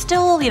manumission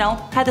still,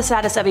 had the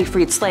status of a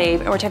freed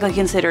slave and were technically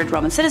considered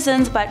Roman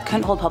citizens but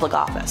couldn't hold public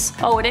office.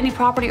 Oh, and any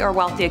property or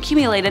wealth they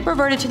accumulated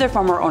reverted to their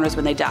former owners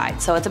when they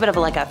died, so it's a bit of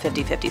like a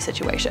 50-50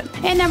 situation.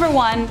 And number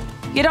 1,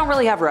 you don't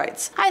really have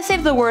rights. I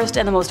saved the worst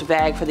and the most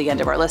vague for the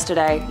end of our list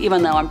today,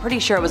 even though I'm pretty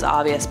sure it was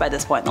obvious by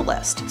this point in the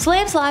list.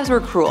 Slaves' lives were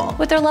cruel,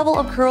 with their level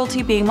of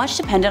cruelty being much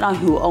dependent on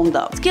who owned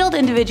them. Skilled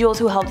individuals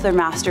who helped their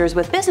masters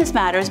with business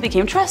matters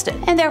became trusted,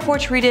 and therefore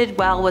treated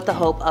well with the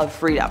hope of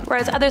freedom,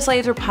 whereas other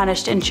slaves were punished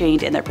and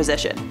chained in their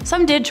position.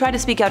 Some did try to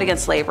speak out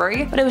against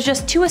slavery, but it was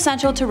just too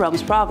essential to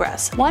Rome's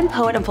progress. One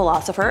poet and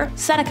philosopher,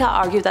 Seneca,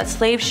 argued that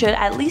slaves should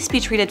at least be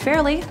treated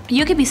fairly.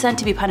 You could be sent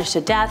to be punished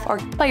to death or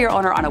by your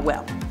owner on a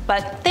whim.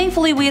 But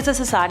thankfully we as a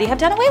society have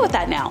done away with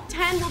that now.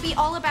 10 will be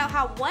all about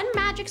how one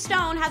magic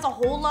stone has a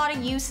whole lot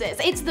of uses.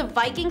 It's the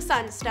Viking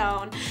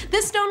Sunstone.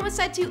 This stone was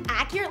said to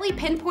accurately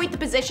pinpoint the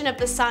position of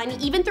the sun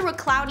even through a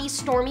cloudy,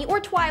 stormy, or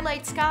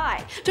twilight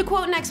sky. To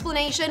quote an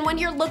explanation, when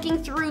you're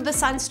looking through the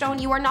sunstone,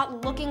 you are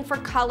not looking for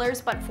colors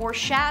but for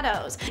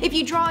shadows. If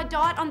you draw a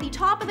dot on the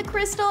top of the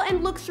crystal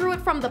and look through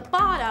it from the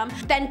bottom,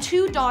 then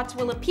 2 dots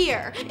will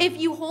appear. If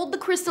you hold the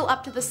crystal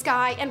up to the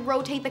sky and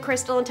rotate the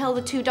crystal until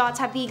the 2 dots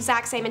have the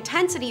exact same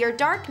intensity or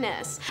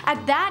darkness,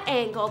 at that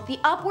angle, the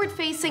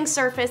upward-facing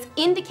surface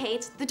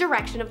indicates the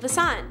direction of the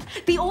sun.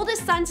 The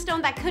oldest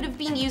sunstone that could have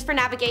been used for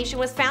navigation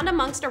was found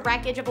amongst a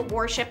wreckage of a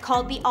warship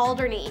called the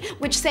Alderney,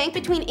 which sank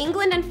between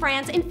England and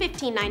France in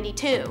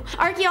 1592.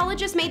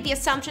 Archaeologists made the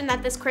assumption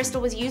that this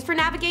crystal was used for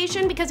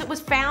navigation because it was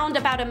found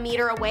about a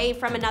meter away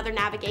from another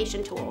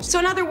navigation tool. So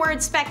in other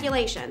words,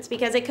 speculations,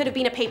 because it could have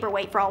been a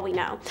paperweight for all we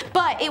know.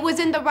 But it was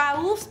in the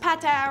Raoul's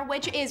Pater,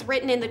 which is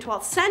written in the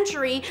 12th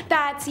century,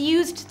 that's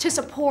used to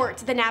support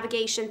the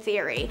navigation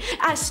theory.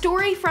 A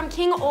story from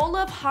King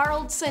Olaf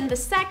Haraldsson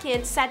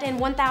II, set in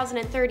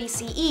 1030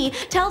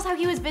 CE, tells how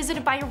he was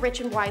visited by a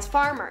rich and wise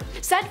farmer.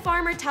 Said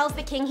farmer tells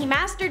the king he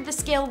mastered the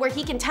skill where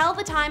he can tell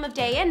the time of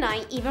day and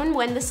night even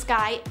when the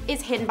sky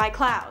is hidden by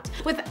clouds,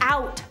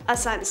 without a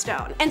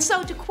sunstone. And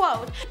so, to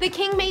quote, the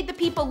king made the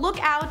people look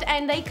out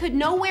and they could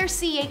nowhere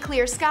see a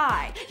clear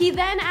sky. He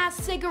then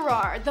asked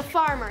Sigurðr, the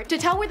farmer, to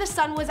tell where the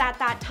sun was at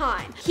that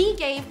time. He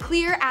gave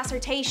clear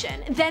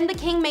assertion. Then the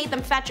king made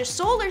them fetch a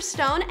solar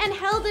stone and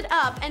held it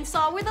up and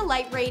saw where the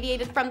light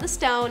radiated from the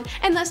stone,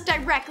 and thus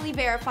directly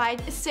verified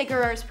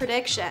Sigurðr's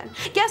prediction.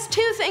 Guess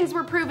 2 things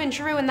were proven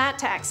true in that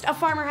text: a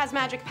farmer has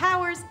magic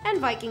powers, and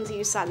Vikings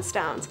use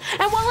sunstones.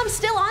 And while I'm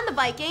still on the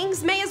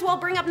Vikings, may as well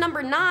bring up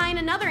number 9,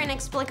 another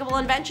inexplicable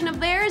invention of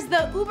theirs,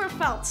 the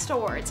Uberfeld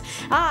swords.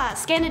 Ah,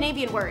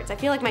 Scandinavian words. I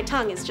feel like my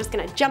tongue is just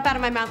gonna jump out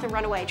of my mouth and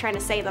run away trying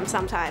to say them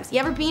sometimes. You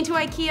ever been to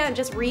IKEA and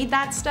just read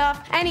that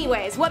stuff?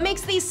 Anyways, what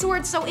makes these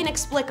swords so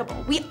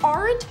inexplicable? We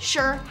aren't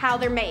sure how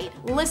they're made.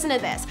 Listen to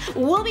this.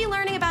 We'll be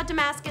learning about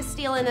Damascus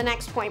steel in the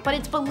next point, but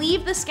it's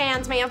believed the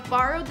Scans may have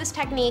borrowed this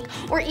technique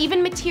or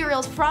even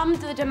materials from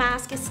the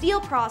Damascus steel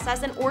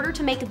process in order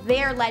to make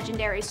their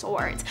legendary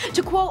swords.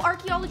 To quote,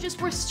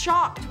 archaeologists were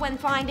shocked when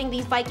finding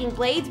these Viking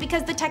blades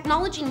because the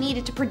technology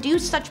needed to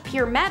produce such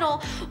pure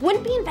metal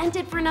wouldn't be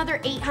invented for another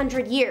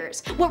 800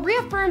 years. What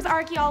reaffirms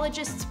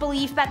archaeologists'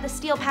 belief that the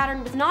steel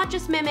pattern was not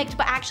just mimicked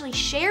but actually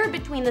shared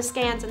between the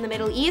Scans and the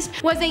Middle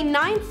East was a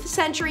 9th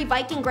century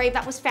Viking grave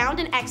that was found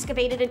and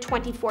excavated in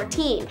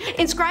 2014.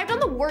 Inscribed on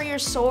the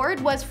warrior's sword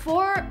was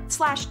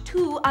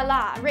 4/2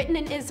 Allah, written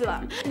in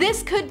Islam.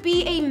 This could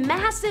be a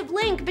massive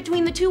link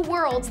between the two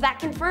worlds that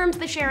confirms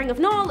the sharing of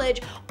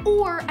knowledge,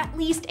 or at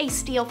least a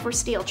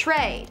steel-for-steel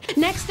trade.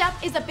 Next up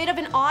is a bit of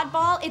an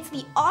oddball. It's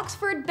the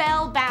Oxford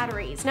Bell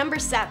batteries, number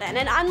 7.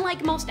 And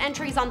unlike most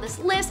entries on this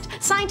list,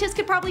 scientists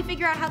could probably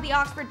figure out how the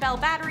Oxford Bell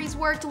batteries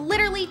worked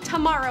literally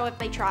tomorrow if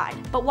they tried.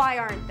 But why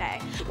aren't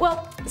they?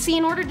 Well, see,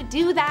 in order to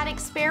do that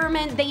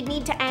experiment, they'd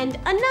need to end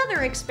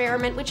another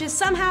experiment, which is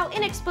somehow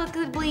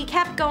inexplicably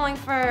kept going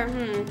for,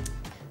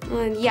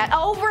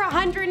 over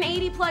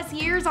 180 plus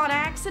years on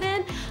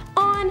accident.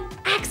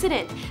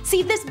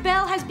 See, this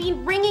bell has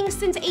been ringing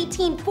since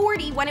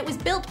 1840 when it was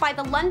built by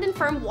the London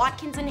firm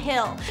Watkins &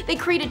 Hill. They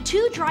created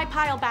 2 dry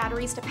pile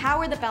batteries to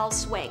power the bell's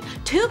swing.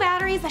 2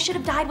 batteries that should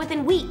have died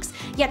within weeks.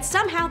 Yet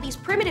somehow these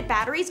primitive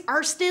batteries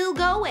are still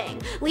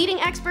going, leading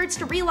experts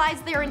to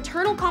realize their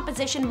internal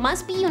composition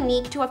must be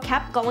unique to have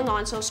kept going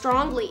on so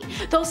strongly.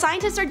 Though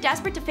scientists are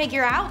desperate to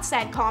figure out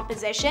said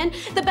composition,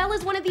 the bell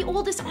is one of the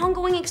oldest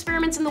ongoing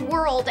experiments in the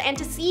world, and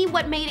to see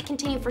what made it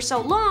continue for so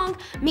long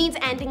means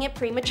ending it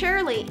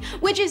prematurely,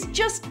 which is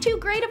just too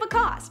great of a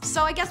cost.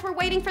 So I guess we're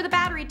waiting for the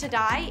battery to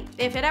die,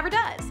 if it ever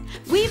does.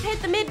 We've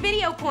hit the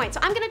mid-video point, so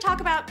I'm going to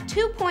talk about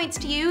 2 points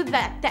to you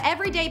that the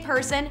everyday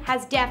person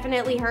has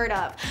definitely heard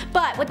of.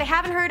 But what they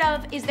haven't heard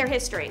of is their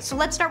history. So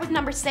let's start with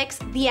number 6,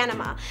 the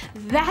enema.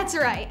 That's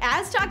right,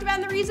 as talked about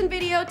in the recent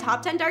video,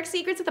 Top 10 Dark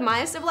Secrets of the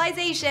Maya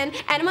Civilization,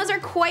 enemas are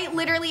quite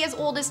literally as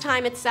old as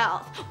time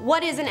itself.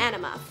 What is an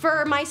enema?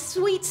 For my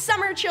sweet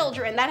summer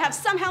children that have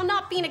somehow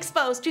not been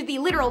exposed to the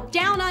literal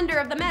down under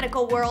of the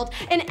medical world,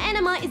 an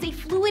enema is a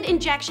fluid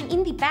injection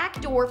in the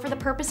back door for the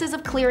purposes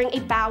of clearing a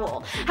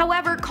bowel.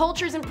 However,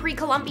 cultures in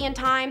pre-Columbian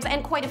times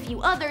and quite a few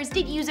others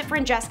did use it for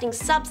ingesting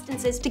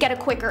substances to get a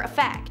quicker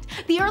effect.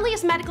 The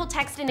earliest medical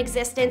text in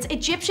existence,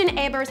 Egyptian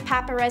Eber's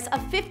Papyrus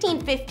of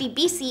 1550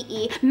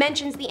 BCE,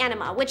 mentions the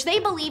enema, which they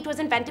believed was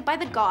invented by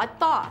the god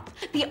Thoth.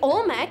 The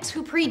Olmecs,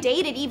 who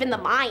predated even the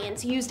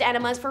Mayans, used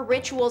enemas for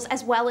rituals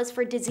as well as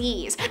for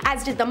disease,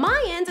 as did the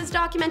Mayans, as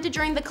documented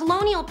during the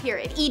colonial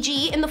period,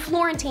 e.g. in the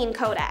Florentine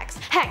Codex.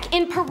 Heck,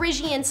 in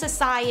Parisian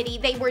society,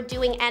 they were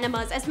doing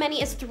enemas as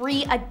many as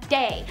 3 a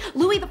day.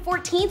 Louis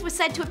XIV was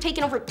said to have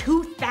taken over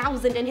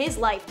 2,000 in his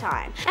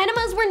lifetime.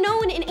 Enemas were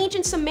known in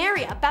ancient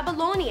Sumeria,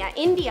 Babylonia,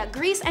 India,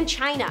 Greece, and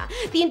China.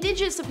 The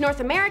indigenous of North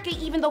America,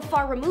 even though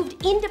far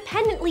removed,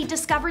 independently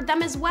discovered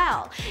them as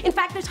well. In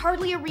fact, there's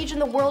hardly a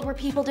region in the world where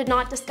people did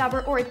not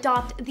discover or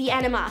adopt the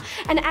enema.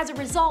 And as a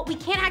result, we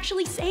can't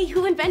actually say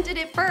who invented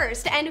it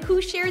first and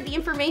who shared the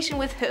information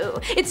with who.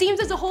 It seems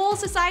as a whole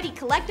society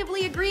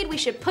collectively agreed we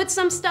should put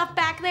some stuff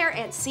back there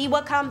and see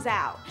what comes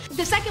out.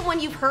 The second one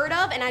you've heard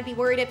of, and I'd be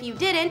worried if you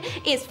didn't,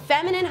 is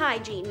feminine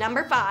hygiene,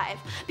 number 5.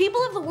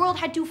 People of the world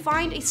had to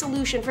find a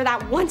solution for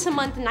that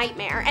once-a-month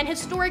nightmare, and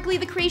historically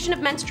the creation of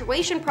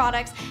menstruation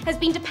products has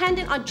been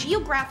dependent on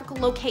geographical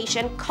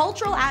location,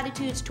 cultural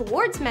attitudes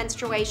towards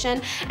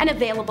menstruation, and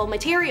available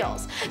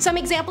materials. Some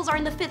examples are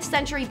in the 5th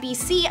century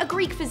BC, a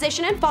Greek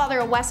physician and father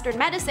of Western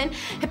medicine,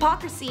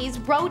 Hippocrates,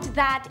 wrote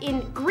that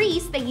in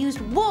Greece they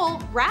used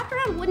wool wrapped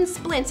around wooden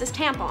splints as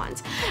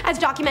tampons. As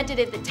documented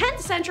in the 10th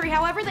century,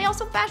 however, they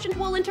also fashioned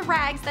wool into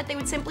rags that they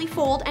would simply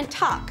fold and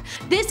tuck.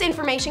 This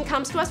information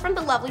comes to us from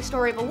the lovely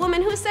story of a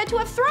woman who is said to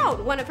have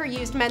thrown one of her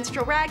used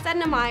menstrual rags at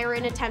an admirer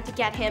in an attempt to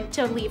get him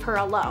to leave her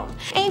alone.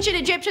 Ancient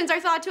Egyptians are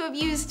thought to have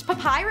used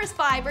papyrus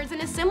fibers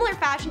in a similar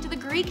fashion to the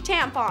Greek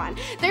tampon.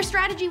 Their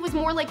strategy was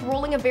more like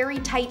rolling a very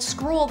tight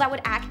scroll that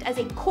would act as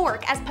a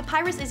cork, as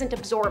papyrus isn't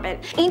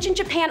absorbent. Ancient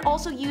Japan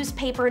also used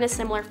paper in a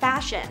similar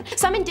fashion.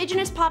 Some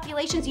indigenous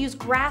populations used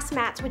grass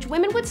mats, which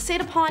women would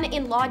sit upon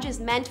in lodges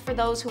meant for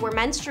those who were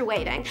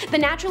menstruating. The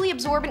naturally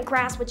absorbent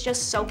grass would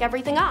just soak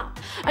everything up.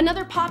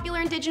 Another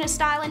popular indigenous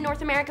style in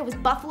North America was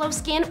buffalo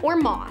skin or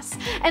moss.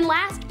 And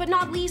last but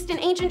not least, in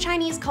ancient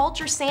Chinese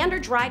culture, sand or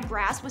dried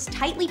grass was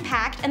tightly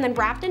packed and then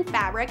wrapped in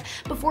fabric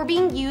before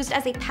being used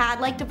as a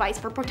pad-like device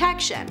for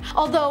protection,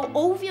 although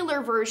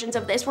ovular versions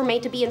of this were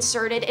made to be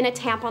inserted in a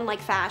tampon-like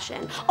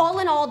fashion. All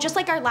in all, just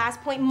like our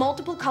last point,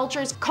 multiple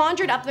cultures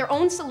conjured up their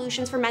own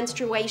solutions for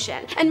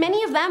menstruation, and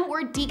many of them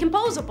were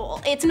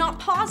decomposable. It's not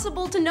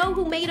possible to know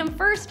who made them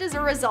first as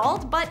a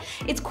result, but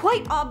it's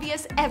quite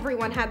obvious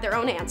everyone had their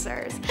own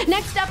answers.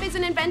 Next up is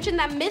an invention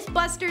that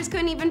Mythbusters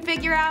couldn't even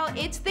figure out.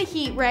 It's the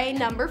heat ray,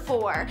 number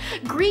 4.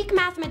 Greek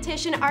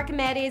mathematician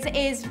Archimedes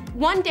is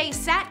one day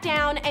sat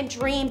down and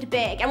dreamed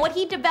big, and what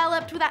he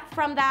developed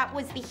from that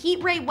was the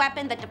heat ray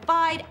weapon that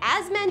defied,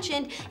 as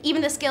mentioned,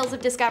 even the skills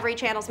of Discovery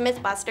Channel's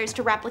Mythbusters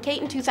to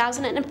replicate in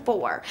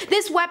 2004.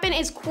 This weapon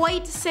is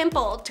quite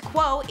simple. To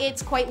quote, "It's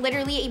it's quite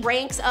literally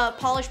ranks of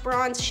polished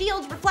bronze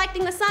shields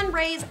reflecting the sun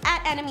rays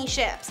at enemy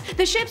ships.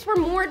 The ships were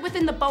moored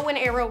within the bow and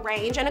arrow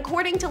range, and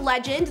according to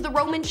legend, the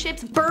Roman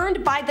ships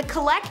burned by the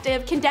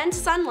collective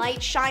condensed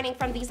sunlight shining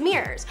from these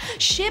mirrors.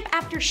 Ship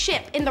after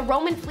ship in the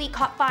Roman fleet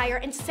caught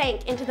fire and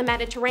sank into the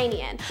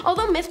Mediterranean.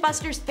 Although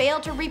Mythbusters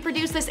failed to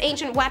reproduce this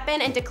ancient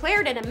weapon and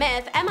declared it a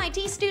myth,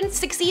 MIT students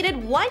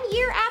succeeded 1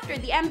 year after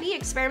the MB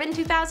experiment in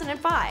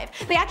 2005.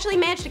 They actually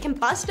managed to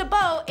combust a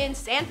boat in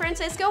San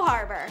Francisco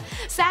Harbor.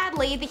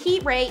 Sadly, the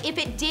heat ray, if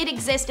it did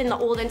exist in the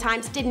olden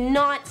times, did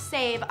not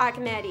save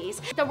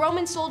Archimedes. The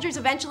Roman soldiers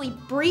eventually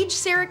breached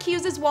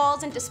Syracuse's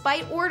walls, and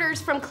despite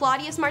orders from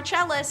Claudius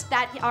Marcellus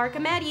that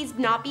Archimedes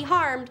not be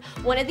harmed,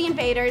 one of the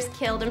invaders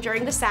killed him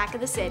during the sack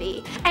of the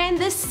city. And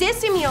the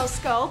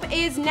seismoscope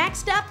is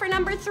next up for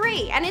number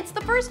 3, and it's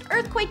the first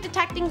earthquake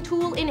detecting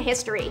tool in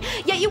history.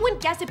 Yet you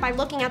wouldn't guess it by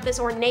looking at this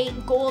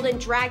ornate golden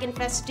dragon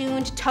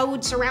festooned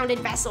toad surrounded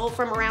vessel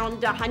from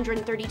around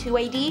 132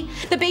 AD.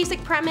 The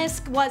basic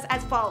premise was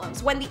as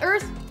follows. When the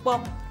earth,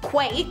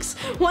 quakes,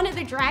 one of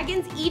the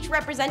dragons, each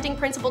representing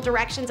principal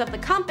directions of the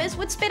compass,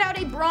 would spit out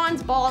a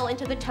bronze ball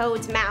into the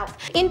toad's mouth,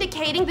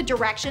 indicating the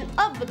direction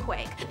of the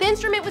quake. The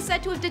instrument was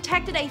said to have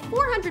detected a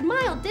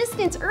 400-mile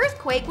distance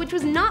earthquake, which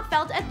was not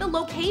felt at the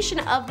location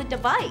of the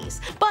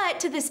device. But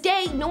to this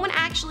day, no one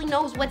actually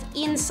knows what's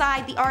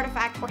inside the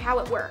artifact or how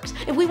it works.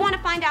 If we want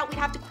to find out, we'd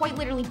have to quite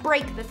literally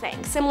break the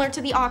thing, similar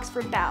to the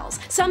Oxford bells.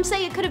 Some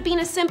say it could have been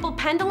a simple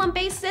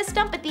pendulum-based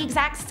system, but the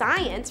exact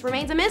science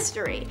remains a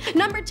mystery.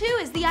 Number 2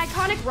 is the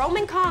iconic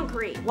Roman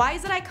concrete. Why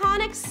is it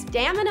iconic?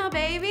 Stamina,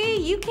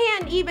 baby! You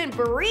can't even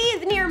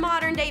breathe near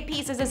modern-day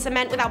pieces of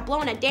cement without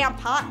blowing a damn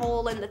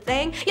pothole in the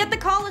thing. Yet the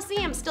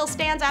Colosseum still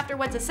stands after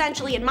what's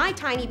essentially, in my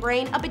tiny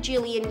brain, a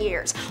bajillion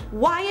years.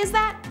 Why is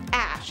that?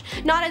 Ash.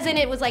 Not as in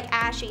it was like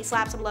ashy,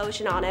 slap some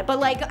lotion on it, but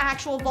like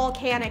actual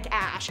volcanic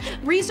ash.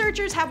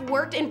 Researchers have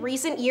worked in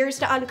recent years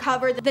to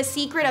uncover the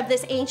secret of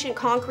this ancient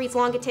concrete's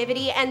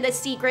longevity, and the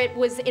secret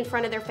was in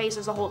front of their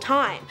faces the whole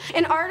time.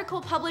 An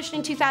article published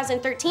in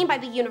 2013 by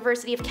the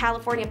University of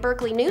California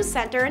Berkeley News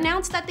Center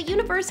announced that the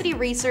university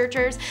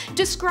researchers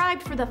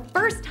described for the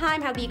first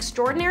time how the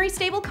extraordinary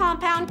stable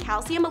compound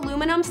calcium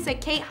aluminum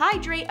silicate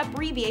hydrate,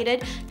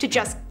 abbreviated to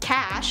just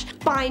CASH,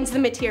 binds the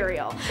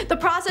material. The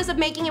process of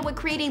making it would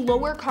create a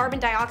lower carbon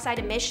dioxide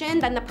emission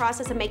than the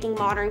process of making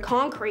modern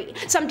concrete.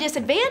 Some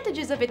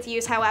disadvantages of its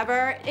use,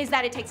 however, is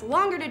that it takes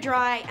longer to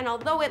dry, and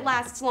although it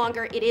lasts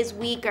longer, it is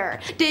weaker.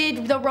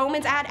 Did the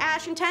Romans add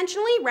ash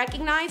intentionally,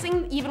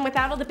 recognizing, even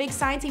without all the big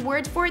sciencey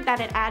words for it, that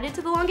it added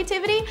to the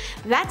longevity?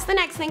 That's the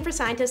next thing for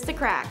scientists to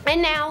crack.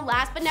 And now,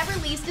 last but never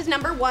least, is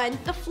number 1,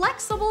 the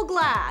flexible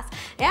glass.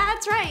 Yeah,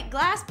 that's right,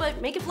 glass,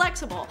 but make it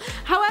flexible.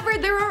 However,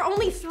 there are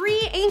only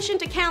 3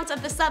 ancient accounts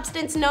of the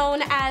substance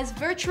known as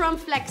Verum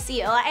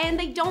flexile, and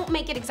they don't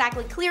make it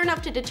exactly clear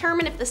enough to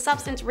determine if the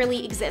substance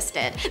really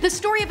existed. The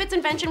story of its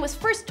invention was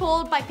first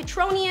told by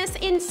Petronius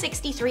in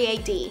 63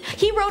 AD.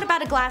 He wrote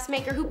about a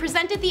glassmaker who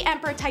presented the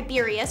Emperor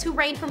Tiberius, who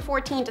reigned from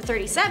 14 to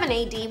 37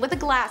 AD, with a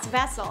glass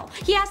vessel.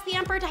 He asked the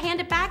emperor to hand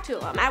it back to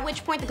him, at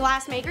which point the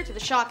glassmaker, to the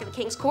shock of the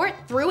king's court,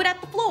 threw it at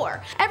the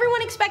floor.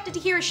 Everyone expected to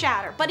hear it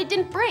shatter, but it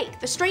didn't break.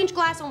 The strange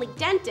glass only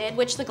dented,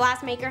 which the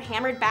glassmaker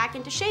hammered back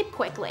into shape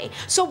quickly.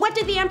 So what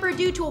did the emperor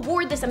do to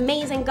award this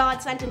amazing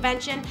god-sent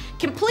invention?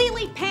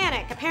 Completely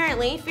panic.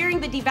 Apparently, fearing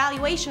the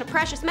devaluation of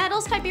precious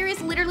metals,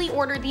 Tiberius literally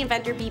ordered the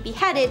inventor be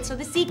beheaded, so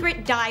the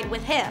secret died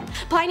with him.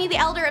 Pliny the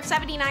Elder of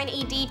 79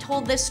 AD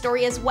told this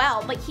story as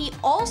well, but he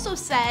also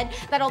said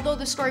that although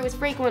the story was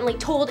frequently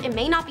told, it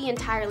may not be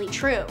entirely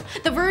true.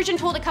 The version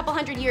told a couple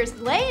hundred years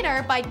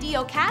later by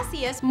Dio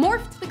Cassius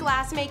morphed the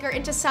glassmaker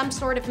into some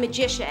sort of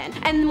magician,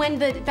 and when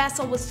the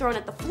vessel was thrown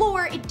at the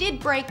floor, it did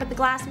break, but the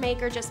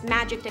glassmaker just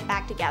magicked it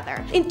back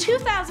together. In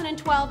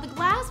 2012, the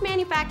glass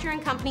manufacturing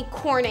company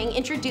Corning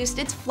introduced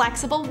its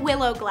flexible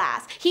willow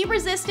glass.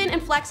 Heat-resistant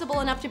and flexible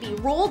enough to be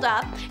rolled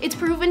up, it's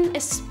proven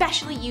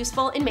especially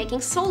useful in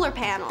making solar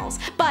panels.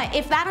 But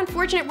if that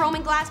unfortunate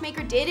Roman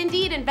glassmaker did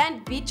indeed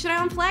invent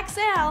Verum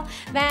flexile,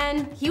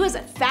 then he was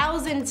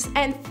thousands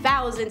and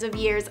thousands of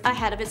years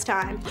ahead of his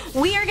time.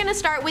 We are gonna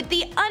start with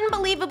the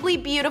unbelievably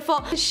beautiful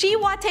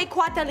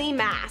Xihuatecuhtli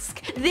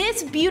mask.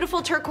 This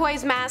beautiful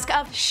turquoise mask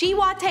of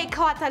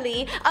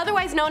Xihuatecuhtli,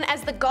 otherwise known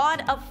as the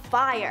god of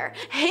fire.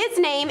 His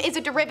name is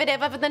a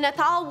derivative of the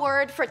Natal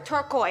word for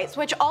turquoise,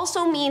 which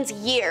also means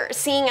year,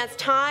 seeing as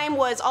time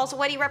was also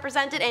what he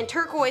represented and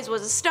turquoise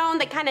was a stone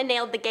that kind of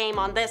nailed the game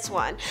on this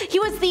one. He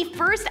was the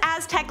first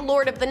Aztec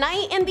lord of the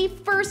night and the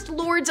first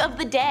lords of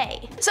the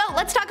day. So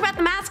let's talk about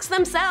the masks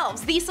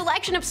themselves. The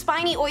selection of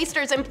spiny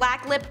oysters and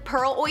black lip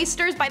pearl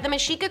oysters by the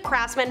Mexica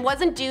craftsmen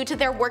wasn't due to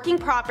their working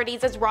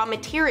properties as raw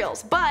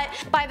materials, but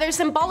by their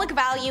symbolic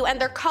value and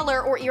their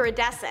color or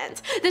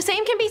iridescence. The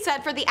same can be said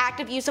for the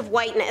active use of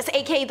whiteness,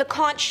 aka the the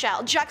conch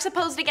shell,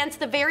 juxtaposed against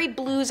the varied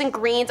blues and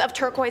greens of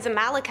turquoise and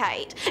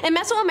malachite. In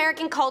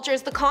Mesoamerican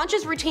cultures, the conch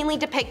is routinely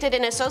depicted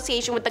in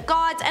association with the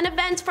gods and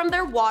events from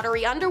their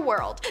watery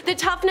underworld. The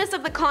toughness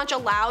of the conch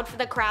allowed for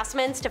the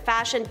craftsmen to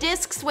fashion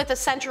discs with a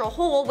central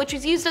hole, which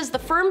was used as the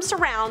firm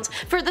surrounds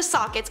for the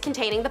sockets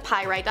containing the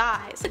pyrite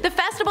eyes. The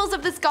festivals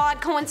of this god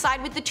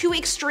coincide with the two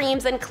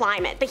extremes in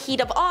climate, the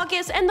heat of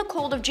August and the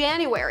cold of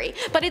January.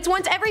 But it's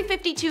once every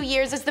 52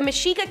 years as the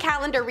Mexica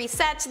calendar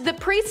resets, the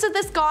priests of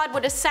this god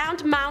would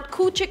ascend Mount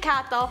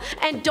Cuchicatl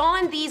and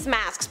don these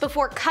masks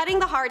before cutting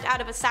the heart out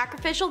of a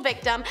sacrificial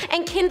victim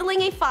and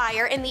kindling a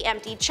fire in the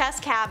empty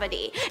chest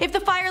cavity. If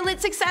the fire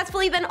lit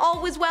successfully, then all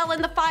was well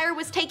and the fire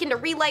was taken to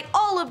relight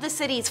all of the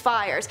city's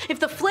fires. If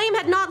the flame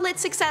had not lit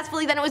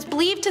successfully, then it was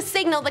believed to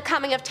signal the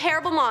coming of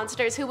terrible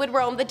monsters who would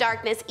roam the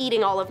darkness,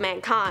 eating all of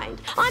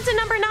mankind. On to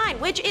number 9,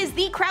 which is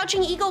the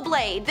Crouching Eagle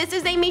Blade. This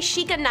is a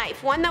Mexica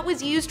knife, one that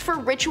was used for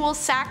ritual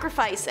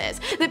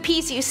sacrifices. The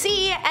piece you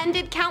see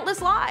ended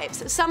countless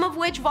lives, some of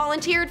which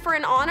volunteered for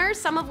an honor,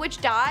 some of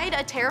which died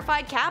a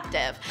terrified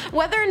captive.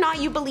 Whether or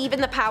not you believe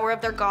in the power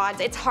of their gods,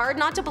 it's hard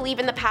not to believe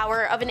in the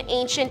power of an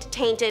ancient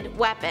tainted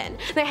weapon.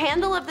 The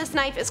handle of this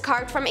knife is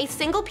carved from a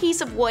single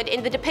piece of wood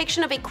in the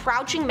depiction of a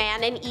crouching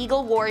man in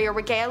eagle warrior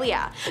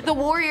regalia. The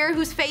warrior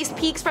whose face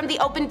peeks from the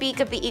open beak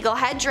of the eagle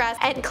headdress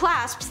and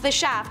clasps the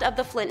shaft of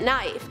the flint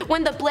knife.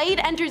 When the blade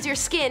enters your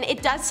skin,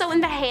 it does so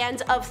in the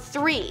hands of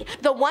 3,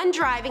 the one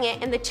driving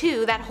it and the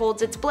 2 that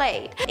holds its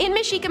blade. In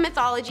Mexica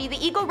mythology,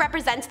 the eagle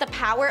represents the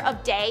power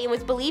of day and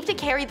was believed to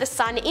carry the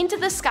sun into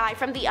the sky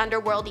from the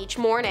underworld each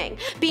morning.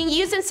 Being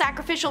used in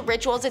sacrificial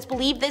rituals, it's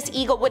believed this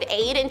eagle would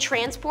aid in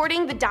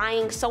transporting the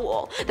dying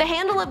soul. The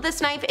handle of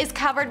this knife is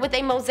covered with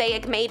a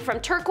mosaic made from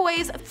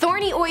turquoise,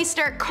 thorny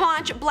oyster,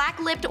 conch,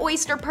 black-lipped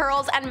oyster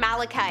pearls, and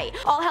malachite,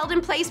 all held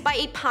in place by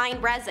a pine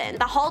resin.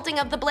 The halting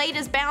of the blade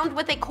is bound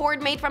with a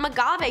cord made from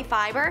agave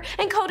fiber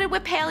and coated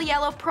with pale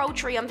yellow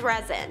protrium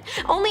resin.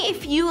 Only a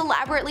few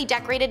elaborately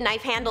decorated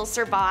knife handles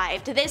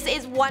survived. This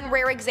is one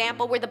rare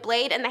example where the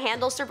blade and the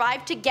handle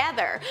survived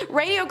together.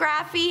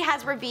 Radiography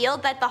has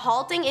revealed that the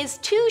halting is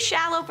too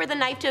shallow for the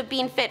knife to have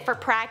been fit for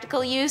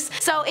practical use,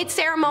 so its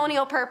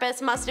ceremonial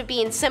purpose must have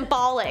been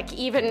symbolic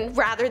even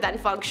rather than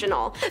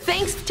functional.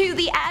 Thanks to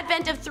the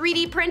advent of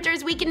 3D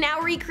printers, we can now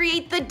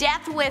recreate the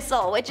death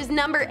whistle, which is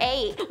number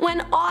 8.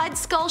 When odd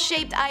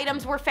skull-shaped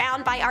items were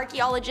found by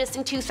archaeologists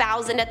in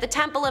 2000 at the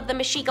temple of the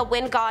Mexica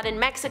wind god in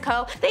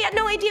Mexico, they had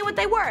no idea what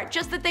they were,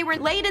 just that they were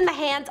laid in the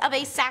hands of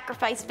a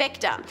sacrifice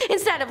victim.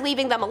 Instead of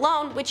leaving them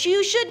alone, which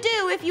you should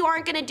do if you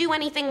aren't going to do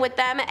anything with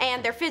them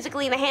and they're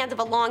physically in the hands of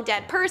a long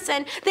dead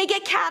person, they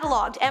get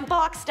cataloged and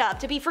boxed up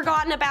to be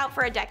forgotten about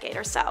for a decade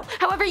or so.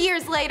 However,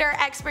 years later,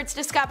 experts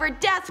discovered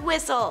death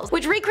whistles,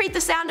 which recreate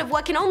the sound of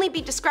what can only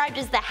be described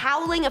as the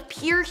howling of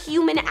pure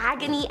human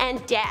agony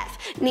and death.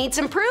 Need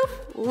some proof?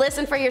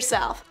 Listen for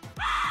yourself.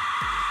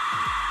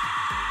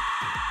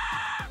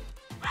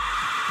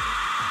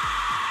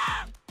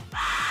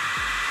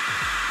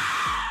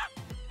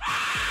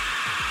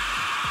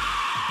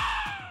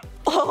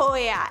 Oh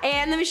yeah,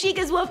 and the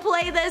Mexicas would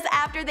play this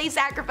after they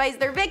sacrificed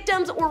their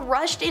victims or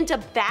rushed into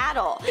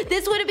battle.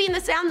 This would have been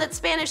the sound that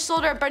Spanish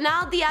soldier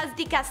Bernal Diaz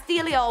de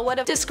Castillo would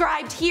have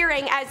described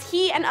hearing as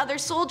he and other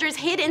soldiers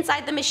hid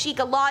inside the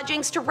Mexica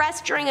lodgings to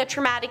rest during a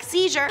traumatic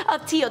seizure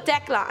of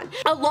Teoteclan,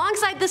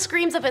 alongside the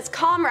screams of his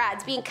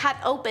comrades being cut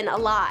open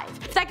alive.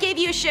 If that gave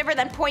you a shiver,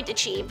 then point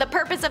achieved. The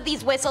purpose of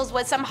these whistles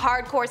was some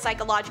hardcore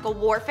psychological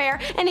warfare,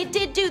 and it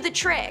did do the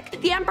trick.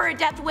 The Emperor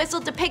Death Whistle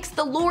depicts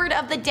the Lord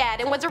of the Dead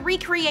and was a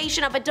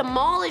recreation of a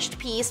demolished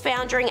piece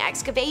found during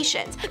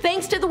excavations.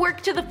 Thanks to the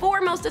work to the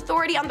foremost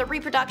authority on the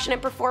reproduction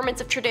and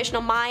performance of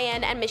traditional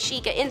Mayan and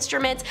Mexica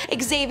instruments,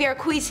 Xavier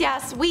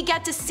Cuisias, we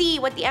get to see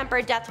what the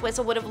Emperor Death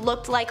Whistle would have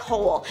looked like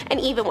whole, and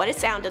even what it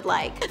sounded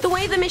like. The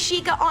way the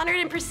Mexica honored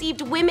and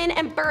perceived women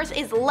and birth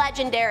is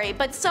legendary,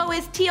 but so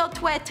is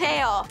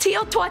Teotihuacán.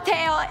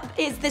 Teotihuacán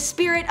is the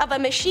spirit of a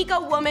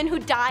Mexica woman who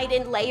died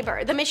in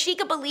labor. The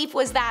Mexica belief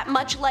was that,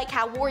 much like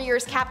how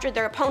warriors captured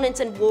their opponents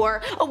in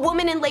war, a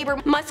woman in labor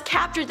must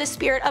capture the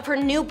spirit of her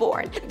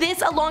newborn.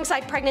 This,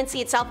 alongside pregnancy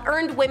itself,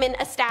 earned women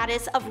a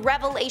status of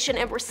revelation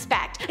and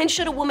respect, and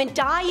should a woman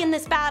die in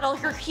this battle,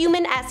 her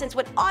human essence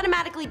would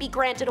automatically be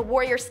granted a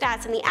warrior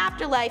status in the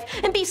afterlife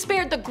and be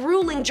spared the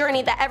grueling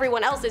journey that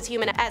everyone else's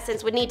human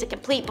essence would need to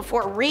complete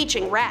before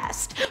reaching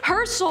rest.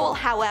 Her soul,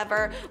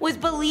 however, was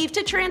believed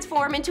to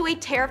transform into a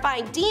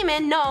terrifying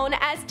demon known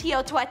as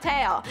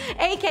Teotihuacán,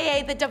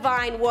 aka the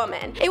Divine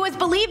Woman. It was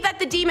believed that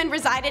the demon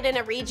resided in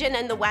a region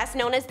in the west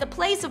known as the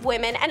Place of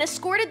Women and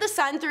escorted the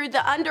sun through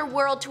the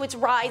underworld to its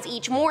rise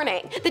each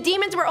morning. The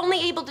demons were only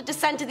able to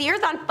descend to the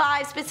earth on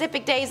 5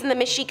 specific days in the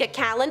Mexica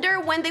calendar,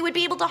 when they would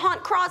be able to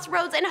haunt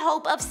crossroads in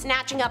hope of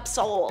snatching up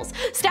souls.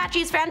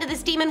 Statues found of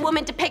this demon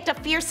woman depict a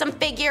fearsome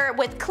figure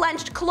with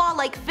clenched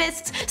claw-like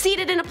fists,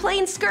 seated in a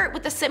plain skirt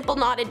with a simple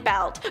knotted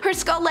prominent belt. Her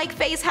skull-like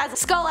face has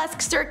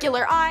skull-esque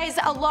circular eyes,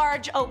 a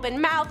large open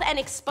mouth, and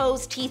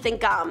exposed teeth and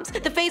gums.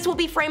 The face will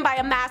be framed by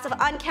a mass of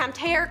unkempt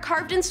hair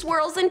carved in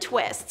swirls and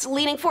twists.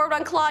 Leaning forward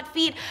on clawed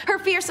feet, her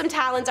fearsome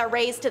talons are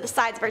raised to the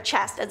sides of her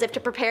chest as if to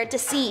prepare to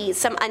seize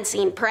some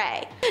unseen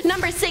prey.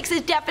 Number 6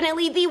 is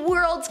definitely the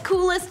world's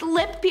coolest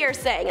lip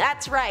piercing.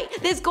 That's right,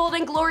 this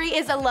golden glory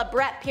is a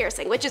labret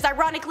piercing, which is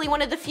ironically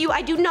one of the few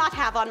I do not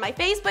have on my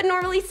face but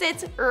normally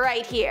sits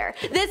right here.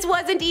 This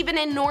wasn't even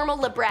a normal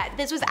labret,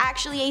 this was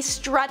actually a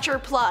stretcher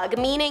plug,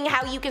 meaning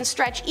how you can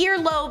stretch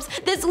earlobes.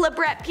 This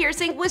labret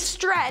piercing was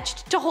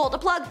stretched to hold a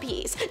plug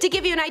piece. To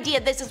give you an idea,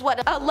 this is what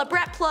a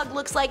labret plug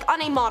looks like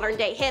on a modern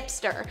day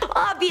hipster.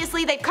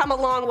 Obviously they've come a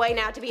long way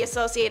now to be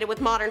associated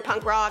with modern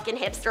punk rock and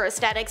hipster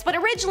aesthetics, but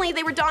originally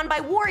they were donned by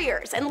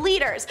warriors and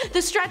leaders.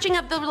 The stretching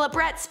of the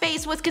labret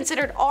space was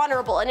considered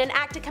honorable and an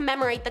act to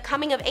commemorate the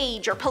coming of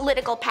age or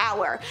political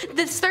power.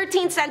 This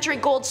 13th century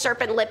gold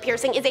serpent lip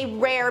piercing is a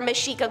rare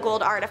Mexica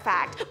gold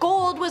artifact.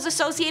 Gold was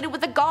associated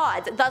with the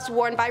gods, thus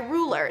worn by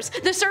rulers.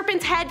 The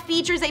serpent's head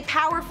features a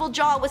powerful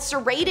jaw with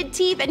serrated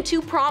teeth and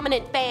 2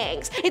 prominent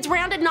bangs. Its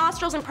rounded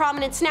nostrils and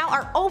prominent snout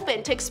are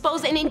open to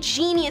expose an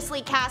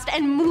ingeniously cast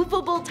and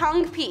movable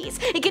tongue piece.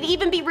 It could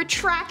even be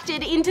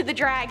retracted into the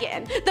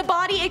dragon. The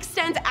body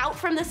extends out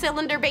from the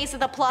cylinder base of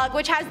the plug,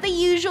 which has the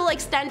usual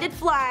extended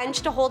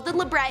flange to hold the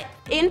labret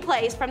in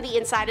place from the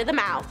inside of the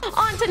mouth.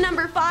 On to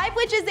number 5,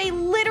 which is a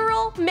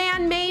literal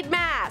man-made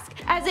mask,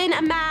 as in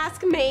a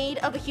mask made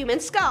of a human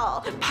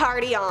skull.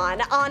 Party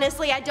on.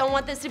 Honestly, I don't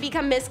want this to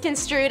become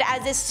misconstrued,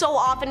 as is so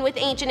often with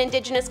ancient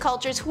indigenous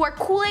cultures who are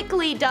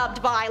quickly dubbed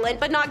violent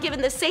but not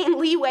given the same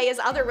leeway as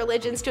other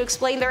religions to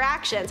explain their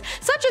actions,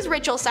 such as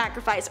ritual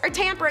sacrifice or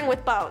tampering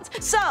with bones.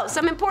 So,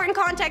 some important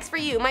context for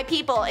you, my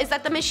people, is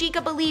that the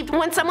Mexica believed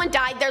when someone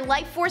died, their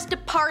life force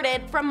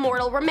departed from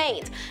mortal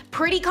remains.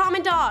 Pretty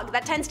common dog,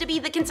 that tends to be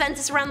the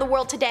consensus around the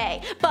world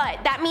today.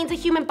 But that means a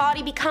human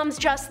body becomes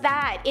just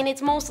that, in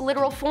its most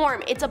literal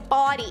form. It's a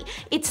body.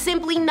 It's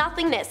simply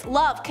nothingness,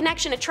 love,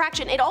 connection,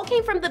 attraction. It all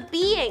came from the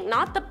being,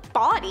 not the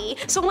body.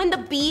 So when the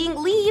being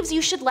leaves,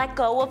 you should let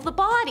go of the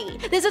body.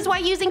 This is why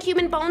using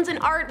human bones in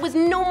art was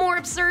no more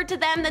absurd to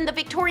them than the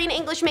Victorian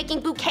English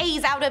making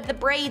bouquets out of the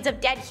braids of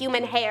dead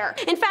human hair.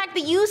 In fact,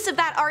 the use of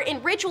that art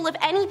in ritual, if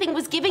anything,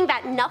 was giving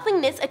that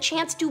nothingness a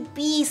chance to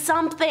be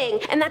something,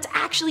 and that's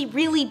actually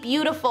really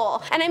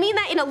beautiful. And I mean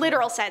that in a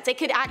literal sense. It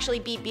could actually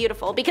be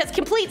beautiful, because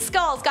complete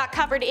skulls got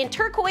covered in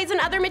turquoise and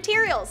other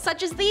materials,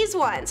 such as these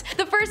ones.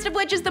 The first of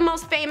which is the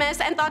most famous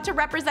and thought to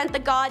represent the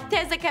god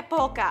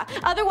Tezcatlipoca,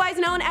 otherwise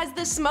known as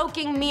the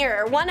smoking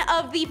mirror, one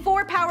of the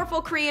 4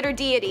 powerful creator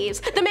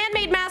deities. The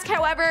man-made mask,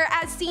 however,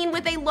 as seen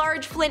with a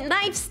large flint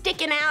knife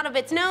sticking out of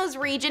its nose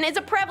region, is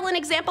a prevalent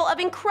example of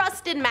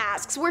encrusted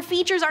masks, where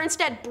features are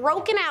instead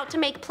broken out to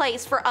make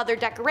place for other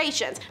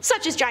decorations,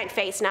 such as giant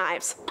face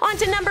knives. On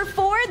to number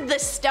 4, the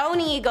stone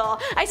eagle.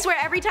 I swear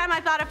every time I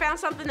thought I found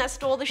something that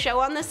stole the show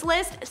on this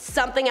list,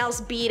 something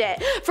else beat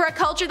it. For a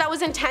culture that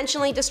was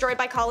intentionally destroyed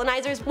by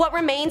colonizers, what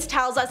remains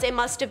tells us it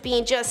must have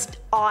been just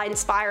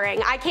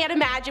awe-inspiring. I can't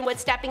imagine what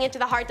stepping into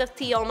the heart of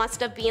Teal must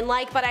have been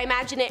like, but I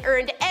imagine it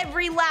earned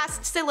every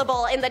last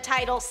syllable in the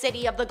title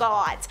City of the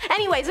Gods.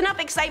 Anyways, enough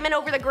excitement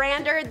over the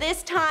grandeur,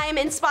 this time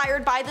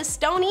inspired by the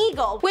stone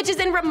eagle, which is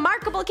in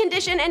remarkable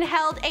condition and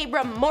held a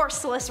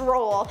remorseless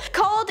role.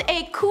 Called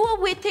a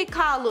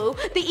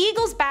Kuawitikalu, the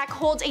eagle's back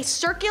holds a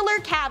circular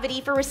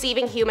cavity for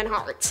receiving human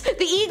hearts.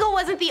 The eagle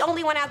wasn't the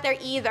only one out there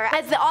either,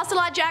 as the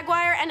ocelot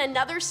jaguar and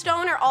another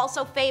stone are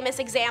also famous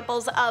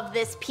examples of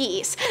this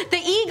piece.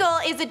 The eagle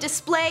is a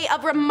display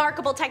of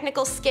remarkable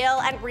technical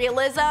skill and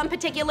realism,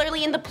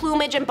 particularly in the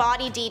plumage and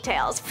body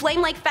details.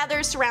 Flame-like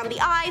feathers surround the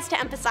eyes to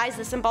emphasize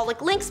the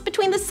symbolic links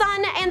between the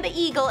sun and the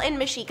eagle in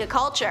Mexica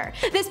culture.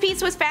 This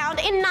piece was found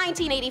in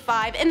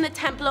 1985 in the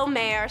Templo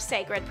Mayor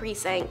sacred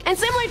precinct. And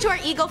similar to our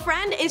eagle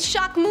friend is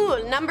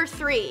Xacmul, number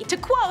 3. To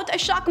quote, a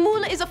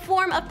Xacmul is a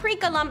form of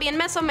pre-Columbian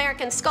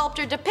Mesoamerican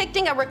sculpture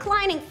depicting a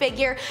reclining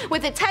figure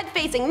with its head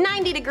facing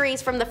 90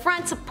 degrees from the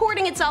front,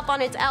 supporting itself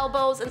on its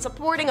elbows and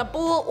supporting a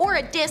bowl or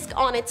a disc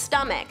on its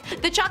stomach.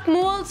 The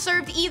Xacmul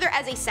served either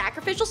as a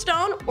sacrificial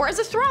stone or as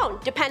a throne,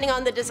 depending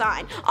on the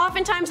design.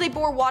 Oftentimes they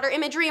bore water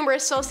imagery and were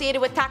associated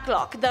with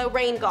Tlaloc, the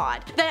rain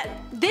god.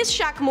 This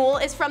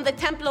Xacmul is from the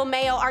Templo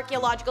Mayor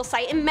archaeological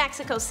site in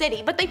Mexico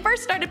City, but they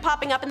first started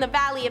popping up in the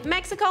Valley of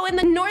Mexico in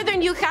the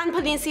northern Yucatan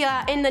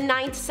Peninsula in the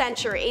 9th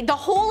century. The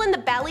hole in the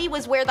belly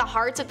was where the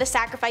hearts of the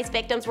sacrifice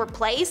victims were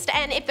placed,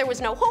 and if there was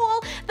no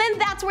hole, then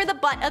that's where the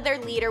butt of their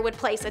leader would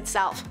place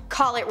itself.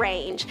 Call it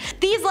range.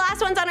 These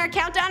last ones on our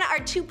countdown are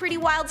 2 pretty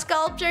wild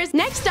sculptures.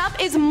 Next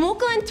up is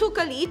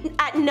Muklantukalit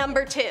at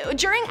number 2.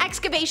 During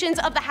excavations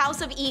of the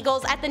House of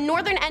Eagles at the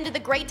northern end of the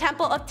Great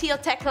Temple of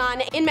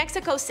Teotihuacan in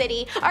Mexico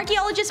City,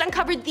 archaeologists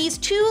uncovered these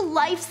 2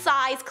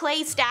 life-size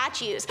clay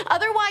statues,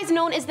 otherwise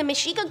known as the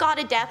Mexica god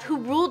of death who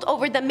ruled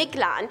over the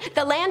Mictlan,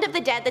 the land of the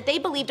dead that they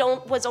believed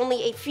was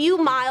only a few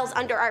miles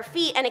under our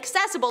feet and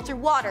inaccessible through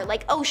water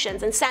like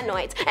oceans and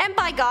cenoids. And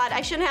by God,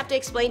 I shouldn't have to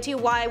explain to you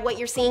why what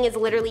you're seeing is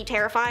literally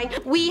terrifying.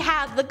 We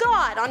have the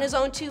god on his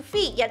own 2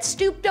 feet, yet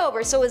stooped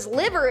over so his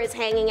liver is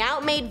hanging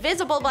out, made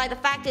visible by the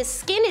fact his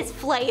skin is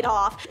flayed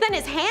off. Then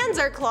his hands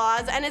are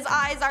claws, and his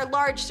eyes are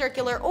large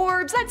circular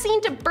orbs that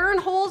seem to burn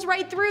holes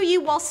right through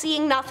you while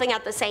seeing nothing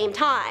at the same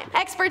time.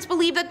 Experts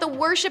believe that the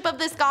worship of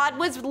this god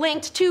was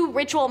linked to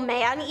ritual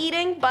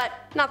man-eating, but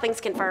nothing's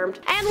confirmed.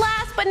 And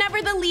last but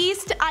never the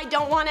least, I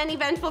don't want any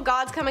vengeful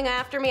gods coming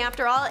after me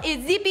after all,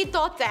 is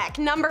Zipitotek,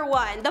 number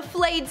 1, the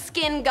flayed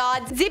skin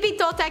god.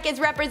 Zipitotek is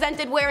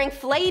represented wearing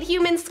flayed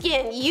human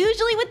skin,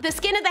 usually with the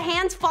skin of the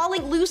hands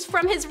falling loose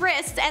from his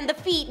wrists and the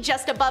feet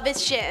just above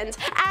his shins,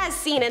 as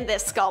seen in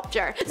this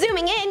sculpture.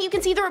 Zooming in, you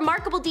can see the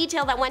remarkable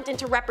detail that went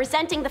into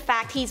representing the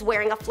fact he's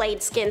wearing a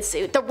flayed skin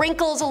suit. The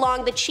wrinkles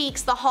along the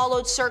cheeks, the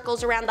hollowed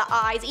circles around the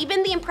eyes,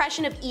 even the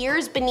impression of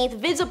ears beneath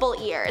visible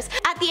ears.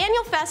 At the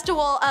annual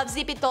festival of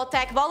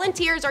Zipitotek,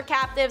 volunteers or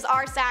captives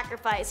are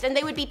sacrificed, and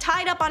they would be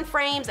tied up on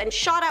frames and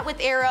shot at with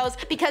arrows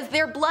because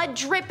their blood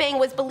dripping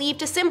was believed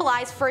to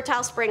symbolize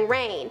fertile spring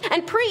rain.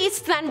 And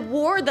priests then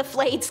wore the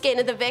flayed skin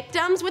of the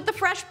victims with the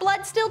fresh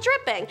blood still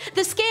dripping.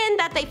 The skin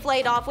that they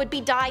flayed off would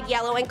be dyed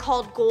yellow and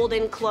called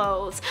golden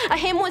clothes. A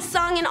hymn was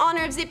sung in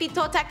honor of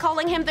Zipitotek,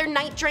 calling him their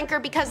night drinker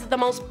because the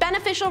most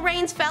beneficial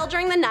rains fell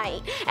during the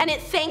night, and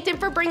it thanked him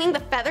for bringing the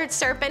feathered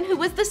serpent, who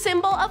was the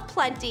symbol of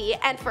plenty,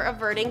 and for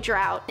averting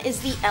drought.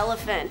 Is the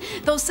elephant.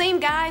 Those same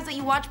guys that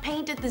you watch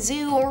paint at the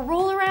zoo or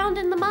roll around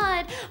in the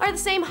mud are the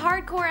same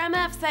hardcore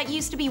MFs that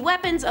used to be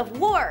weapons of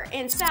war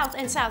in South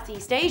and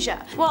Southeast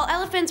Asia. While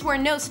elephants were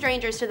no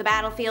strangers to the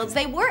battlefields,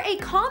 they were a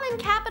common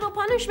capital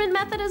punishment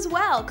method as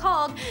well,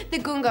 called the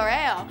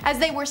gungareo. As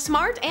they were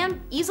smart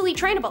and easily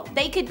trainable,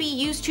 they could be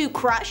used to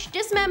crush,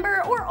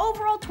 dismember, or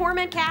overall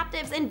torment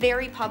captives in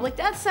very public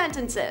death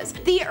sentences.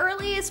 The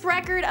earliest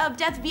record of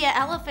death via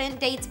elephant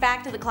dates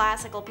back to the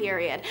classical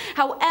period.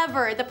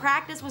 However, the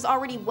practice was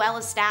already well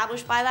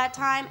established by that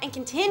time and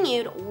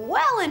continued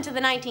well into the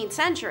 19th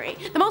century.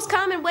 The most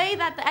common way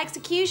that the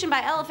execution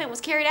by elephant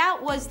was carried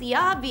out was the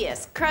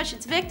obvious: crush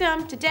its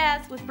victim to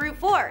death with brute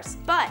force.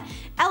 But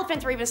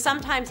elephants were even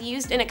sometimes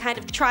used in a kind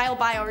of trial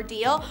by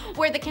ordeal,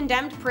 where the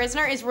condemned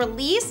prisoner is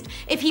released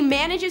if he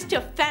manages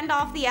to fend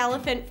off the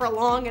elephant for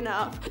long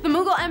enough. The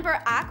Mughal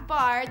Emperor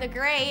Akbar the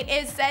Great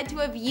is said to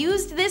have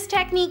used this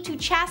technique to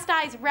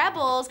chastise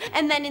rebels,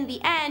 and then in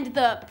the end,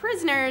 the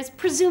prisoners,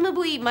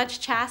 presumably much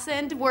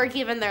chastened, were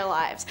given their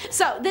lives.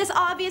 So this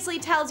obviously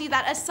tells you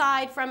that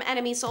aside from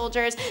enemy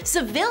soldiers,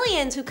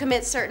 civilians who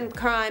commit certain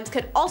crimes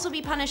could also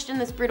be punished in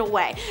this brutal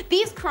way.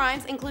 These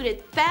crimes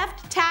included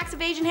theft, tax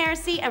evasion,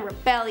 heresy, and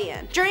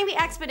rebellion. During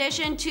the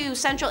expedition to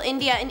central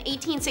India in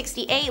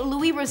 1868,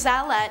 Louis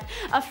Rousselet,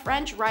 a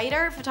French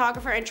writer,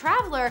 photographer, and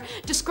traveler,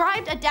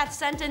 described a death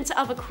sentence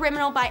of a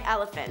criminal by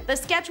elephant. The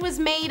sketch was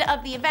made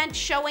of the event,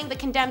 showing the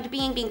condemned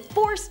being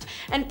forced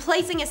and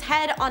placing his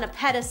head on a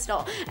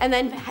pedestal and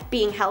then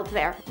being held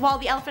there, while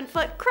the elephant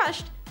foot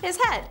crushed his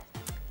head.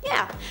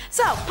 Yeah.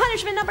 So,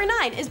 punishment number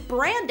 9 is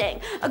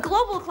branding, a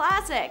global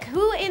classic.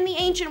 Who in the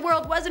ancient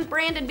world wasn't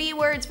branded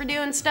B-words for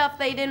doing stuff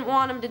they didn't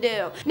want them to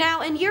do?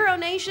 Now, in Euro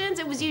nations,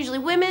 it was usually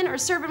women or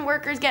servant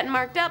workers getting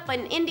marked up, but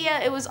in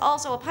India, it was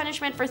also a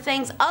punishment for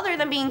things other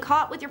than being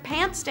caught with your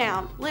pants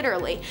down,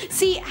 literally.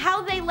 See,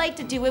 how they liked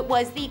to do it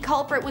was the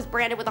culprit was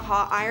branded with a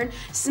hot iron,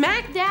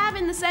 smack dab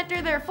in the center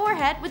of their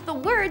forehead with the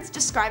words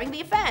describing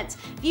the offense.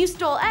 If you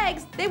stole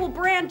eggs, they will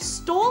brand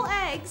 "stole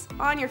eggs"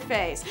 on your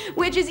face,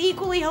 which is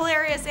equally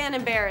hilarious and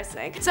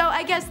embarrassing. So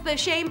I guess the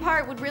shame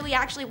part would really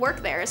actually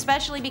work there,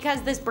 especially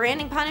because this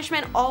branding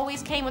punishment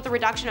always came with a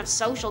reduction of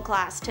social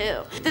class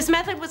too. This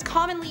method was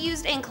commonly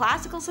used in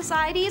classical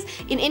societies.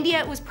 In India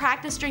it was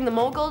practiced during the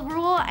Mughal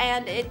rule,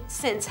 and it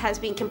since has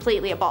been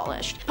completely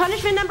abolished.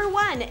 Punishment number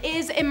 1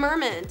 is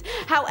immurement.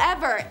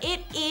 However, it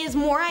is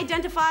more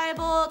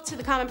identifiable to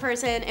the common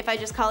person if I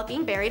just call it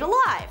being buried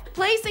alive.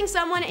 Placing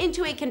someone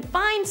into a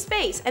confined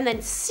space and then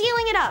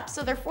sealing it up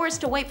so they're forced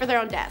to wait for their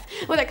own death,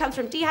 whether it comes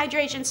from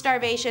dehydration,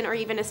 starvation, or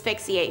even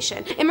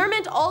asphyxiation.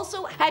 Immurement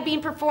also had been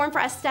performed for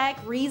aesthetic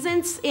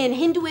reasons in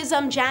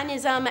Hinduism,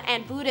 Jainism,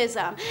 and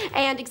Buddhism,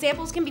 and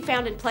examples can be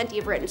found in plenty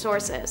of written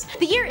sources.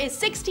 The year is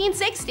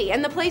 1660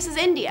 and the place is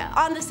India.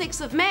 On the 6th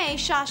of May,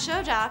 Shah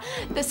Shuja,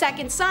 the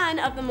second son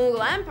of the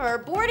Mughal emperor,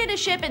 boarded a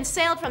ship and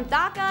sailed from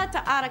Dhaka to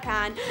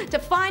Arakan to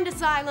find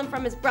asylum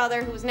from his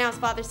brother, who was now his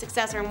father's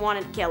successor and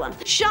wanted to kill him.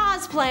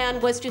 Shah's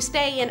plan was to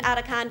stay in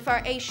Arakan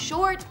for a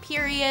short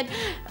period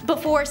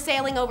before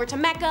sailing over to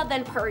Mecca,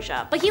 then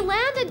Persia. But he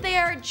landed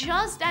there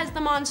just as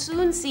the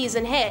monsoon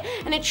season hit,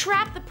 and it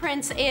trapped the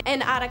prince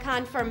in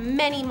Arakan for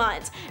many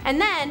months. And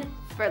then,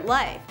 prosperous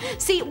life.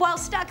 See, while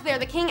stuck there,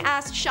 the king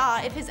asked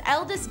Shah if his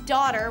eldest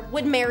daughter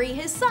would marry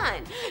his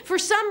son. For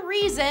some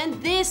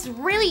reason, this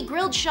really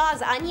grilled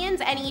Shah's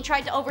onions, and he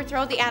tried to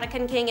overthrow the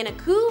Attaccan king in a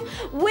coup,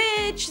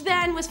 which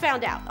then was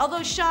found out.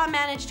 Although Shah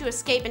managed to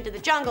escape into the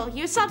jungle,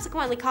 he was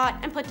subsequently caught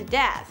and put to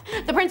death.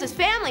 The prince's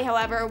family,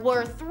 however,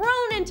 were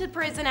thrown into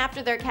prison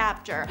after their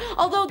capture,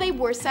 although they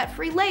were set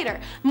free later.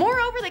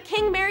 Moreover, the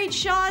king married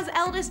Shah's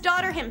eldest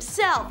daughter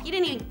himself. He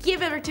didn't even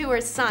give her to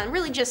her son,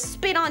 really just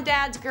spit on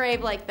dad's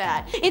grave like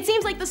that. It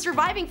seems like the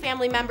surviving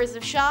family members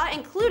of Shah,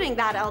 including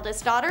that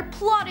eldest daughter,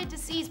 plotted to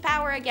seize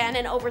power again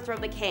and overthrow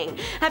the king,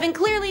 having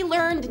clearly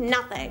learned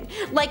nothing.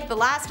 Like the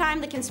last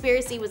time the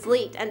conspiracy was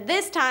leaked, and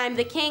this time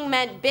the king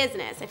meant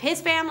business. If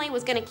his family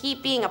was going to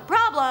keep being a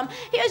problem,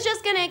 he was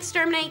just going to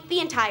exterminate the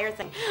entire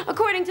thing.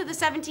 According to the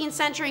 17th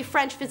century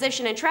French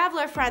physician and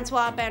traveler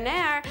Francois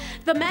Bernard,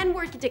 the men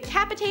were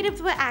decapitated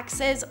with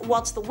axes,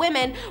 whilst the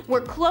women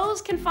were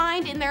closed,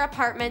 confined in their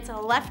apartments,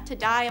 left to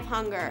die of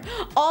hunger.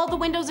 All the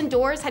windows and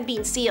doors had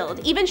been sealed.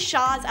 Even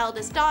Shah's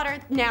eldest daughter,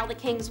 now the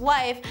king's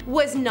wife,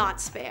 was not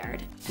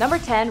spared. Number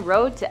 10,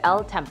 Road to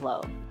El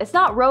Templo. It's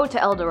not Road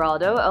to El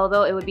Dorado,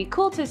 although it would be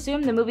cool to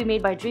assume the movie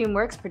made by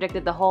DreamWorks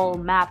predicted the whole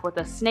map with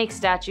a snake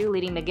statue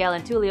leading Miguel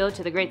and Tulio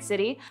to the great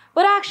city.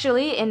 But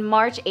actually, in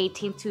March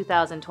 18,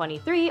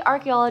 2023,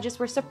 archaeologists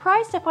were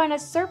surprised to find a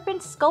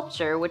serpent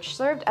sculpture which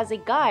served as a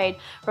guide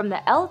from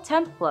the El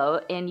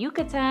Templo in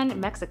Yucatan,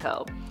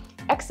 Mexico.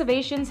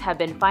 Excavations have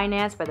been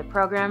financed by the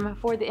Program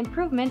for the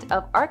Improvement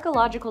of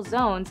Archaeological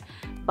Zones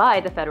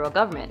by the federal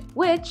government,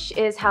 which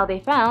is how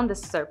they found the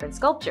serpent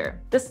sculpture.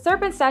 The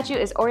serpent statue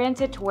is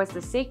oriented towards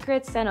the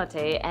sacred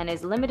cenote and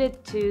is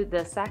limited to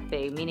the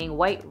Sacbe, meaning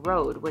white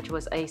road, which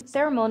was a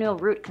ceremonial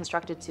route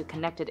constructed to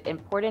connect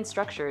important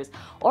structures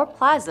or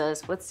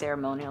plazas with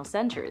ceremonial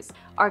centers.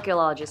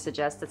 Archaeologists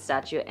suggest the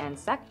statue and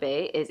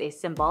Sacbe is a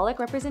symbolic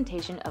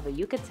representation of a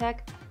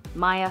Yucatec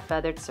Maya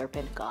feathered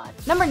serpent god.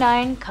 Number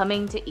 9,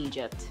 coming to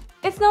Egypt.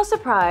 It's no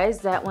surprise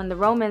that when the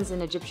Romans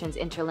and Egyptians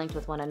interlinked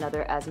with one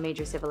another as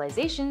major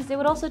civilizations, they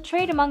would also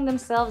trade among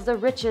themselves the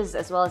riches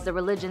as well as the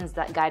religions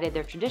that guided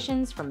their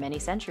traditions for many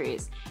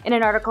centuries. In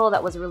an article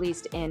that was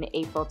released in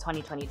April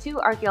 2022,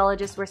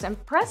 archaeologists were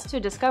impressed to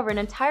discover an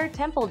entire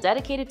temple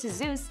dedicated to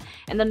Zeus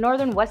in the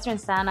northern western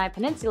Sinai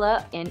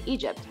Peninsula in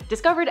Egypt.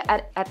 Discovered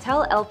at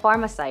Tel El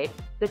Farma site,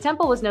 the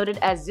temple was noted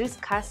as Zeus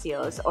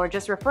Cassios, or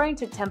just referring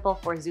to temple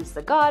for Zeus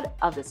the god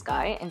of the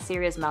sky in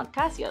Syria's Mount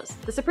Cassios.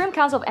 The Supreme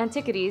Council of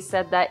Antiquities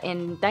said that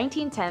in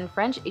 1910,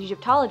 French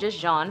Egyptologist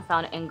Jean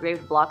found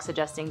engraved blocks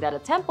suggesting that a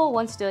temple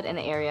once stood in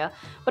the area,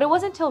 but it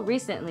wasn't until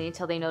recently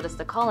till they noticed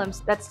the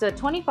columns that stood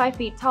 25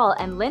 feet tall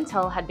and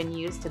lintel had been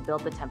used to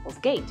build the temple's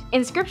gate.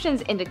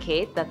 Inscriptions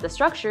indicate that the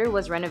structure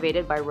was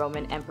renovated by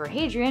Roman Emperor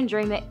Hadrian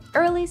during the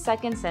early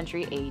 2nd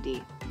century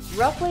AD.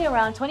 Roughly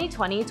around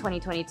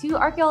 2020-2022,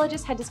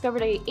 archaeologists had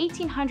discovered a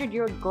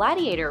 1800-year-old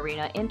gladiator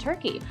arena in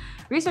Turkey.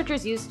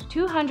 Researchers used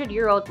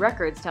 200-year-old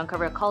records to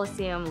uncover a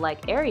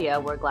Colosseum-like area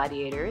where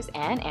gladiators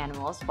and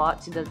animals fought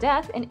to the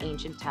death in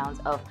ancient towns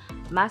of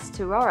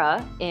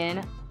Masturora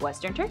in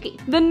western Turkey.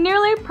 The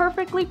nearly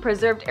perfectly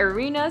preserved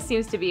arena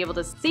seems to be able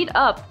to seat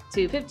up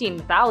to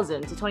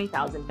 15,000 to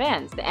 20,000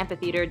 fans. The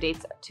amphitheater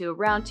dates to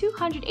around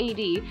 200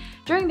 AD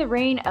during the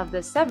reign of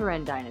the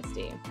Severan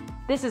dynasty.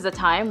 This is a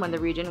time when the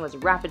region was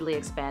rapidly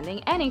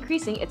expanding and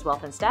increasing its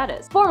wealth and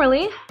status.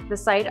 Formerly, the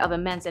site of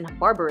immense and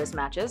barbarous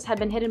matches had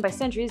been hidden by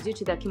centuries due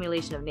to the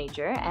accumulation of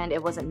nature, and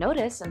it wasn't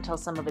noticed until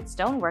some of its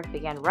stonework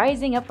began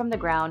rising up from the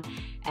ground,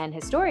 and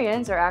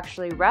historians are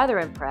actually rather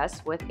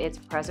impressed with its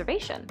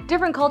preservation.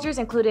 Different cultures,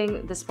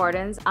 including the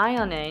Spartans,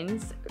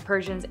 Ionians,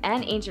 Persians,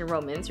 and ancient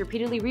Romans,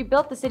 repeatedly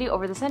rebuilt the city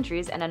over the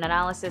centuries, and an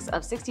analysis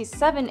of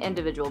 67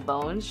 individual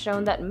bones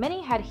shown that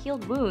many had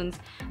healed wounds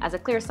as a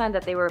clear sign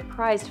that they were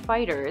prized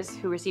fighters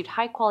who received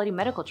high-quality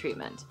medical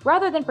treatment.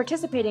 Rather than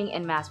participating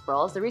in mass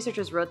brawls, the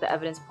researchers wrote the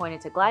evidence pointed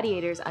to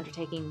gladiators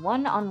undertaking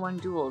one-on-one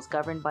duels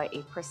governed by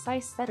a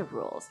precise set of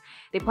rules.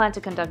 They planned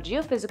to conduct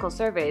geophysical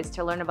surveys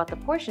to learn about the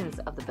portions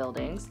of the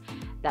buildings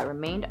that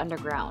remained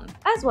underground,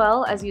 as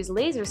well as use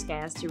laser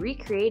scans to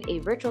recreate a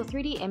virtual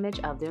 3D image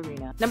of the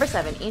arena. Number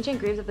 7, Ancient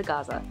Graves of the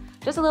Gaza.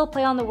 Just a little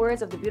play on the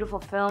words of the beautiful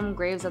film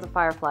Graves of the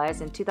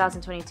Fireflies. In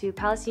 2022,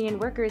 Palestinian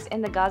workers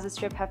in the Gaza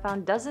Strip have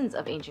found dozens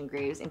of ancient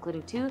graves,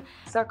 including 2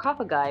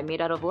 sarcophagi made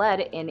out of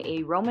lead in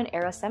a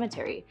Roman-era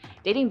cemetery,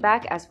 dating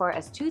back as far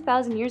as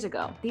 2,000 years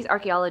ago. These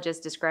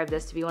archaeologists describe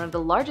this to be one of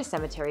the largest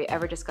cemeteries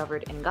ever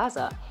discovered in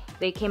Gaza.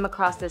 They came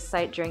across this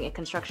site during a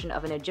construction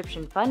of an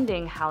Egyptian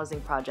funding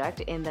housing project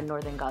in the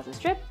northern Gaza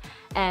Strip,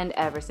 and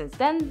ever since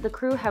then, the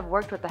crew have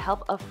worked with the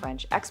help of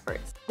French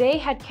experts. They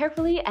had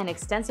carefully and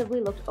extensively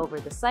looked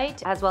over the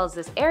site, as well as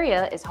this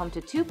area is home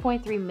to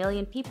 2.3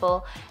 million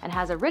people and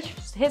has a rich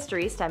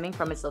history stemming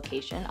from its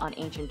location on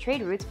ancient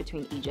trade routes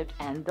between Egypt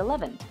and the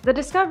Levant. The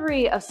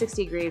discovery of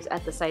 60 graves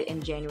at the site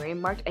in January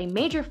marked a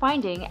major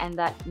finding, and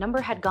that number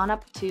had gone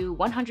up to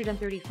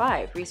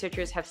 135.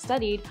 Researchers have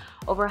studied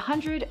over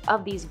 100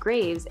 of these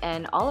graves,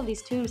 and all of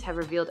these tombs have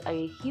revealed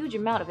a huge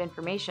amount of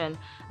information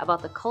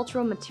about the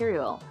cultural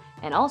material.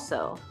 and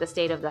also the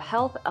state of the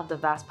health of the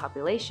vast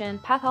population,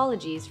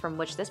 pathologies from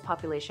which this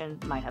population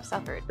might have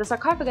suffered. The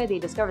sarcophagi they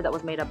discovered that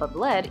was made up of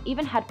lead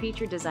even had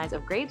featured designs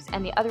of grapes,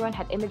 and the other one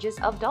had images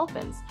of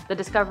dolphins. The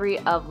discovery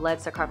of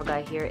lead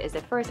sarcophagi here is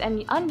at first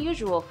and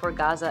unusual for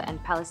Gaza,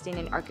 and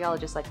Palestinian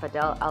archaeologists like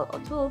Fadel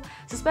al-Otul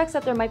suspects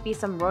that there might be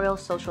some royal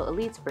social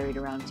elites buried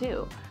around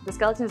too. The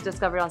skeletons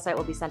discovered on site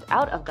will be sent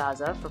out of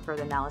Gaza for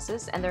further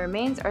analysis, and the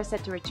remains are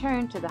set to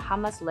return to the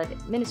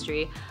Hamas-led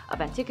Ministry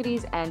of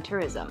Antiquities and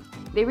Tourism.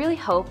 They really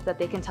hope that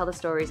they can tell the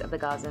stories of the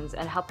Gazans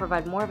and help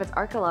provide more of its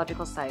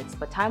archaeological sites,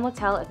 but time will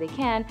tell if they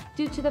can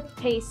due to the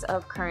pace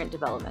of current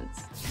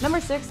developments.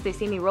 Number 6, they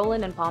see me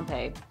rollin' in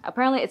Pompeii.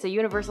 Apparently it's a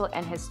universal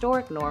and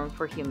historic norm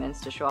for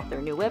humans to show off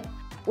their new whip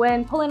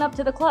when pulling up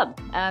to the club.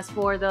 As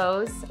for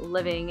those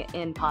living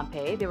in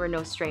Pompeii, they were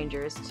no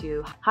strangers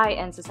to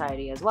high-end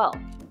society as well.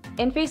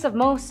 In face of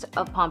most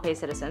of Pompeii's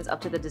citizens, up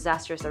to the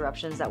disastrous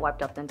eruptions that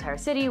wiped out the entire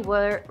city,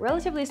 were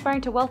relatively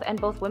aspiring to wealth, and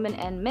both women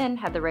and men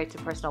had the right to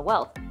personal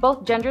wealth.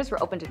 Both genders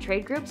were open to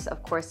trade groups.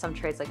 Of course, some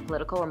trades like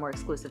political were more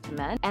exclusive to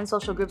men, and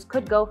social groups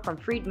could go from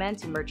freedmen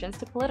to merchants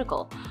to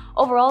political.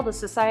 Overall, the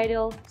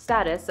societal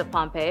status of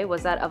Pompeii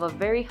was that of a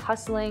very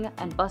hustling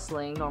and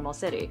bustling normal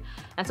city.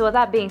 And so with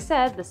that being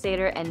said, the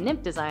satyr and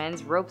nymph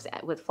designs, ropes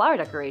with flower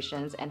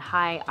decorations, and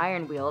high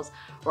iron wheels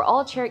were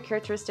all chariot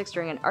characteristics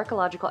during an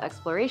archaeological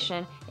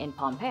exploration in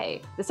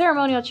Pompeii. The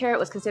ceremonial chariot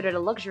was considered a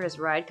luxurious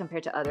ride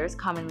compared to others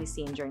commonly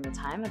seen during the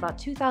time, about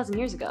 2,000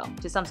 years ago.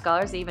 To some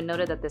scholars, they even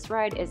noted that this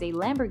ride is a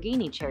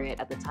Lamborghini chariot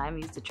at the time,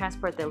 used to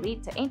transport the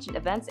elite to ancient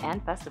events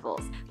and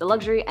festivals. The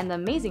luxury and the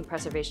amazing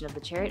preservation of the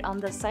chariot on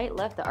the site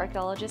left the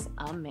archaeologists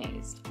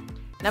amazed.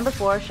 Number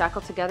 4,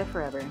 shackled together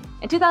forever.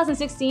 In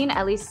 2016,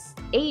 at least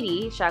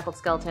 80 shackled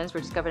skeletons were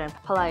discovered in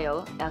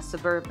Palaio, a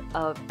suburb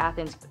of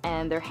Athens,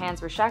 and their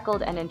hands were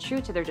shackled, and true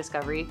to their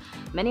discovery,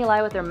 many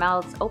lie with their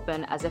mouths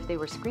open as if they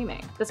were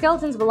screaming. The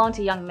skeletons belong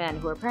to young men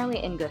who are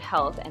apparently in good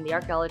health, and the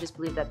archaeologists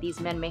believe that these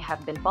men may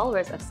have been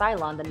followers of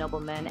Cylon, the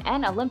nobleman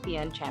and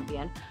Olympian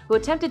champion, who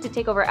attempted to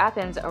take over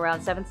Athens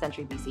around 7th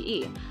century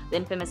BCE. The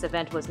infamous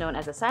event was known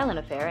as the Cylon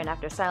Affair, and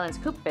after Cylon's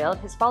coup failed,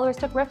 his followers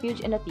took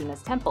refuge in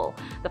Athena's temple.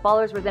 The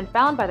followers were then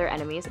found by their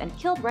enemies and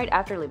killed right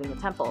after leaving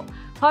the temple.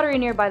 Pottery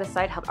nearby the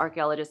site helped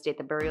archaeologists date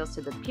the burials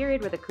to the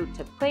period where the coup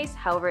took place.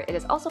 However, it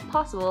is also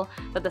possible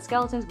that the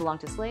skeletons belonged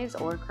to slaves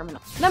or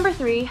criminals. Number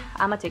 3,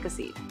 I'ma take a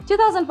seat.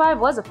 2005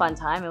 was a fun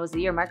time. It was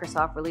the year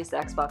Microsoft released the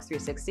Xbox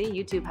 360,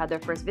 YouTube had their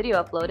first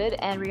video uploaded,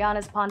 and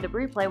Rihanna's Pond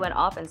Debris play went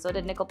off, and so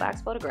did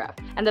Nickelback's Photograph.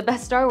 And the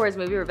best Star Wars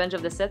movie, Revenge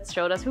of the Sith,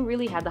 showed us who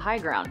really had the high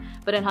ground.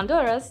 But in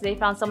Honduras, they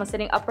found someone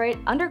sitting upright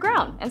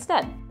underground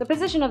instead. The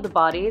position of the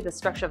body, the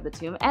structure of the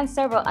tomb, and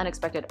several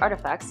unexpected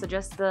artifacts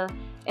suggest the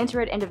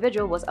interred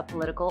individual was a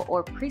political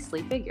or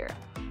priestly figure.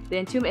 The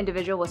entombed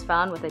individual was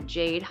found with a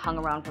jade hung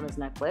around from his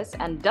necklace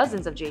and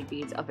dozens of jade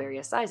beads of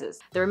various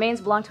sizes. The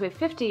remains belonged to a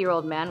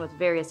 50-year-old man with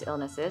various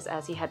illnesses,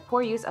 as he had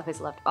poor use of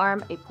his left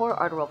arm, a poor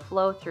arterial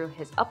flow through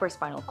his upper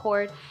spinal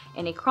cord,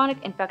 and a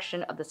chronic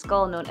infection of the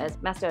skull known as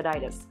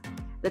mastoiditis.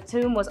 The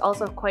tomb was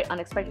also quite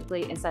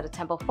unexpectedly inside a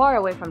temple far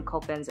away from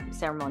Kopen's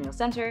ceremonial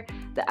center,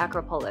 the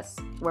Acropolis,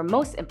 where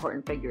most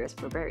important figures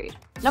were buried.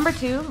 Number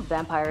 2,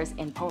 vampires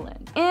in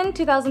Poland. In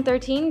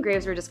 2013,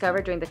 graves were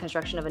discovered during the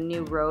construction of a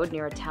new road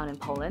near a town in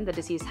Poland. The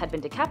deceased had been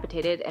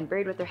decapitated and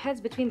buried with their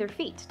heads between their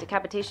feet.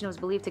 Decapitation was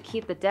believed to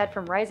keep the dead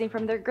from rising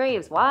from their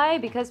graves. Why?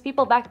 Because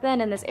people back then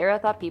in this era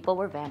thought people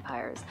were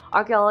vampires.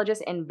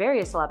 Archaeologists in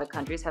various Slavic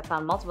countries have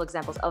found multiple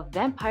examples of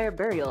vampire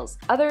burials.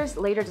 Others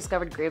later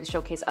discovered graves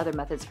showcase other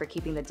methods for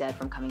keeping the dead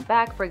from coming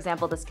back. For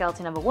example, the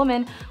skeleton of a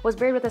woman was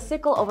buried with a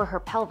sickle over her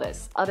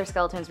pelvis. Other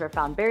skeletons were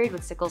found buried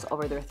with sickles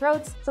over their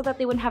throats so that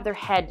they wouldn't have their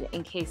head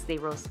in case they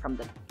rose from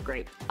the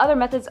grave. Other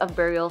methods of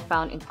burial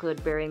found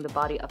include burying the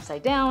body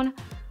upside down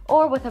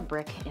or with a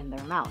brick in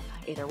their mouth.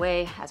 Either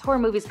way, as horror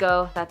movies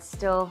go, that's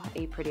still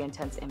a pretty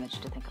intense image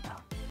to think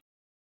about.